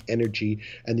do have the energy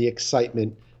and the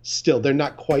excitement still. They're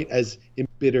not quite as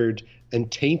embittered and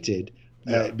tainted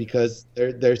because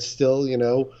they're still,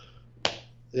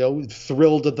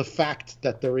 thrilled at the fact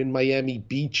that they're in Miami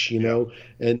Beach,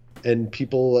 and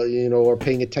people, are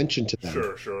paying attention to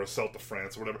them. Sure, South of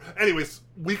France, or whatever. Anyways,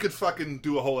 we could fucking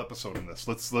do a whole episode on this.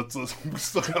 Let's. We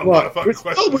still got a lot of fucking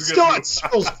questions. We're still on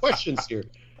Cyril's questions here.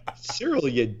 Cyril,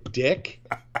 you dick.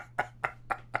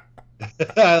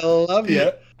 I love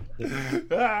you.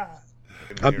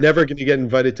 I'm never going to get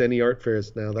invited to any art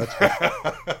fairs now.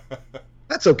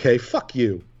 That's okay. Fuck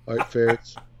you, art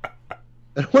fairs. I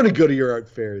don't want to go to your art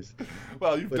fairs.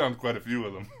 Well, you've done quite a few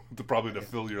of them, probably to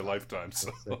fill your lifetime.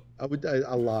 So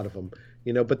a lot of them,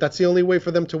 But that's the only way for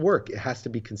them to work. It has to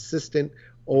be consistent.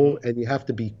 And you have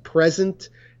to be present,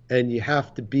 and you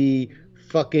have to be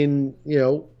fucking,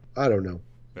 I don't know.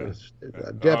 Yeah.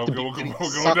 We're going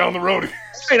down the road.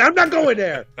 Right, I'm not going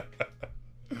there.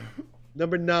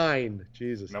 Number 9.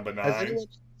 Jesus. Number 9.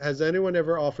 Has anyone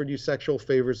ever offered you sexual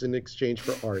favors in exchange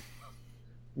for art?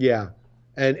 Yeah.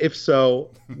 And if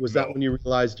so, was that when you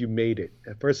realized you made it?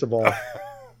 First of all,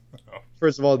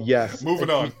 yes. Moving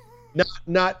on.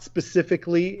 Not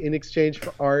specifically in exchange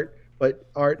for art, but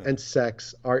art and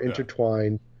sex are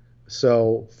intertwined.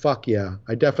 So fuck yeah.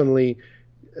 I definitely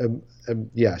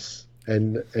yes.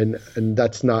 And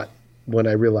that's not when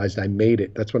I realized I made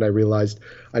it. That's when I realized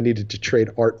I needed to trade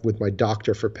art with my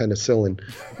doctor for penicillin.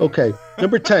 Okay,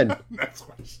 number 10. Next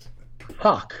question.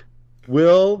 Hawk.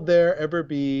 Will there ever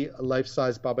be a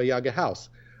life-size Baba Yaga house?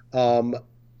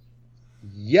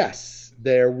 Yes,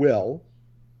 there will.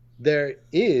 There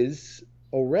is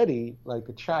already like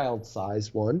a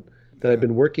child-size one that I've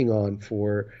been working on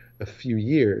for a few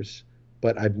years,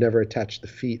 but I've never attached the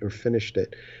feet or finished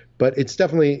it. But it's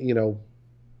definitely, I know.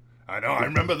 I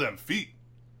remember them feet.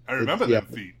 Them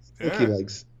feet. Funky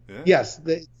legs. Yeah. Yes,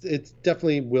 it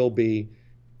definitely will be.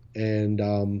 And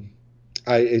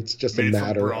it's just made a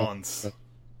matter from bronze.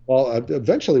 Well, I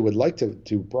eventually would like to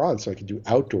do bronze so I can do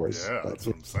outdoors. Yeah, that's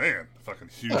what I'm saying. The fucking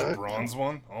huge bronze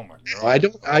one. Oh my god.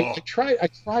 I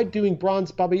tried doing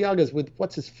bronze Baba Yagas with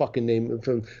what's his fucking name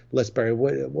from Les Barry.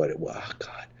 What's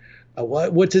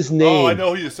his name? Oh, I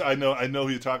know who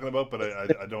you're talking about, but I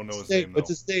don't know his name. What's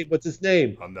his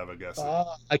name? I'll never guess it.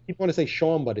 I keep wanting to say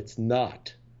Sean, but it's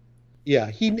not.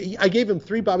 Yeah, I gave him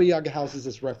 3 Baba Yaga houses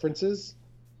as references.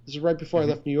 This is right before I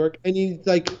left New York, and he's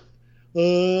like,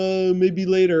 maybe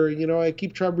later. I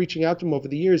keep trying reaching out to him over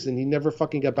the years, and he never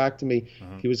fucking got back to me.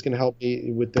 He was going to help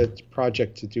me with the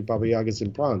project to do Baba Yagas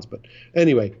in bronze. But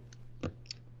anyway,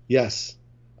 yes.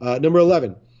 Number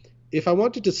 11. If I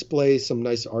want to display some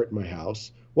nice art in my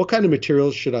house, what kind of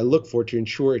materials should I look for to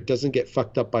ensure it doesn't get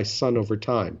fucked up by sun over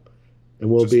time and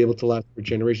will be able to last for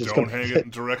generations? Don't hang it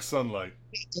in direct sunlight.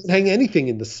 Don't hang anything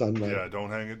in the sunlight. Yeah, don't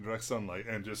hang it in direct sunlight.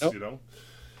 And just,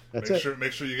 That's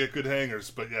make sure you get good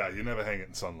hangers. But yeah, you never hang it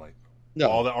in sunlight. No.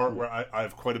 All the artwork, I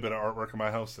have quite a bit of artwork in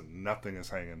my house, and nothing is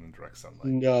hanging in direct sunlight.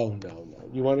 No.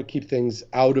 You want to keep things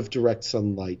out of direct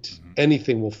sunlight.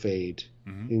 Anything will fade,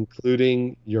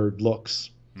 including your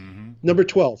looks. Number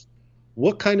 12.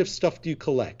 What kind of stuff do you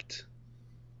collect?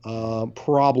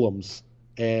 Problems.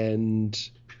 And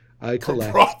I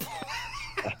collect. I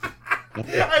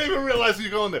didn't even realize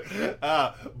you were going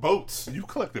there. Boats. You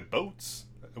collected boats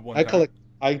at one time.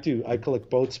 I do. I collect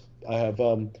boats. I have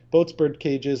boats, bird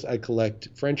cages. I collect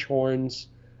French horns,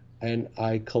 and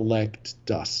I collect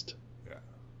dust.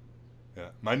 Yeah.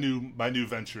 My new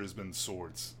venture has been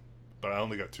swords, but I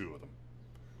only got 2 of them.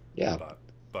 Yeah.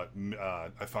 But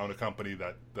I found a company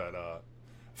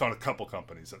found a couple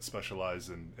companies that specialize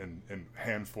in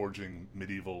hand forging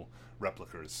medieval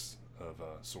replicas of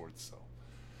swords.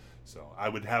 So I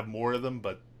would have more of them,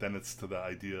 but then it's to the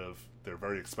idea of they're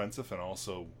very expensive, and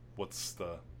also what's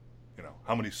the,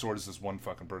 how many swords does one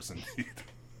fucking person need?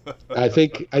 I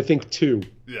think 2.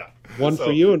 Yeah. One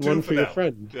for you and one for your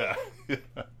friend. Yeah.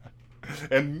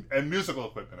 And musical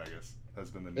equipment, I guess,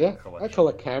 has been the new collection. I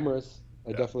collect cameras.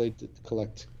 I definitely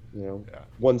collect,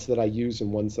 ones that I use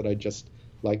and ones that I just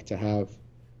like to have.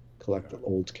 Collect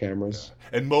old cameras.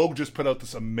 Yeah. And Moog just put out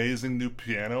this amazing new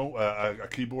piano, a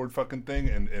keyboard fucking thing,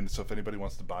 and so if anybody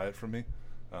wants to buy it from me,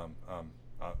 I'll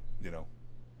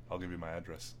give you my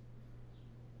address.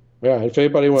 Yeah, if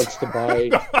anybody wants to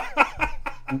buy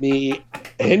me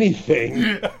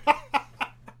anything,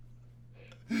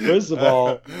 First of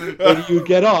all, where do you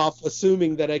get off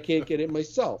assuming that I can't get it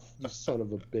myself? You son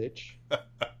of a bitch.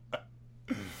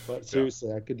 But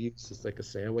seriously, I could use this like a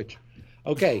sandwich.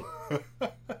 Okay.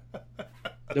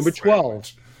 Number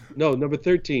 12. No, number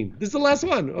 13. This is the last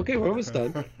one. Okay, we're almost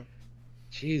done.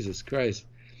 Jesus Christ.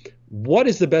 What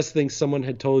is the best thing someone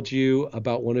had told you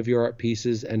about one of your art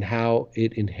pieces and how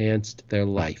it enhanced their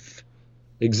life?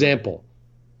 Example.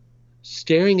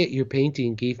 Staring at your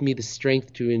painting gave me the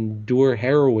strength to endure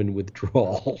heroin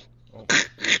withdrawal.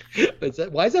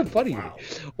 Why is that funny? Wow.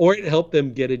 Or it helped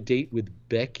them get a date with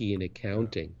Becky in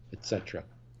accounting, etc.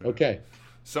 Okay.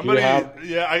 Somebody,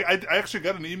 I actually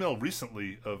got an email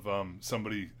recently of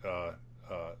somebody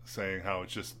saying how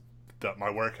it's just that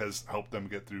my work has helped them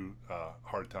get through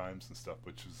hard times and stuff,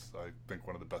 which is, I think,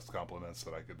 one of the best compliments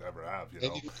that I could ever have. You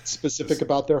know, anything specific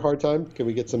about their hard time? Can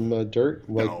we get some dirt?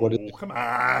 Like, no, what is... come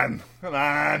on. No.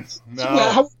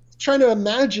 I'm trying to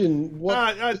imagine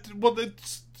what. Well, they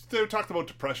talked about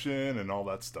depression and all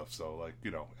that stuff. So, like,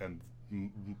 you know, and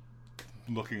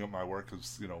looking at my work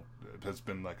has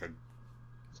been like a.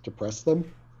 It's depressed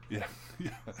them. Yeah,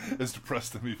 it's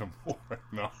depressed them even more.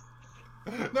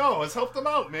 No, it's helped them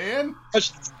out, man.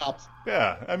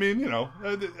 Yeah, I mean, you know,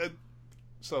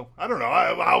 so I don't know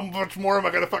how much more am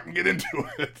I gonna fucking get into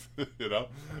it, you know?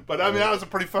 But I mean, that was a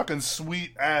pretty fucking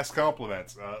sweet ass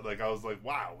compliment. Like, I was like,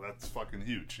 wow, that's fucking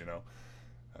huge, you know,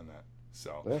 and that.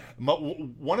 So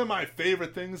one of my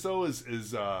favorite things though is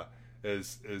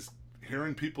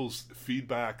hearing people's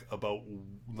feedback about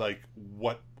like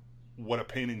what a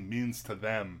painting means to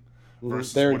them.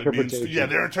 Versus their what interpretation. It means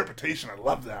their interpretation. I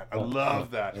love that. I love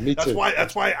that. Me too.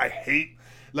 That's why I hate.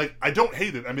 Like, I don't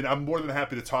hate it. I mean, I'm more than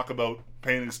happy to talk about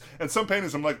paintings. And some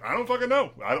paintings, I'm like, I don't fucking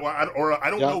know. I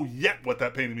don't know yet what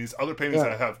that painting means. Other paintings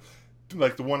that I have,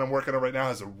 like the one I'm working on right now,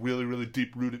 has a really, really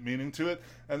deep rooted meaning to it.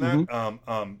 And that,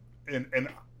 and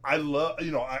I love,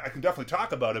 you know, I can definitely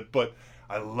talk about it, but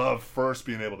I love first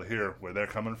being able to hear where they're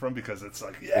coming from, because it's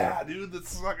like, dude,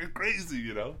 that's fucking crazy,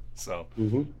 you know. So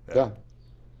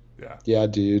yeah,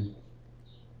 dude.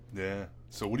 Yeah.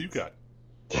 So what do you got?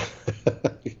 I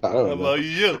don't know. Hello,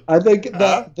 you. I think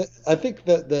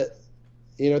that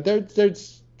you know,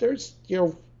 there's you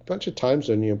know, a bunch of times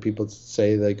when, you know, people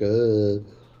say like the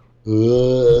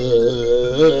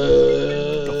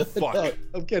fuck? No,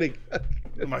 I'm kidding.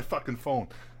 My fucking phone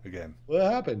again. What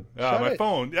happened? My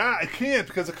phone. Yeah, I can't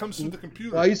because it comes through the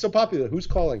computer. Why are you so popular? Who's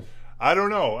calling? I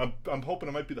don't know. I'm hoping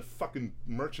it might be the fucking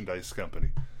merchandise company.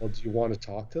 Well, do you want to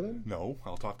talk to them? No,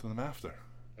 I'll talk to them after.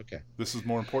 Okay. This is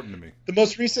more important to me. The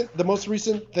most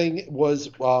recent thing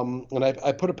was, and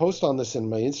I put a post on this in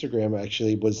my Instagram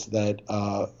actually, was that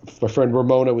my friend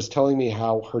Ramona was telling me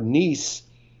how her niece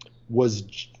was,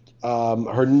 she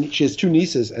has two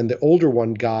nieces, and the older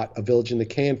one got a Village in the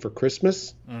Can for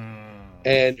Christmas,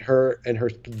 and her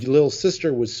little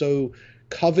sister was so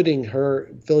coveting her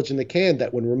Village in the Can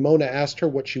that when Ramona asked her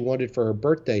what she wanted for her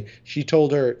birthday, she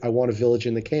told her, "I want a Village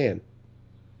in the Can."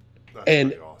 That's and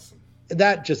pretty awesome.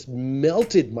 That just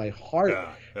melted my heart.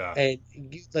 Yeah. And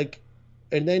like,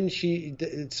 and then she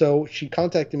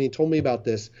contacted me and told me about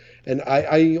this. And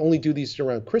I only do these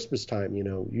around Christmas time, you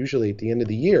know, usually at the end of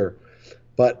the year.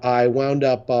 But I wound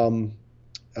up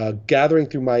gathering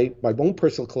through my own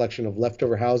personal collection of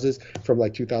leftover houses from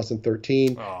like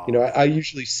 2013. Aww. You know, I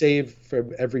usually save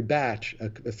from every batch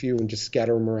a few and just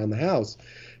scatter them around the house.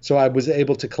 So I was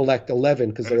able to collect 11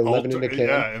 because they're 11 in the can.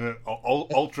 Yeah, and an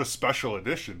ultra special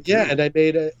edition. Too. Yeah, and I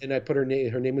made I put her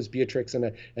name. Her name was Beatrix,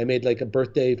 and I made like a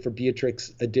birthday for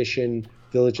Beatrix edition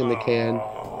Village in the Can,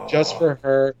 just for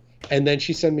her. And then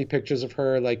she sent me pictures of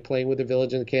her like playing with the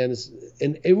Village in the Can,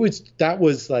 and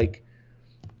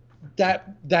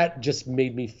that just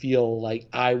made me feel like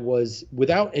I was,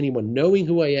 without anyone knowing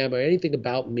who I am or anything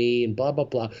about me and blah blah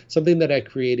blah, something that I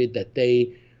created that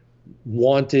they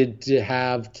wanted to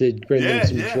have to bring them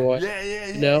some joy.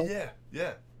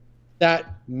 Yeah. That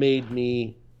made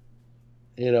me,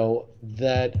 you know,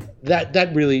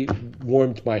 that really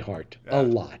warmed my heart a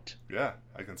lot. Yeah,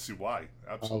 I can see why.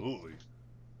 Absolutely.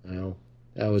 Oh,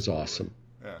 that was awesome.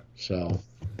 Yeah. So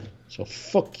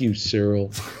fuck you,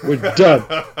 Cyril. We're done.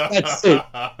 That's it.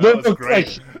 No more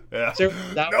questions. Yeah. Cyril,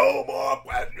 no more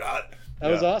questions.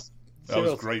 That was awesome. That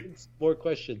Cyril, was great. More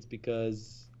questions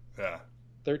because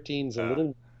 13's a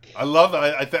little. I love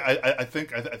that. I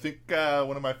think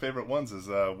one of my favorite ones is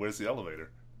Where's the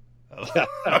Elevator?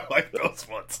 I like those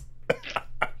ones.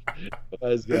 That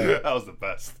was good. That was the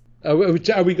best.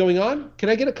 Are we going on? Can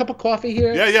I get a cup of coffee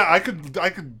here? Yeah. I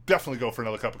could definitely go for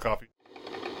another cup of coffee.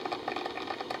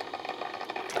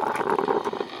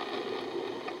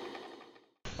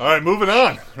 All right, moving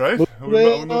on. Right? Are we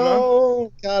moving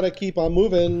on? Gotta keep on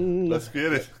moving. Let's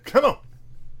get it. Come on.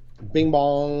 Bing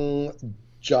bong,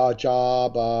 job.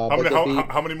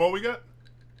 How many more we got?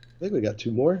 I think we got 2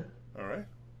 more. All right.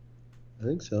 I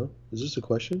think so. Is this a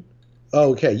question?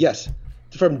 Oh, okay. Yes,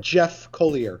 it's from Jeff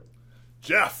Collier.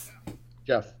 Jeff.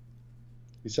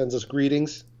 He sends us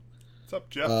greetings. What's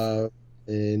up, Jeff?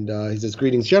 And he says,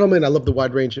 greetings, gentlemen. I love the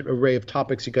wide range array of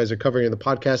topics you guys are covering in the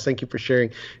podcast. Thank you for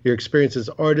sharing your experiences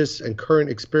as artists and current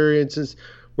experiences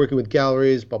working with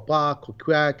galleries, blah, blah,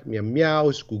 quack, meow,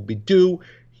 meow, Scooby-Doo.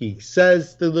 He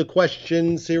says to the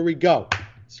questions, here we go.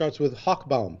 Starts with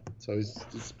Hawkbaum. So he's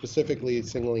specifically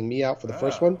singling me out for the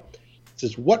first one. It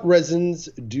says, what resins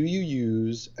do you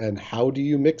use and how do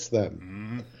you mix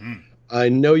them? Mm-hmm. I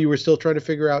know you were still trying to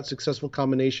figure out successful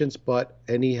combinations, but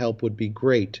any help would be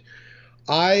great.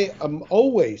 I am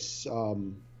always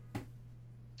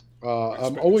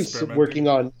working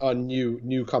on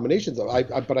new combinations.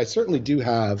 But I certainly do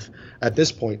have at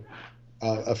this point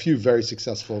a few very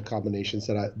successful combinations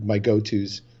my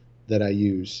go-tos that I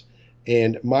use,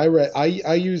 and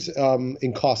I use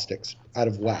encaustics out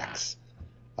of wax.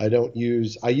 I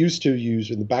used to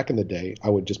use in the back in the day. I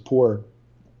would just pour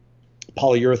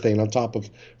polyurethane on top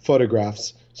of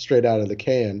photographs straight out of the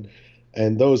can.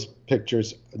 And those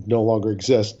pictures no longer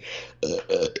exist.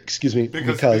 Excuse me,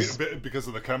 because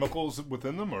of the chemicals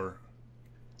within them, or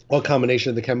a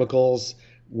combination of the chemicals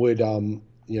would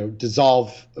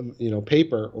dissolve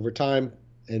paper over time,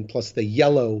 and plus they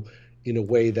yellow in a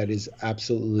way that is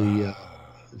absolutely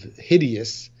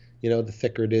hideous. The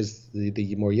thicker it is,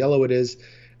 the more yellow it is,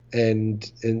 and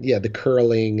yeah, the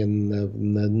curling and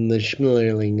the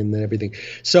schmilling and everything.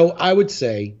 So I would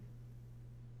say.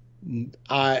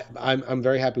 I'm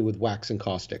very happy with wax and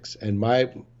caustics, and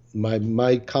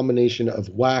my combination of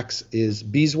wax is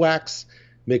beeswax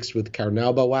mixed with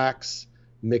carnauba wax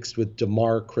mixed with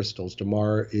Damar crystals.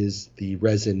 Damar is the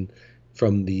resin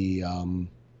from the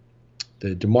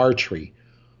Damar tree,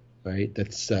 right?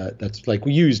 That's like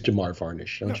we use Damar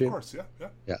varnish, don't you? Of course,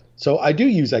 yeah. So I do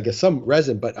use, I guess, some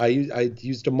resin, but I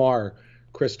use Damar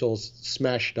crystals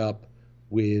smashed up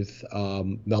with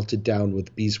melted down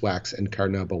with beeswax and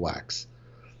carnauba wax.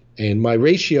 And my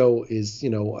ratio is,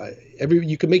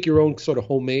 you can make your own sort of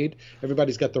homemade.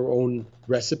 Everybody's got their own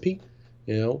recipe.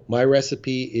 My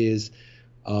recipe is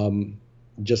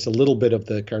just a little bit of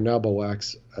the carnauba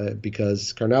wax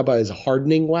because carnauba is a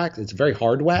hardening wax. It's a very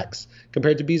hard wax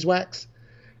compared to beeswax.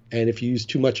 And if you use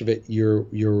too much of it, your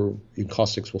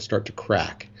encaustics will start to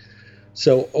crack.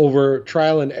 So over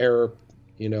trial and error,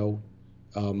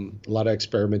 a lot of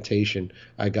experimentation,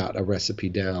 I got a recipe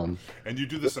down. And you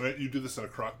do this in a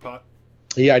crock pot?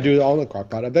 Yeah, I do it all in a crock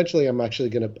pot. Eventually, I'm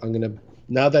gonna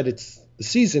now that it's the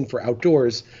season for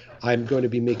outdoors, I'm going to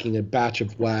be making a batch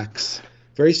of wax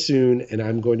very soon, and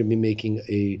I'm going to be making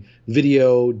a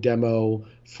video demo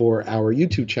for our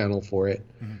YouTube channel for it.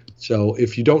 Mm-hmm. So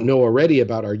if you don't know already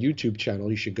about our YouTube channel,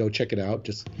 you should go check it out.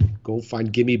 Just go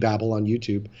find Gimme Babble on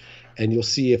YouTube, and you'll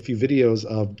see a few videos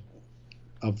of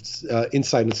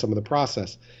insight into some of the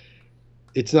process.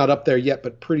 It's not up there yet,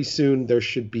 but pretty soon there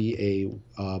should be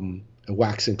a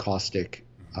wax and caustic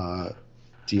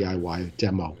DIY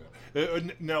demo.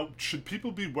 Now, should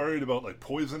people be worried about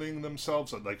poisoning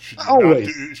themselves? Should you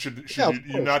Always.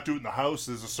 you not do it in the house?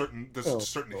 There's a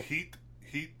certain heat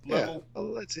level.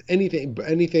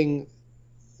 Anything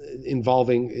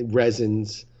involving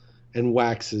resins and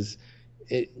waxes.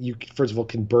 You first of all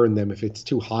can burn them. If it's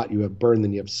too hot, you have burn,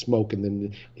 then you have smoke, and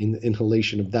then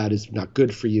inhalation of that is not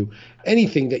good for you.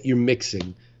 Anything that you're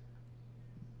mixing,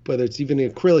 whether it's even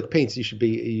acrylic paints, you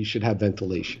should have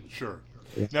ventilation. Sure.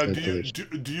 Now,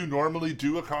 do you normally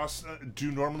do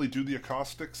the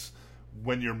acoustics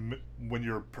when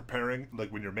you're preparing,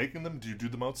 when you're making them? Do you do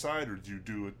them outside, or do you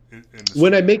do it in the studio?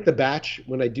 When I make the batch,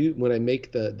 when I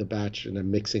make the batch and I'm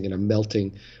mixing and I'm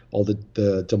melting all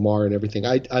the Damar and everything,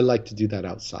 I like to do that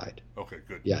outside. Okay,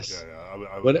 good. Yes. Yeah,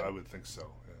 I would think so.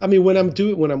 Yeah. I mean, when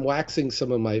I'm waxing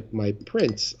some of my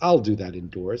prints, I'll do that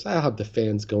indoors. I'll have the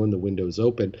fans going, the windows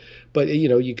open, but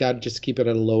you got to just keep it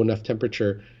at a low enough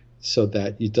temperature so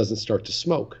that it doesn't start to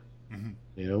smoke. Mm-hmm.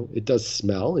 It does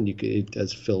smell, and it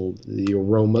does fill the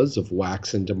aromas of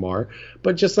wax and Damar.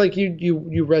 But just like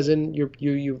you resin,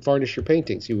 you varnish your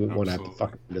paintings, you would want to have the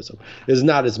fucking windows open. There's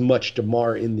not as much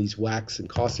Damar in these wax and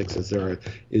caustics as there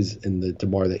is in the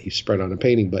Damar that you spread on a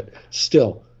painting, but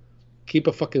still, keep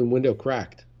a fucking window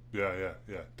cracked. Yeah.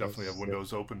 Definitely have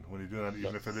windows open when you do that,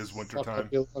 even if it is winter time.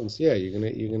 Yeah,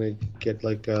 you're gonna get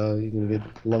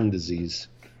lung disease.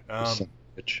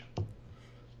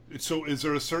 So is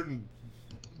there a certain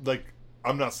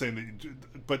I'm not saying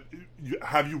that, but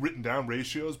have you written down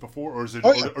ratios before, or is it?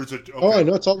 Oh, yeah. Or is it? Okay. Oh, I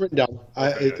know it's all written down.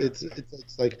 Okay, It's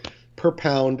like per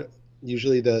pound.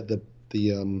 Usually the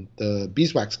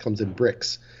beeswax comes in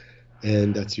bricks,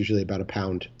 and that's usually about a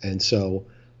pound. And so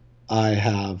I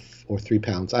have, or 3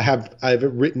 pounds. I have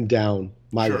it written down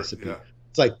my recipe. Yeah.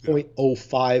 It's like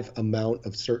 0.05 amount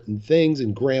of certain things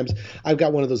in grams. I've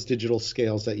got one of those digital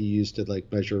scales that you use to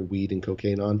like measure weed and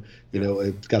cocaine on. You know,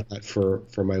 it's got that for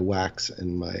my wax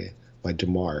and my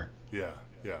Damar. Yeah.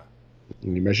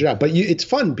 And you measure it out. But it's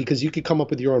fun because you can come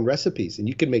up with your own recipes, and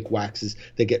you can make waxes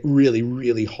that get really,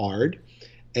 really hard,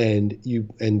 and then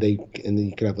you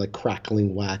can have like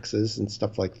crackling waxes and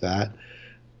stuff like that.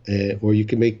 Or you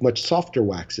can make much softer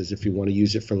waxes if you want to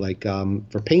use it for like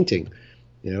for painting.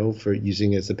 You know, for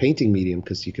using it as a painting medium,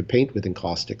 because you could paint with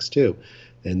encaustics too,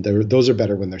 and those are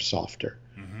better when they're softer.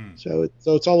 Mm-hmm.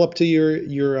 So it's all up to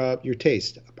your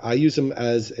taste. I use them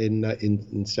as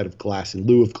instead of glass, in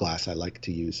lieu of glass, I like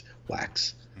to use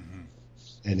wax,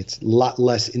 and it's a lot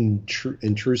less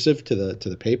intrusive to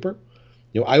the paper.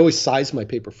 You know, I always size my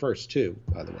paper first too,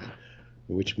 by the way,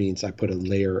 which means I put a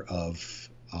layer of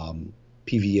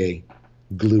PVA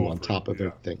glue on top of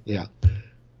everything. Yeah.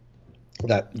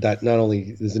 That not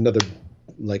only is another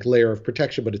like layer of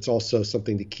protection, but it's also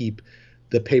something to keep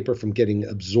the paper from getting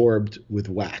absorbed with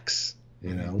wax,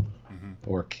 you know,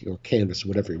 or canvas,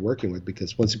 whatever you're working with.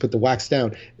 Because once you put the wax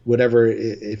down, whatever,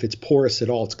 if it's porous at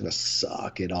all, it's going to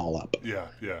suck it all up. Yeah.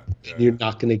 You're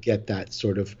not going to get that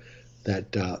sort of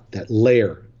that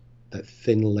layer, that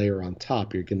thin layer on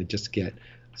top. You're going to just get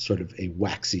sort of a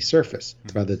waxy surface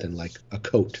rather than like a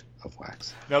coat of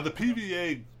wax. Now the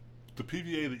PVA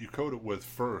that you coat it with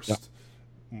first,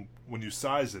 when you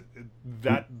size it,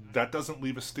 that doesn't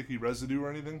leave a sticky residue or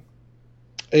anything?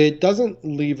 It doesn't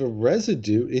leave a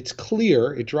residue. It's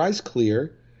clear. It dries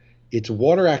clear. It's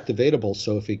water activatable,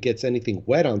 so if it gets anything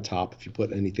wet on top, if you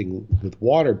put anything with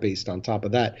water based on top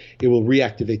of that, it will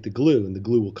reactivate the glue, and the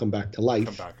glue will come back to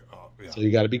life. So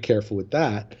you got to be careful with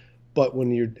that. But when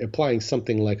you're applying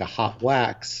something like a hot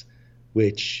wax,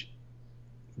 which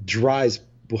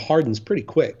hardens pretty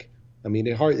quick. I mean,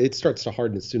 it starts to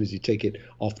harden as soon as you take it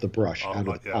off the brush out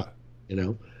of the pot. You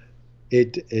know,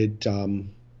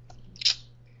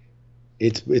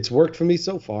 it's worked for me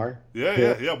so far.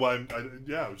 Yeah. Well, it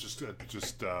was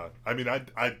just. I mean, I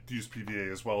use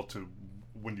PVA as well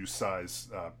when you size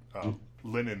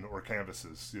linen or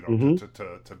canvases, you know,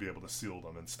 to be able to seal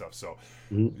them and stuff. So,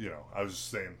 you know, I was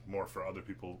just saying more for other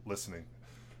people listening.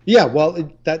 Yeah, well,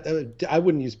 I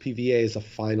wouldn't use PVA as a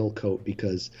final coat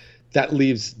because that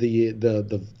leaves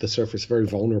the surface very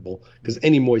vulnerable, because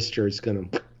any moisture is going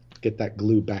to get that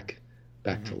glue back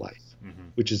to life,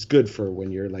 which is good for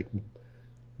when you're like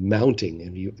mounting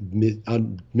and you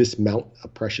mismount a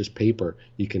precious paper.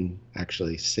 You can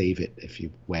actually save it if you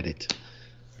wet it.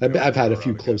 I've had a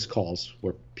few close calls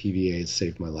where PVA has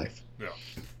saved my life. Yeah.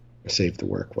 Or saved the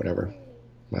work, whatever.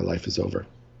 My life is over.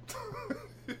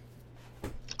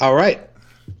 All right.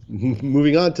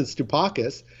 Moving on to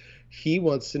Stupakis. He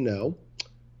wants to know,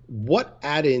 what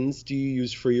add-ins do you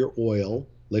use for your oil,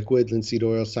 liquid, linseed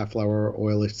oil, safflower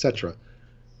oil, etc.?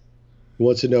 He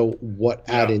wants to know what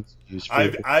add-ins you use for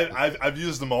I've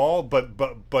used them all, but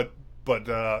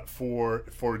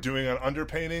for doing an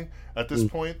underpainting at this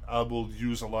point, I will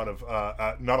use a lot of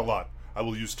not a lot. I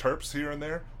will use terps here and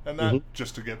there and that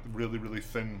just to get really, really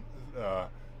thin,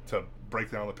 to break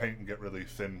down the paint and get really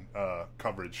thin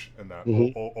coverage and that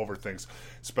over things.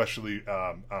 Especially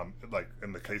like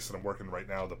in the case that I'm working right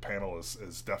now, the panel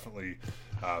is definitely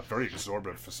very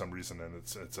exorbitant for some reason, and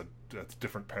it's a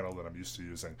different panel than I'm used to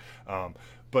using.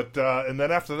 But and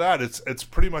then after that, it's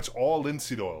pretty much all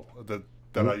linseed oil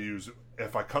that I use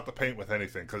if I cut the paint with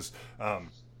anything, because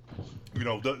you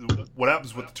know, what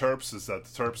happens with the terps is that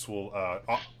the terps will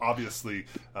obviously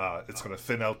it's going to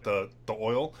thin out the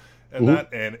oil and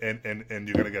that, and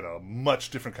you're going to get a much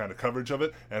different kind of coverage of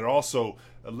it, and also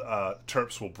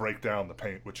terps will break down the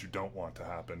paint, which you don't want to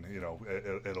happen. You know,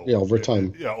 it'll over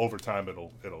time. Over time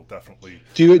it'll definitely.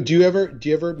 Do you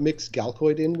ever mix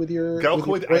Galcoid in with your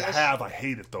Galcoid? With I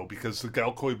hate it though, because the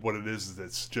Galcoid, what it is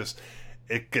it's just,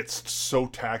 it gets so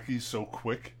tacky so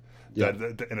quick. Yeah.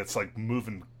 And it's like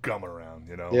moving gum around,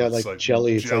 you know. Yeah, it's like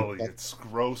jelly. It's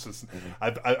gross.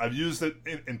 I've used it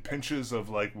in pinches of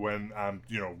like when I'm,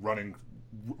 you know, running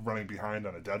behind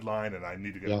on a deadline and I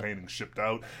need to get a painting shipped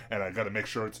out, and I got to make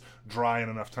sure it's dry in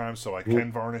enough time so I can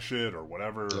varnish it or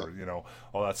whatever, or, you know,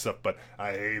 all that stuff. But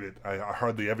I hate it. I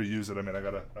hardly ever use it. I mean, I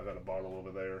got a bottle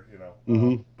over there, you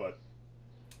know. But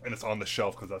and it's on the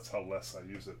shelf because that's how less I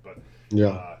use it. But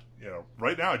Yeah. you know,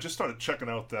 right now I just started checking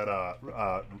out that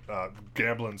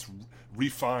Gamblin's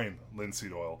Refine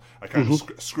linseed oil. I kind of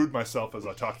screwed myself, as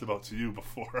I talked about to you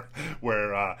before,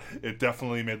 where it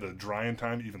definitely made the drying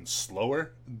time even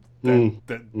slower than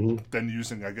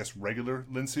using, I guess, regular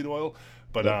linseed oil.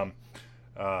 But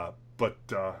I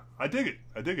dig it.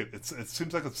 I dig it. It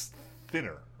seems like it's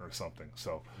thinner or something.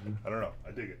 So I don't know.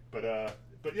 I dig it.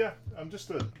 But yeah, I'm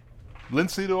just a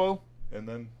linseed oil and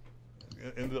then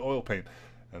into the oil paint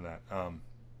and that.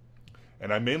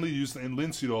 And I mainly use in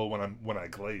linseed oil when I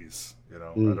glaze. You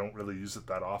know, I don't really use it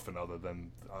that often, other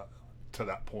than to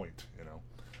that point. You know.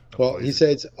 Well, he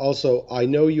says also, I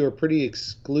know you're pretty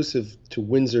exclusive to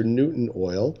Winsor Newton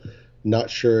oil. Not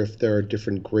sure if there are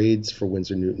different grades for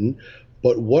Winsor Newton,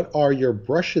 but what are your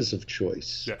brushes of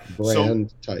choice? Yeah.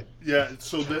 Brand type. Yeah,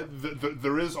 so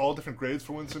there is all different grades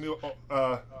for Winsor Newton.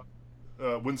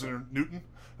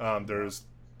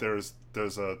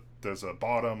 There's a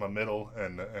bottom, a middle,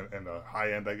 and a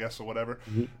high end, I guess, or whatever.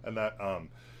 And that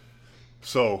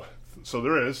so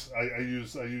there is. I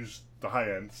use the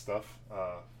high end stuff,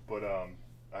 but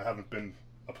I haven't been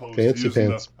opposed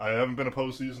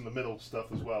to using the middle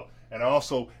stuff as well. And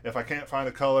also, if I can't find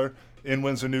a color in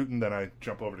Winsor Newton, then I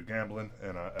jump over to Gamblin.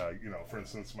 And for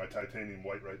instance, my titanium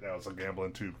white right now is a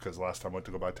Gamblin too, because last time I went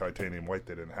to go buy titanium white,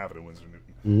 they didn't have it in Winsor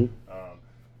Newton.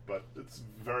 But it's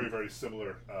very, very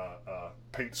similar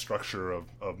paint structure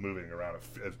of moving around.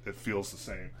 It feels the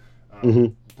same.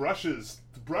 Brushes.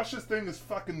 The brushes thing is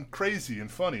fucking crazy and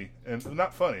funny, and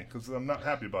not funny because I'm not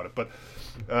happy about it. But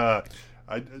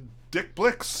Dick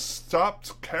Blick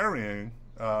stopped carrying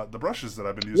the brushes that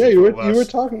I've been using. Yeah, you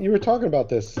were talking about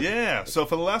this. Yeah, so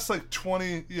for the last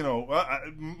 20,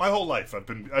 my whole life I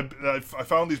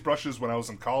found these brushes when I was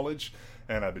in college,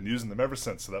 and I've been using them ever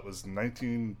since. So that was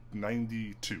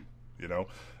 1992,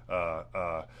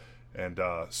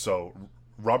 so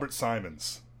Robert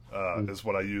Simons is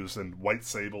what I use, and white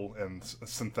sable and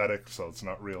synthetic, so it's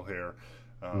not real hair,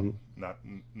 not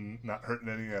hurting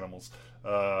any animals.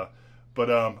 But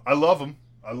I love them.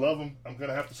 I'm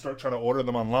gonna have to start trying to order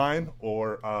them online,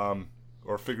 or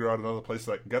figure out another place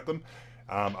that I can get them.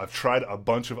 I've tried a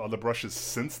bunch of other brushes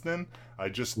since then. I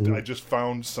just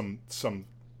found some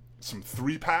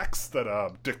 3-packs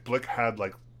that Dick Blick had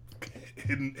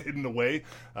hidden away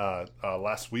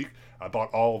last week. I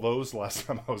bought all of those last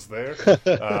time I was there.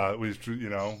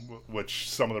 Which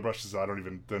some of the brushes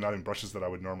they're not even brushes that I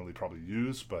would normally probably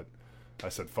use, but I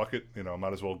said fuck it, I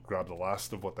might as well grab the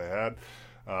last of what they had.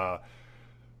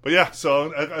 But yeah,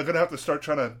 so I'm gonna have to start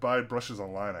trying to buy brushes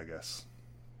online, I guess.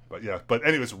 But yeah,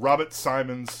 anyways, Robert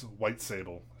Simons White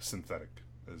Sable Synthetic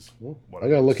is what I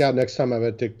gotta look out next time I'm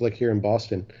at Dick Blick here in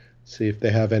Boston, see if they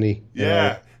have any.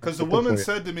 Yeah, because the woman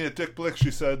said to me at Dick Blick,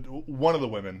 she said, one of the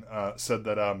women said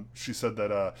that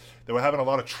they were having a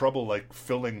lot of trouble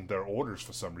filling their orders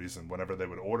for some reason whenever they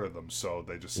would order them. So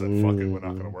they just said, fuck it, we're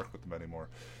not going to work with them anymore.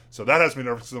 So that has me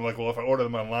nervous, because I'm like, well, if I order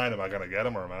them online, am I going to get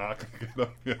them or am I not going to get them?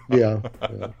 Yeah,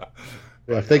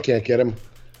 if they can't get them.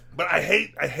 But I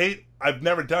hate, I've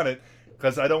never done it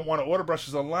because I don't want to order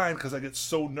brushes online because I get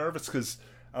so nervous, because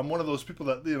I'm one of those people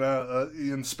that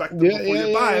you inspect them before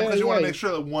you buy them, because you want to make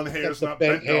sure that one hair is not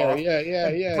bent off.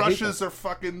 Yeah. Brushes are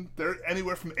they're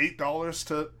anywhere from $8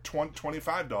 to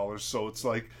 $25, so it's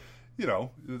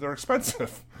they're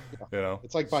expensive.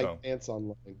 It's like buying pants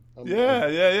online. Yeah,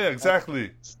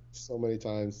 exactly. So many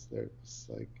times they're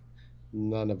just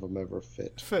none of them ever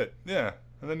fit. Yeah,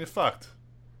 and then you're fucked.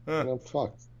 And I'm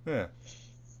fucked. Yeah.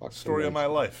 Story of my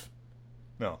life.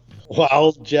 No.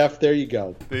 Well, Jeff, there you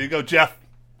go. There you go, Jeff.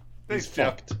 Thanks,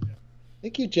 Jeff.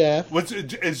 Thank you, Jeff.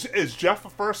 Is Jeff a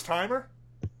first timer?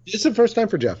 It's the first time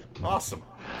for Jeff. Awesome.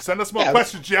 Send us more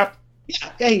questions, Jeff.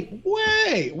 Yeah. Hey,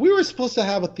 wait. We were supposed to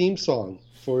have a theme song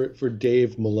for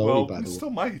Dave Maloney, by the way. We still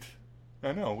might.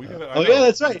 I know. Yeah,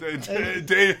 that's right.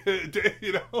 Dave,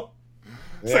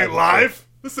 this ain't live.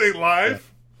 This ain't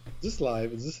live. Yeah. Is this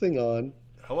live? Is this thing on?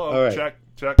 Hello. All right. Check.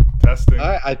 Testing. All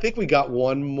right, I think we got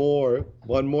one more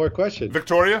question.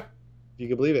 Victoria? If you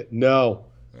can believe it. No.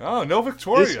 Oh, no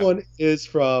Victoria. This one is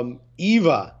from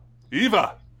Eva.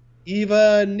 Eva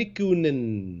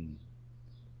Nikunen.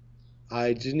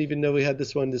 I didn't even know we had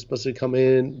this one. This must have come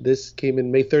in. This came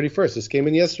in May 31st. This came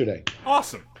in yesterday.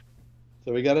 Awesome.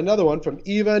 So we got another one from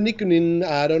Eva Nikunin.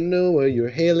 I don't know where you're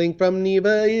hailing from,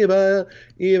 Eva.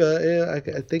 I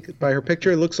think by her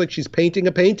picture, it looks like she's painting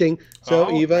a painting.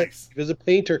 So Eva is a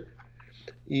painter.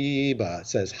 Eva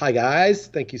says, "Hi guys,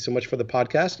 thank you so much for the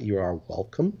podcast. You are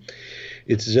welcome.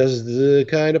 It's just the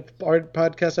kind of art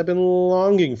podcast I've been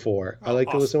longing for. I like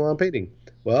to listen while I'm painting.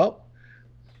 Well,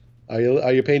 are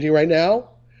you painting right now?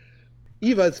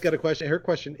 Eva's got a question. Her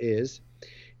question is,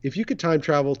 if you could time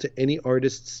travel to any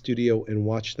artist's studio and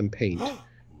watch them paint,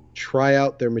 try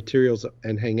out their materials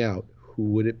and hang out, who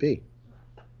would it be?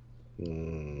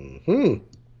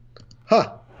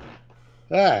 Huh.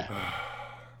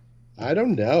 I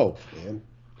don't know, man.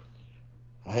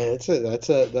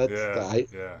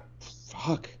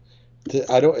 Fuck.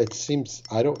 I don't. It seems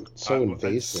I don't so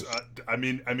invasive. I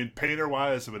mean, painter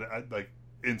wise, it would like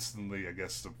instantly. I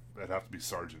guess it'd have to be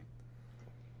Sargent.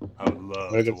 I would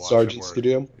love to watch Sargent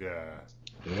studio. Yeah.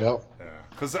 Yeah.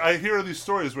 Because I hear these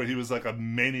stories where he was like a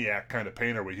maniac kind of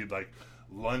painter, where he'd like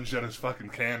lunge at his fucking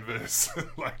canvas,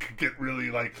 like get really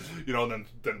like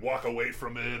then walk away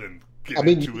from it and get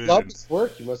into it. You love his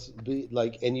work. You must be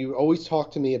like, and you always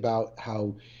talk to me about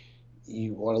how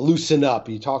you want to loosen up.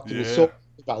 You talk to me so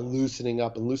about loosening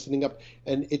up,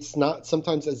 and it's not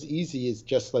sometimes as easy as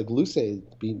just like loosening.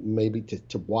 Maybe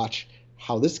to watch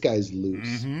how this guy's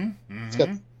loose. It's got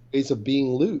ways of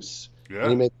being loose. Yeah.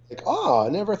 And you may think, I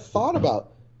never thought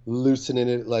about loosening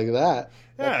it like that.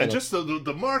 Yeah, and just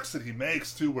the marks that he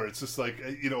makes too, where it's just like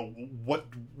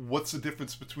what's the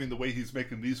difference between the way he's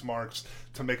making these marks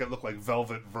to make it look like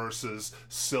velvet versus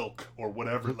silk or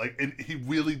whatever. Like, and he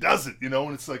really does it, and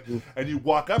it's like, and you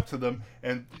walk up to them,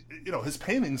 and his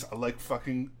paintings are like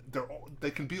fucking. They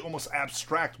can be almost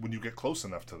abstract when you get close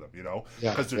enough to them,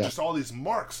 because they're just all these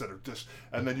marks that are just,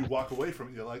 and then you walk away from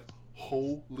it, you're like,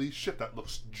 holy shit, that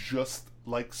looks just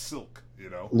like silk,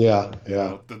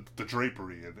 the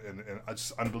drapery and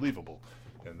just unbelievable,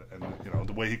 and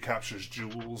the way he captures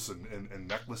jewels and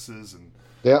necklaces and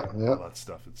all that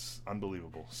stuff, it's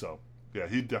unbelievable. So yeah,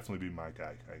 he'd definitely be my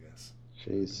guy, I guess.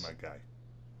 Jeez, my guy.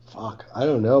 Fuck, I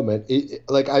don't know, man.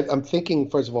 I'm thinking,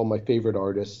 first of all, my favorite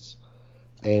artists,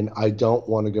 and I don't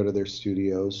want to go to their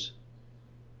studios.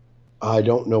 I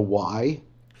don't know why.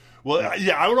 Well,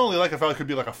 yeah, I would only like if I could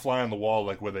be like a fly on the wall,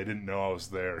 like where they didn't know I was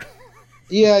there.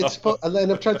 Yeah,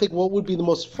 and I'm trying to think what would be the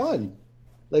most fun.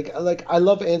 Like I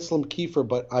love Anselm Kiefer,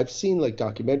 but I've seen like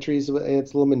documentaries of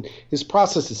Anselm, and his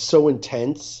process is so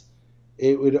intense.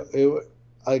 It would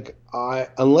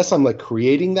unless I'm like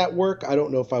creating that work, I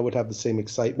don't know if I would have the same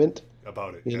excitement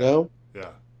about it. Yeah.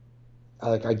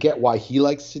 I get why he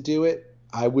likes to do it.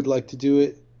 I would like to do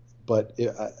it, but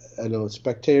I know a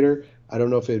spectator. I don't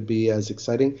know if it'd be as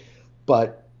exciting,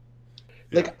 but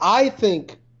I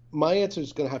think my answer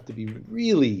is going to have to be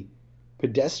really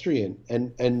pedestrian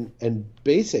and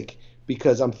basic,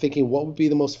 because I'm thinking what would be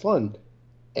the most fun.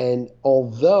 And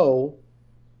although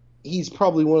he's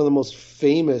probably one of the most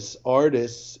famous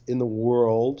artists in the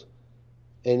world,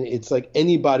 and it's like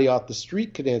anybody off the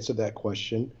street could answer that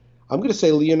question, I'm going to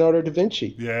say Leonardo da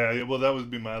Vinci. Yeah, well, that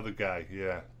would be my other guy.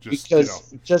 Yeah, just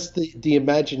the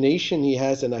imagination he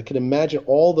has, and I can imagine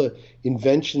all the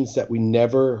inventions that we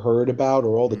never heard about,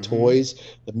 or all the toys,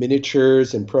 the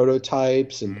miniatures and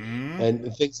prototypes,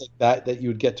 and things like that you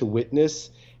would get to witness,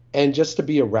 and just to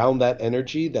be around that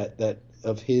energy that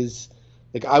of his.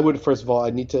 Like, I would, first of all,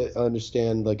 I need to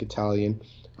understand like Italian.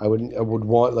 I would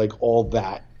want like all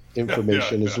that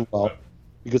information as well.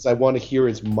 Because I want to hear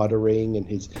his muttering and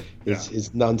his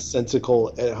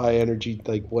nonsensical high energy,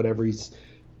 like whatever he's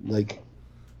like.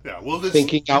 Yeah, well,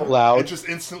 thinking out loud. It just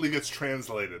instantly gets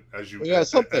translated as you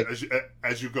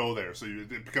as you go there, so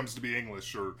it becomes to be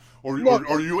English or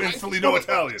you instantly know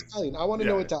Italian. I want to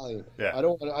know Italian. Yeah. I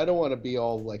don't want to be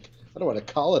all like, I don't want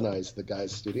to colonize the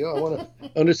guy's studio. I want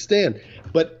to understand,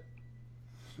 but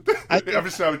every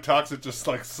time he talks, it's just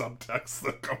like subtext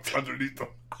that comes underneath them.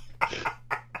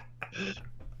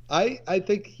 I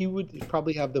think he would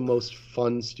probably have the most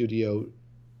fun studio,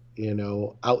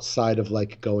 outside of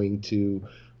like going to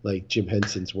like Jim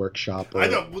Henson's workshop. I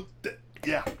know,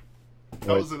 yeah.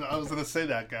 I was gonna say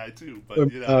that guy too, but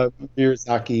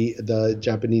Miyazaki, the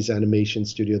Japanese animation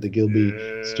studio, the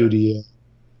Ghibli studio.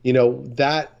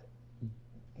 That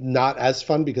not as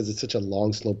fun because it's such a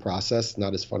long, slow process.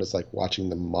 Not as fun as like watching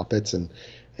the Muppets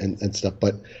and stuff.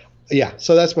 But yeah,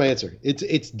 so that's my answer.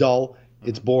 It's dull.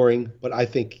 It's boring, but I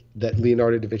think that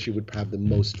Leonardo da Vinci would have the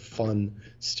most fun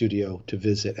studio to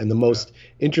visit, and the most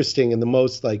interesting, and the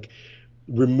most like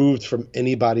removed from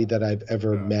anybody that I've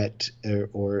ever met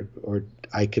or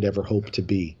I could ever hope to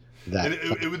be. That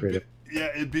it would be,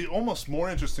 it'd be almost more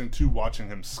interesting too watching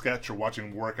him sketch or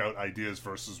watching work out ideas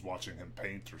versus watching him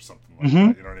paint or something like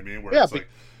that. You know what I mean? Where it's like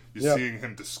you're seeing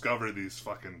him discover these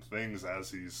fucking things as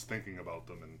he's thinking about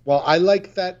them. And well, I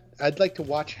like that. I'd like to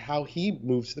watch how he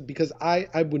moves them, because I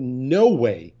would no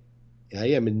way. I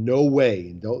am in no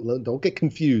way, and don't get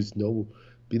confused.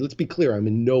 Let's be clear. I'm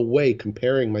in no way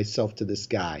comparing myself to this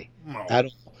guy at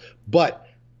all. But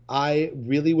I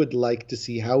really would like to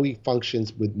see how he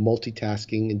functions with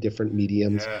multitasking in different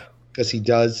mediums, because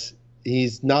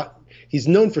he's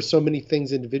known for so many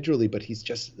things individually, but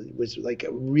was like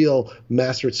a real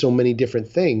master at so many different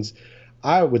things.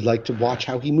 I would like to watch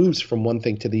how he moves from one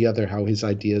thing to the other, how his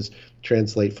ideas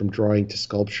translate from drawing to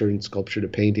sculpture and sculpture to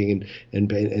painting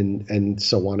and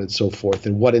so on and so forth,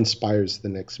 and what inspires the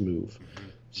next move.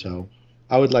 So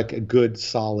I would like a good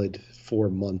solid 4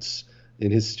 months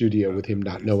in his studio with him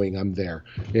not knowing I'm there.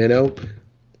 You know,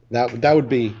 that would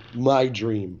be my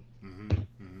dream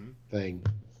thing.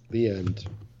 The end.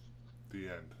 The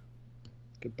end.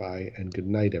 Goodbye and good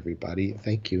night, everybody.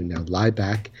 Thank you. Now lie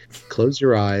back, close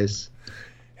your eyes.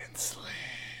 And sleep.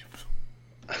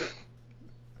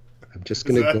 I'm just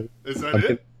going to go. Is that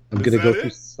it? I'm going to go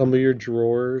through some of your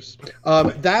drawers.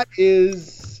 That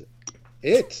is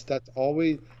it. That's all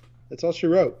she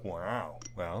wrote. Wow.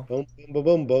 Well. Boom, boom,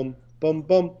 boom, boom, boom,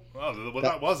 boom. Well,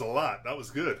 that was a lot. That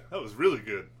was good. That was really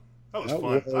good. That was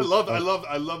fun.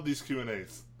 I love these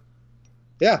Q&As.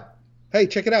 Yeah. Hey,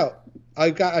 check it out.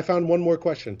 I found one more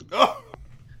question. Oh.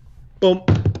 Boom.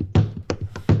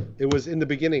 It was in the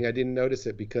beginning. I didn't notice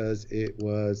it because it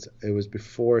was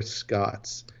before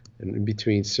Scott's and in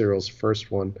between Cyril's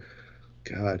first one.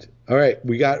 God. All right,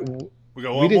 we got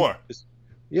one more.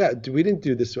 Yeah, we didn't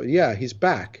do this one. Yeah, he's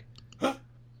back. Huh?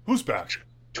 Who's back?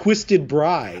 Twisted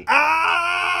Bry.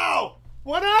 Ow!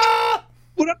 What up?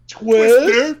 What up,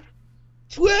 Twister?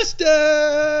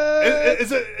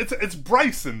 It's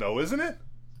Bryson though, isn't it?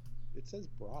 It says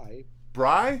Bry.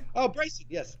 Bry? Oh, Bryson,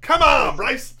 yes. Come on,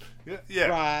 Bryce.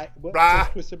 Yeah. Bry.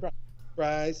 Twisted Bry.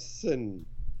 Bryson.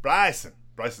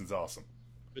 Bryson's awesome.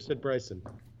 Twisted Bryson.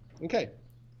 Okay.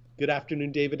 Good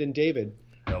afternoon, David and David.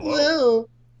 Hello.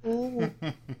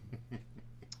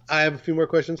 I have a few more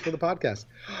questions for the podcast.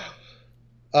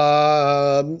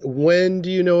 When do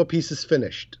you know a piece is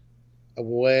finished?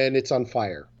 When it's on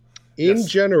fire. In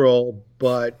general,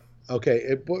 but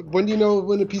okay. When do you know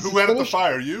when a piece is finished? Who had the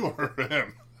fire, you or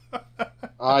him?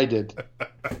 I did.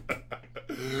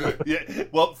 Yeah.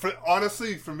 Well,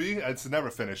 honestly, for me, it's never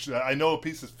finished. I know a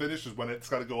piece is finished is when it's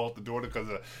got to go out the door because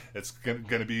it's going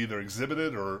to be either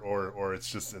exhibited or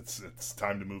it's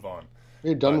time to move on.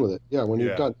 You're done with it. Yeah, when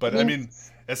you're done. But I mean,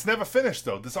 it's never finished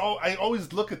though. I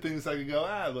always look at things. I can go,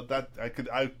 I could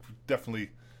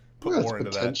definitely put more into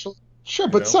potential. That. Sure,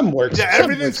 but some works. Yeah,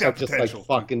 everything's got just potential. Like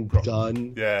fucking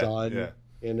done. Yeah.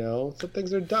 You know, some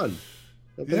things are done.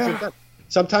 Some things are done.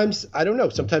 Sometimes I don't know.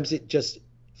 Sometimes it just.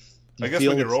 I guess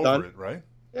when you're over it, right?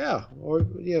 Yeah,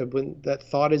 when that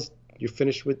thought is you're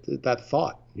finished with that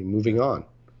thought, you're moving on.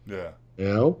 Yeah. You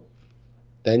know,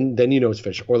 then you know it's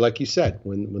finished. Or like you said,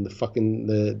 when the fucking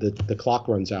the clock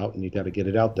runs out and you got to get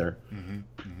it out there.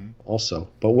 Also,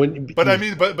 but we feel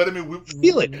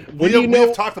it.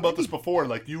 We've talked about this before.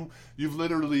 Like you've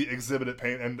literally exhibited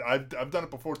paint, and I've done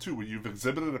it before too. Where you've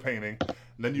exhibited a painting, and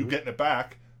then you getting it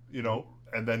back, you know,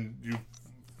 and then you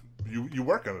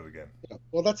work on it again. Yeah.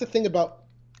 Well, that's the thing about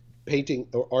painting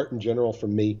or art in general for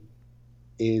me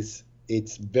is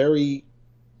it's very.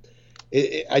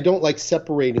 I don't like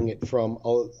separating it from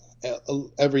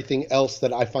everything else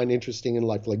that I find interesting in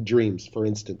life, like dreams, for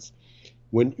instance.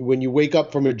 When you wake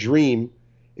up from a dream,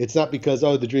 it's not because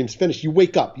the dream's finished. You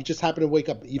wake up. You just happen to wake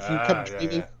up. If you kept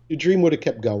dreaming, your dream would have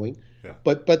kept going. Yeah.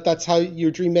 But that's how your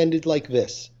dream ended, like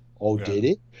this. Oh, did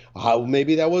it?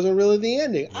 Maybe that wasn't really the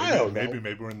ending. I don't know.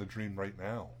 Maybe we're in the dream right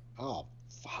now. Oh,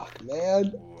 fuck,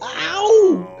 man.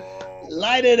 Ow!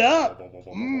 Light it up.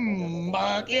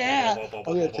 Fuck yeah. I'm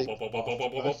gonna take.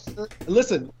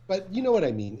 Listen, but you know what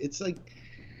I mean. It's like,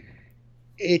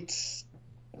 it's.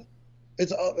 I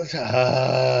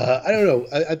don't know.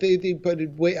 I think they put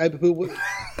it way. All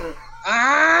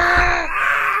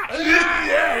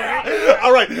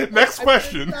right. Next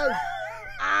question.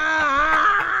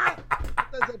 I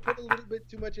put a little bit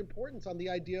too much importance on the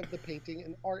idea of the painting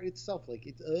and art itself. Like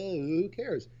it's who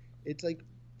cares? It's like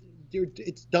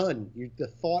it's done. The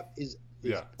thought is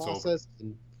processed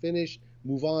and finished.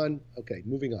 Move on. Okay,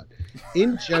 moving on.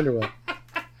 In general,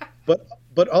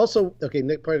 but also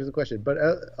next part of the question. But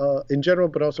in general,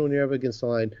 but also when you're up against the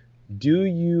line, do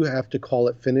you have to call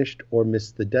it finished or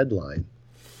miss the deadline?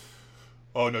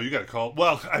 Oh no, you got to call.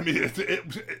 Well, I mean,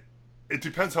 it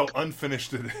depends how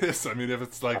unfinished it is. I mean, if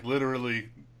it's like literally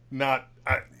not,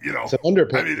 it's an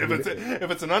underpainting. I mean, if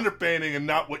it's an underpainting and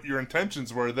not what your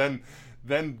intentions were, then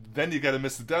you got to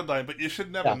miss the deadline. But you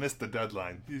should never miss the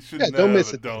deadline. You should never don't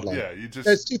miss the deadline. Yeah, you just.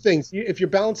 There's two things. If you're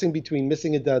balancing between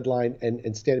missing a deadline and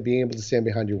being able to stand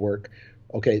behind your work,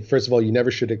 okay. First of all, you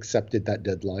never should have accepted that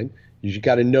deadline. You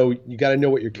got to know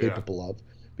what you're capable of.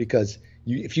 because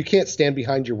if you can't stand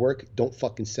behind your work, don't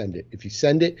fucking send it. If you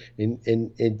send it,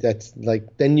 and that's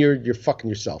like, then you're fucking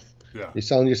yourself. Yeah. You're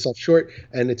selling yourself short,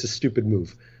 and it's a stupid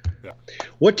move. Yeah.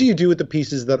 What do you do with the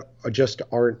pieces that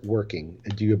aren't working?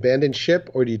 Do you abandon ship,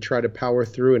 or do you try to power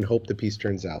through and hope the piece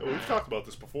turns out? We've talked about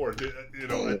this before. You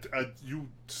know, you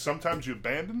sometimes you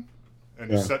abandon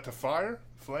and you set to flame,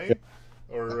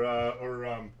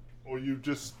 or you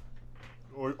just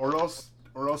or else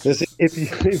if you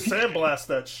sandblast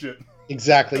that shit.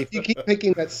 Exactly. If you keep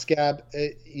picking that scab,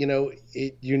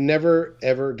 you're never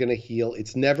ever gonna heal.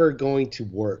 It's never going to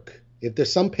work. If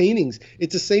there's some paintings,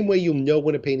 it's the same way you'll know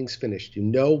when a painting's finished. You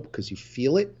know because you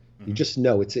feel it. You just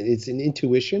know. It's an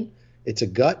intuition. It's a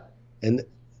gut, and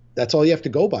that's all you have to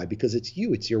go by because it's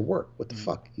you. It's your work. What the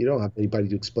fuck? You don't have anybody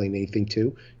to explain anything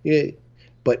to. Yeah,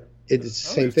 but it's the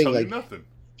same thing. Like nothing.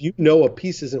 If you know a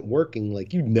piece isn't working,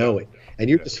 like you know it, and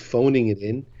you're just phoning it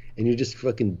in, and you're just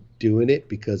fucking doing it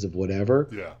because of whatever.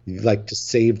 Yeah. You like to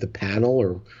save the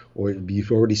panel, or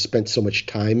you've already spent so much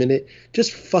time in it.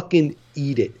 Just fucking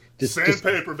eat it.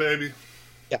 Sandpaper, baby.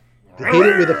 Yeah. Paint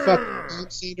it with a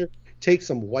fucking seeder. Take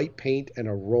some white paint and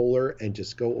a roller and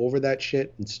just go over that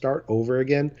shit and start over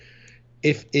again.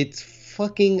 If it's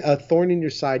fucking a thorn in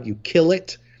your side, you kill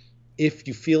it. If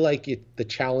you feel like the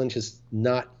challenge has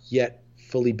not yet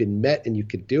fully been met and you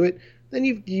could do it, then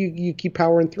you keep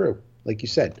powering through, like you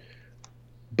said.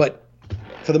 But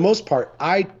for the most part,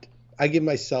 I give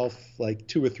myself like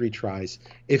 2 or 3 tries.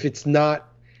 If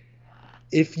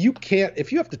you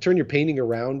have to turn your painting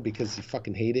around because you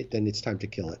fucking hate it, then it's time to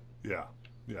kill it. Yeah.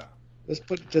 Yeah.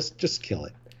 Just kill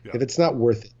it. Yeah. If it's not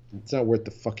worth it, it's not worth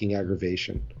the fucking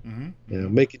aggravation. Mm-hmm. You know,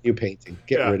 make a new painting.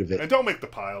 Get rid of it. And don't make the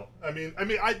pile. I mean,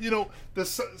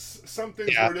 there's some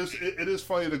things where it is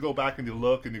funny to go back and you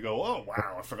look and you go, oh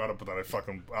wow, I forgot about that. I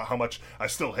fucking how much I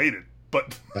still hate it.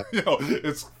 But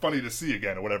it's funny to see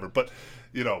again or whatever. But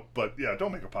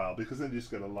don't make a pile because then you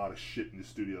just got a lot of shit in your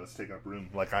studio that's taking up room,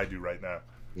 like I do right now.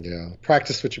 Yeah,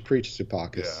 practice what you preach,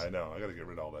 Zupakis. Yeah, I know. I got to get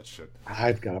rid of all that shit.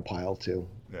 I've got a pile too.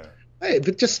 Yeah. Hey,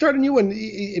 but just start a new one.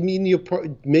 I mean, you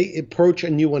approach a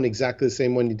new one exactly the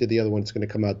same one you did the other one. It's going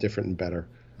to come out different and better.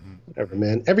 Mm-hmm. Whatever,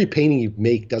 man. Every painting you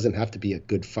make doesn't have to be a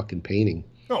good fucking painting.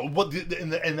 No,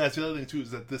 and that's the other thing too,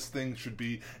 is that this thing should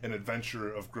be an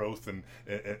adventure of growth, and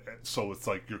so it's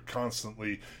like you're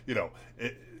constantly,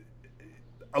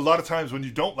 a lot of times when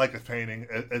you don't like a painting,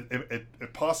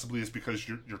 it possibly is because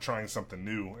you're trying something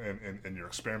new and you're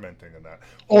experimenting in that,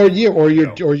 or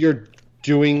you're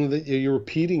doing you're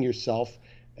repeating yourself,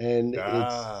 and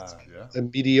it's a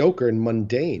mediocre and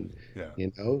mundane. Yeah,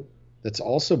 that's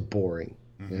also boring.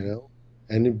 Mm-hmm.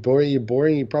 And you're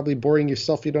probably boring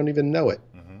yourself. You don't even know it.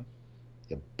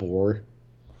 You bore.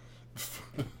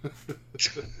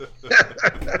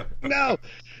 No.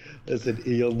 Listen,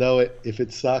 you'll know it. If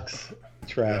it sucks,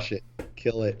 trash it.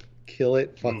 Kill it.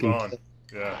 Fucking move on. Kill it.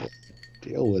 Yeah.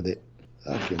 Deal with it.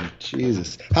 Fucking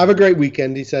Jesus. Have a great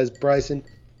weekend, he says. Bryson,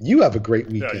 you have a great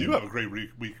weekend. Yeah, you have a great week.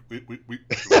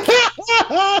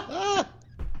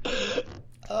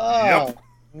 Oh, yep.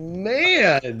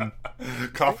 Man.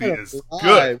 Coffee is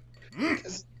good.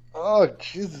 Oh,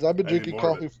 Jesus. I've been drinking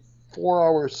coffee for 4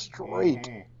 hours straight.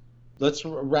 Let's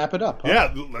wrap it up.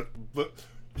 Huh? Yeah.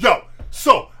 Yo,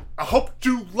 so I hope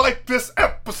you like this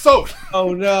episode.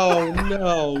 Oh, no.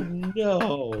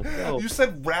 You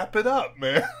said wrap it up,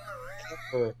 man.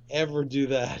 Ever do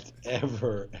that.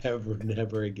 Ever,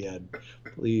 never again.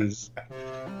 Please.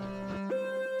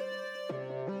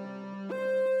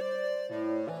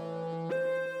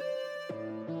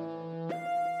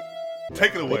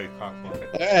 Take it away. All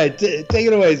right, take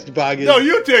it away, Zupakis. No,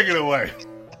 you take it away.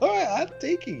 All right, I'm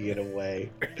taking it away.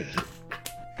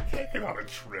 Take it on a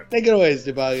trip. Take it away,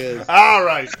 Zupakis. All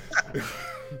right.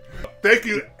 Thank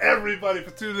you, everybody,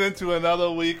 for tuning in to another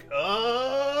week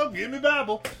of Give Me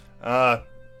Babble.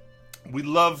 We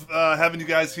love having you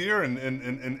guys here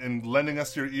and lending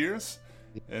us your ears.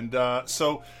 And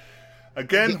so,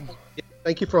 again...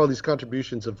 Thank you for all these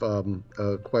contributions of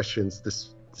questions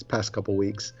this past couple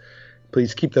weeks.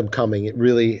 Please keep them coming. It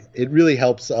really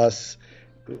helps us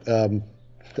find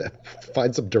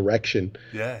some direction.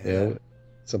 Yeah.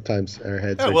 Sometimes our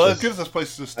heads. Yeah, well, it gives us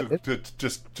places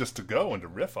just to go and to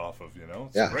riff off of.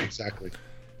 It's great. Exactly.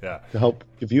 Yeah. To help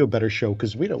give you a better show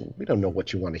because we don't know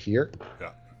what you want to hear. Yeah.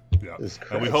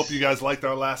 And we hope you guys liked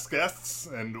our last guests,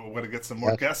 and we're going to get some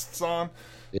more guests on.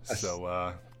 Yes.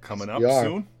 So coming up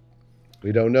soon.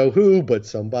 We don't know who, but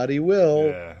somebody will.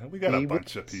 Yeah, we got a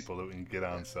bunch of people that we can get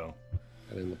on, so.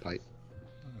 Got in the pipe.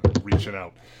 Reaching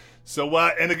out. So,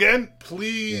 and again,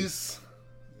 please,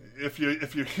 if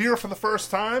you're here for the first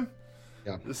time,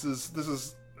 this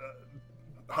is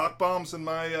hot bombs in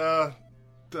my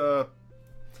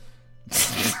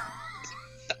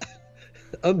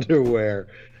underwear.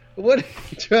 What are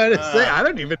you trying to say? I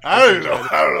don't know. I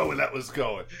don't know where that was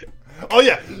going. Oh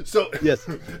yeah. So yes,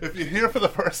 if you're here for the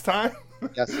first time,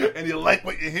 yes, and you like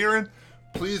what you're hearing,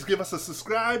 please give us a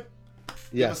subscribe.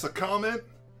 Yes. Give us a comment.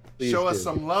 Please show do. us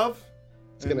some love.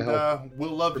 It's going to help.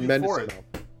 We'll love you Tremendous for it. amount.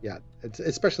 Yeah,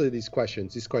 especially these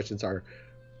questions. These questions are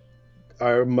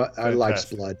our life's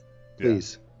blood.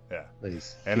 Please, yeah.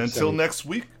 Please. And Keep until sending. next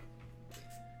week.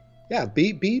 Yeah,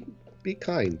 be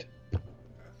kind.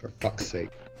 For fuck's sake,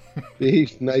 be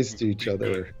nice to each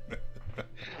other.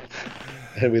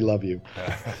 And we love you.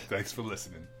 Thanks for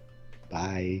listening.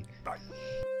 Bye. Bye.